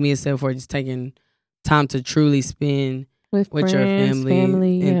 and like Mia said before, just taking time to truly spend with friends, your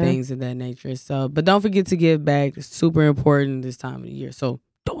family and things of that nature. So, but don't forget to give back. It's super important this time of the year. So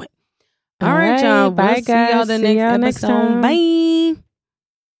do it. All right, y'all. Bye, we'll guys. See y'all the next episode. Time. Bye.